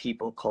like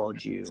people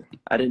called you.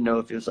 I didn't know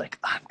if it was like,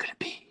 I'm going to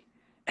be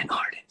an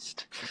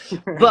artist.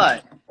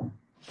 But,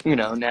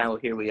 now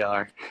here we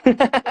are.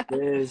 What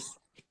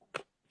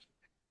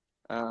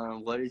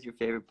is your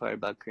favorite part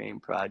about creating a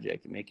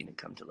project and making it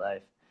come to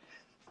life?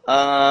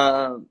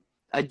 I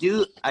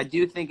do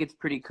think it's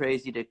pretty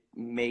crazy to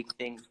make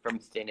things from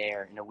thin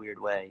air in a weird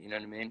way. You know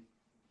what I mean?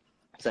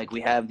 It's like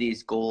we have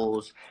these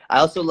goals. I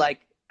also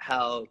like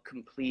how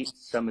complete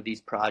some of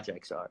these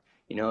projects are.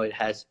 It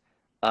has,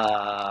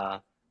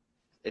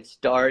 it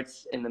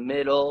starts in the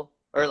middle,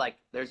 or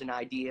there's an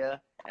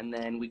idea, and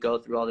then we go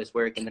through all this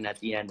work, and then at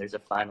the end there's a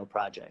final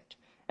project.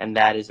 And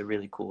that is a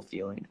really cool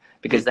feeling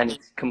because then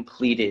it's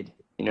completed.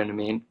 You know what I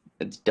mean?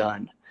 It's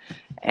done.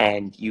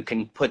 And you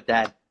can put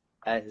that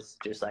as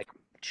just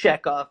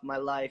check off my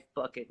life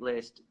bucket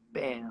list,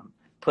 bam,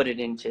 put it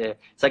into,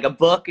 it's like a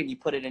book and you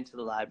put it into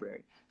the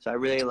library. So I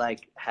really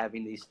like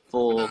having these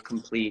full,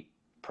 complete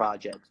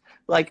projects,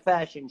 like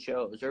fashion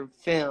shows or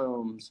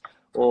films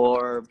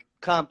or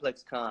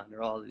Complex Con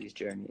or all of these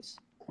journeys.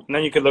 And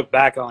then you could look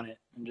back on it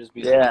and just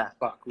be like,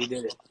 fuck, we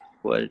did it.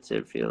 What did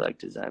it feel like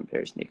to design a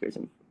pair of sneakers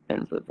and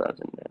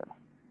flip-flops and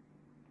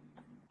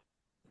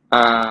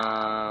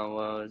what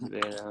was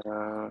it?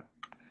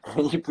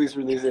 Can you please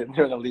release it?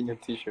 They're Ronaldinho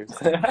t-shirts.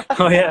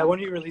 Oh yeah, when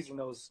are you releasing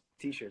those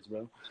t-shirts,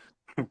 bro?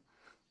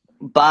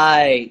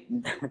 By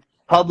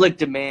public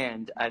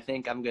demand, I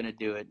think I'm gonna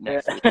do it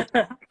next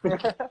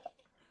week.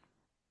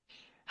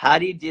 How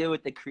do you deal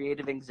with the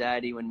creative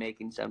anxiety when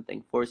making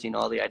something? Forcing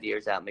all the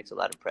ideas out makes a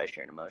lot of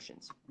pressure and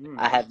emotions.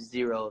 I have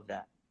zero of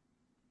that.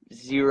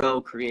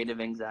 Zero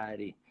creative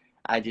anxiety.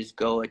 I just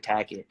go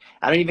attack it.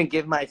 I don't even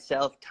give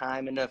myself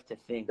time enough to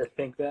think. To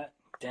think that?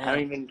 Damn. I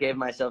don't even give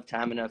myself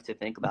time enough to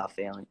think about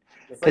failing.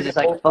 Because it's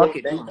like, fuck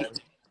it.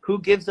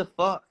 Who gives a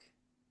fuck?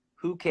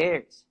 Who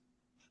cares?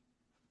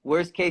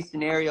 Worst case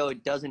scenario,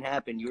 it doesn't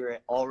happen. You were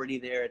already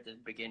there at the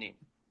beginning.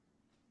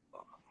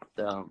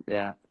 So,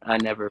 yeah, I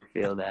never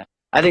feel that.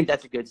 I think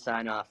that's a good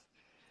sign off.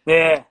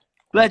 Yeah.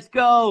 Let's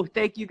go.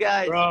 Thank you,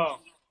 guys. Bro,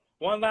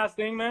 one last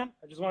thing, man.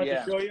 I just wanted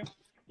to show you.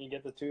 You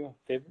get the 2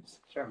 favorites?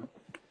 Sure.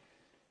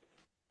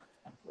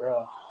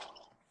 Bro,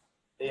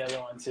 the other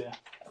one too.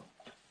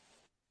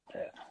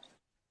 Yeah.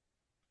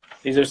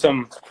 These are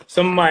some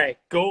of my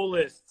goal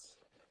lists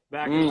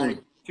back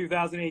in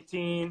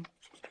 2018,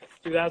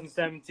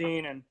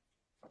 2017, and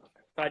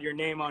I've had your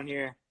name on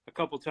here a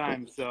couple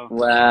times. So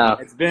wow,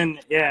 it's been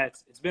a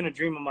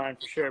dream of mine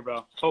for sure,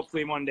 bro.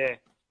 Hopefully one day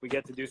we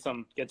get to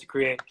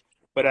create.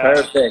 But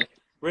perfect.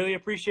 Really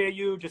appreciate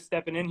you just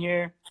stepping in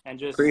here and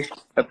just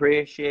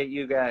appreciate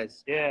you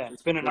guys. Yeah,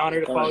 it's been an honor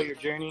to follow your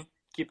journey.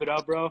 Keep it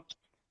up, bro.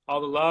 All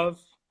the love,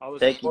 all the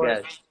Thank support. You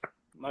guys.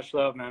 Much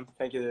love, man.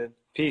 Thank you, dude.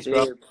 Peace,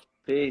 bro.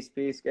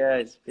 Peace,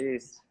 guys.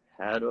 Peace.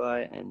 How do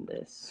I end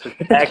this?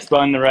 X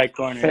button in the right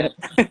corner.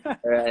 All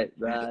right.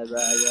 Bye,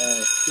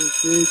 guys.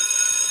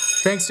 Peace.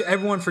 Thanks to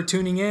everyone for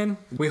tuning in.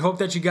 We hope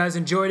that you guys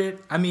enjoyed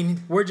it. I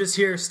mean, we're just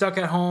here stuck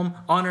at home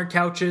on our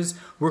couches,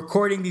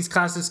 recording these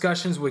class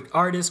discussions with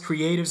artists,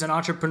 creatives, and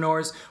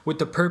entrepreneurs with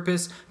the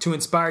purpose to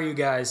inspire you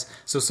guys.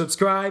 So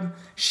subscribe,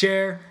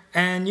 share,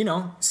 and,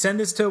 send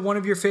this to one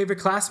of your favorite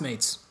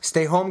classmates.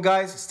 Stay home,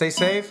 guys. Stay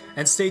safe.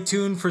 And stay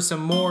tuned for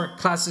some more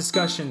class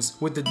discussions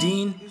with the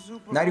Dean.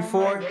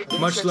 94.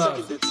 Much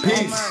love.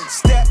 Peace.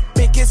 Step,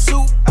 pick it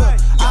super.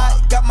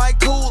 I got my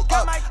cool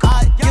up.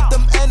 I give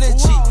them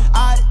energy.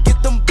 I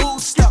get them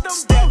boost up.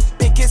 Step,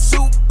 pick it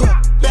super.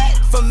 Back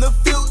from the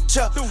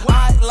future.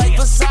 I like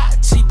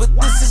Versace, but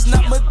this is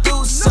not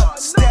Medusa.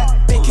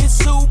 Step, pick it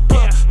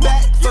super.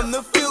 Back from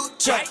the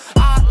future.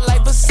 I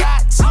like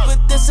Versace,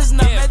 but this is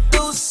not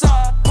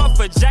Medusa.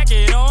 Puffer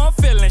jacket on,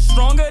 feeling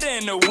stronger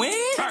than the wind.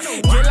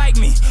 Get like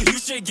me, you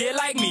should get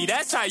like me.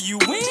 That's how you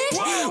win.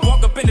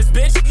 Walk up in this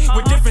bitch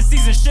with different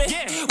season shit.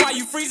 While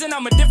you freezing,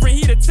 I'm a different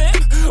heater tip.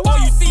 All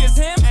you see is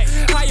him.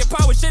 Higher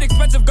power shit,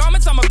 expensive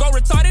garments. I'ma go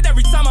retarded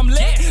every time I'm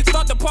lit.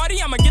 Start the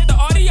party, I'ma get the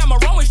Audi. I'ma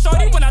run with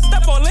shorty when I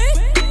step all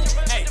in.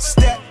 Hey.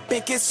 Step,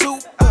 pick it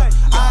super.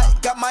 I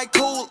got my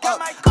cool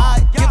up. I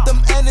give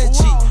them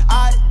energy.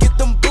 I get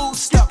them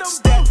boost up.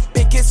 Step,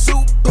 pick it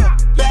super.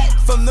 Back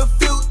from the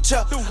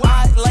future.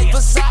 I like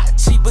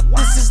Versace, but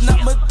this is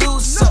not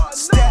Medusa.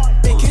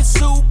 Step, pick it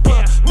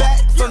super.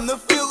 Back from the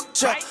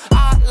future.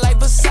 I like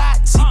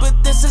Versace,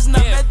 but this is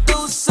not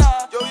Medusa.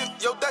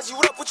 Yo, Desi,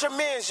 what up with your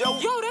mans, yo?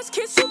 Yo, that's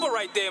Kid Super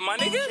right there, my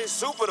nigga. Kid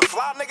Super, the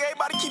fly nigga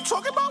everybody keep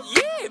talking about?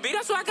 Yeah, B,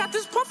 that's where I got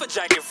this puffer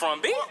jacket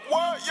from, B.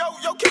 Word,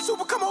 yo, Kid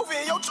Super, come over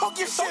here, yo, talk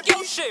your shit, Talk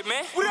your shit,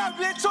 man. What up,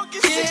 man, talk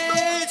your shit,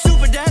 Yeah,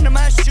 super down to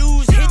my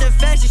shoes. Hit the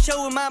fashion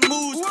show with my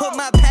moves. Put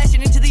my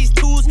passion into these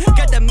tools.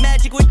 Got the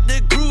magic with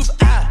the groove.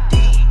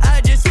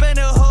 I just spent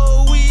a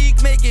whole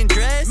week making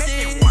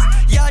dresses.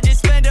 Y'all just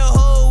spend a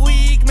whole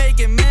week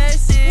making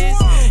messes.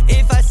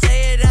 If I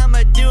say it,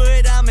 I'ma do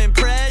it, I'm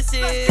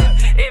impressive.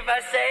 If I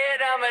say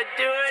it, I'ma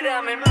do it,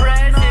 I'm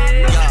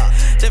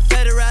impressive. The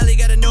federale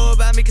gotta know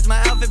about me cause my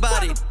outfit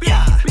body.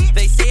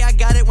 They say I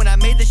got it when I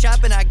made the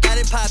shop and I got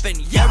it poppin'.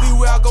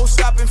 Everywhere I go,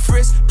 stop and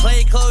frisk.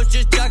 Play clothes,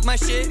 just jog my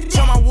shit.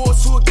 Turn my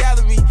walls to a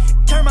gallery.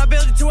 Turn my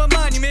building to a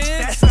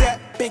monument.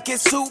 Step, pick it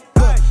super.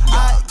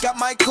 I got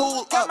my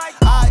cool up.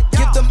 I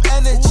give them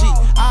energy.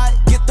 I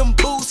get them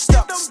boost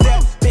up.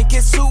 Step, pick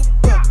it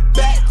super.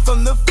 Back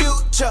from the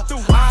future.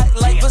 I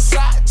like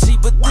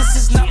Versace, but this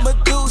is not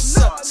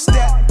Medusa.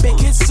 Step,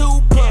 pick it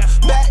super.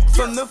 Back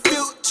from the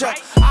future.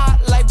 I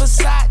like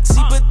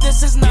Versace, but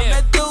this is not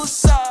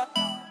Medusa.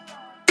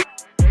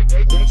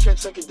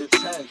 Check it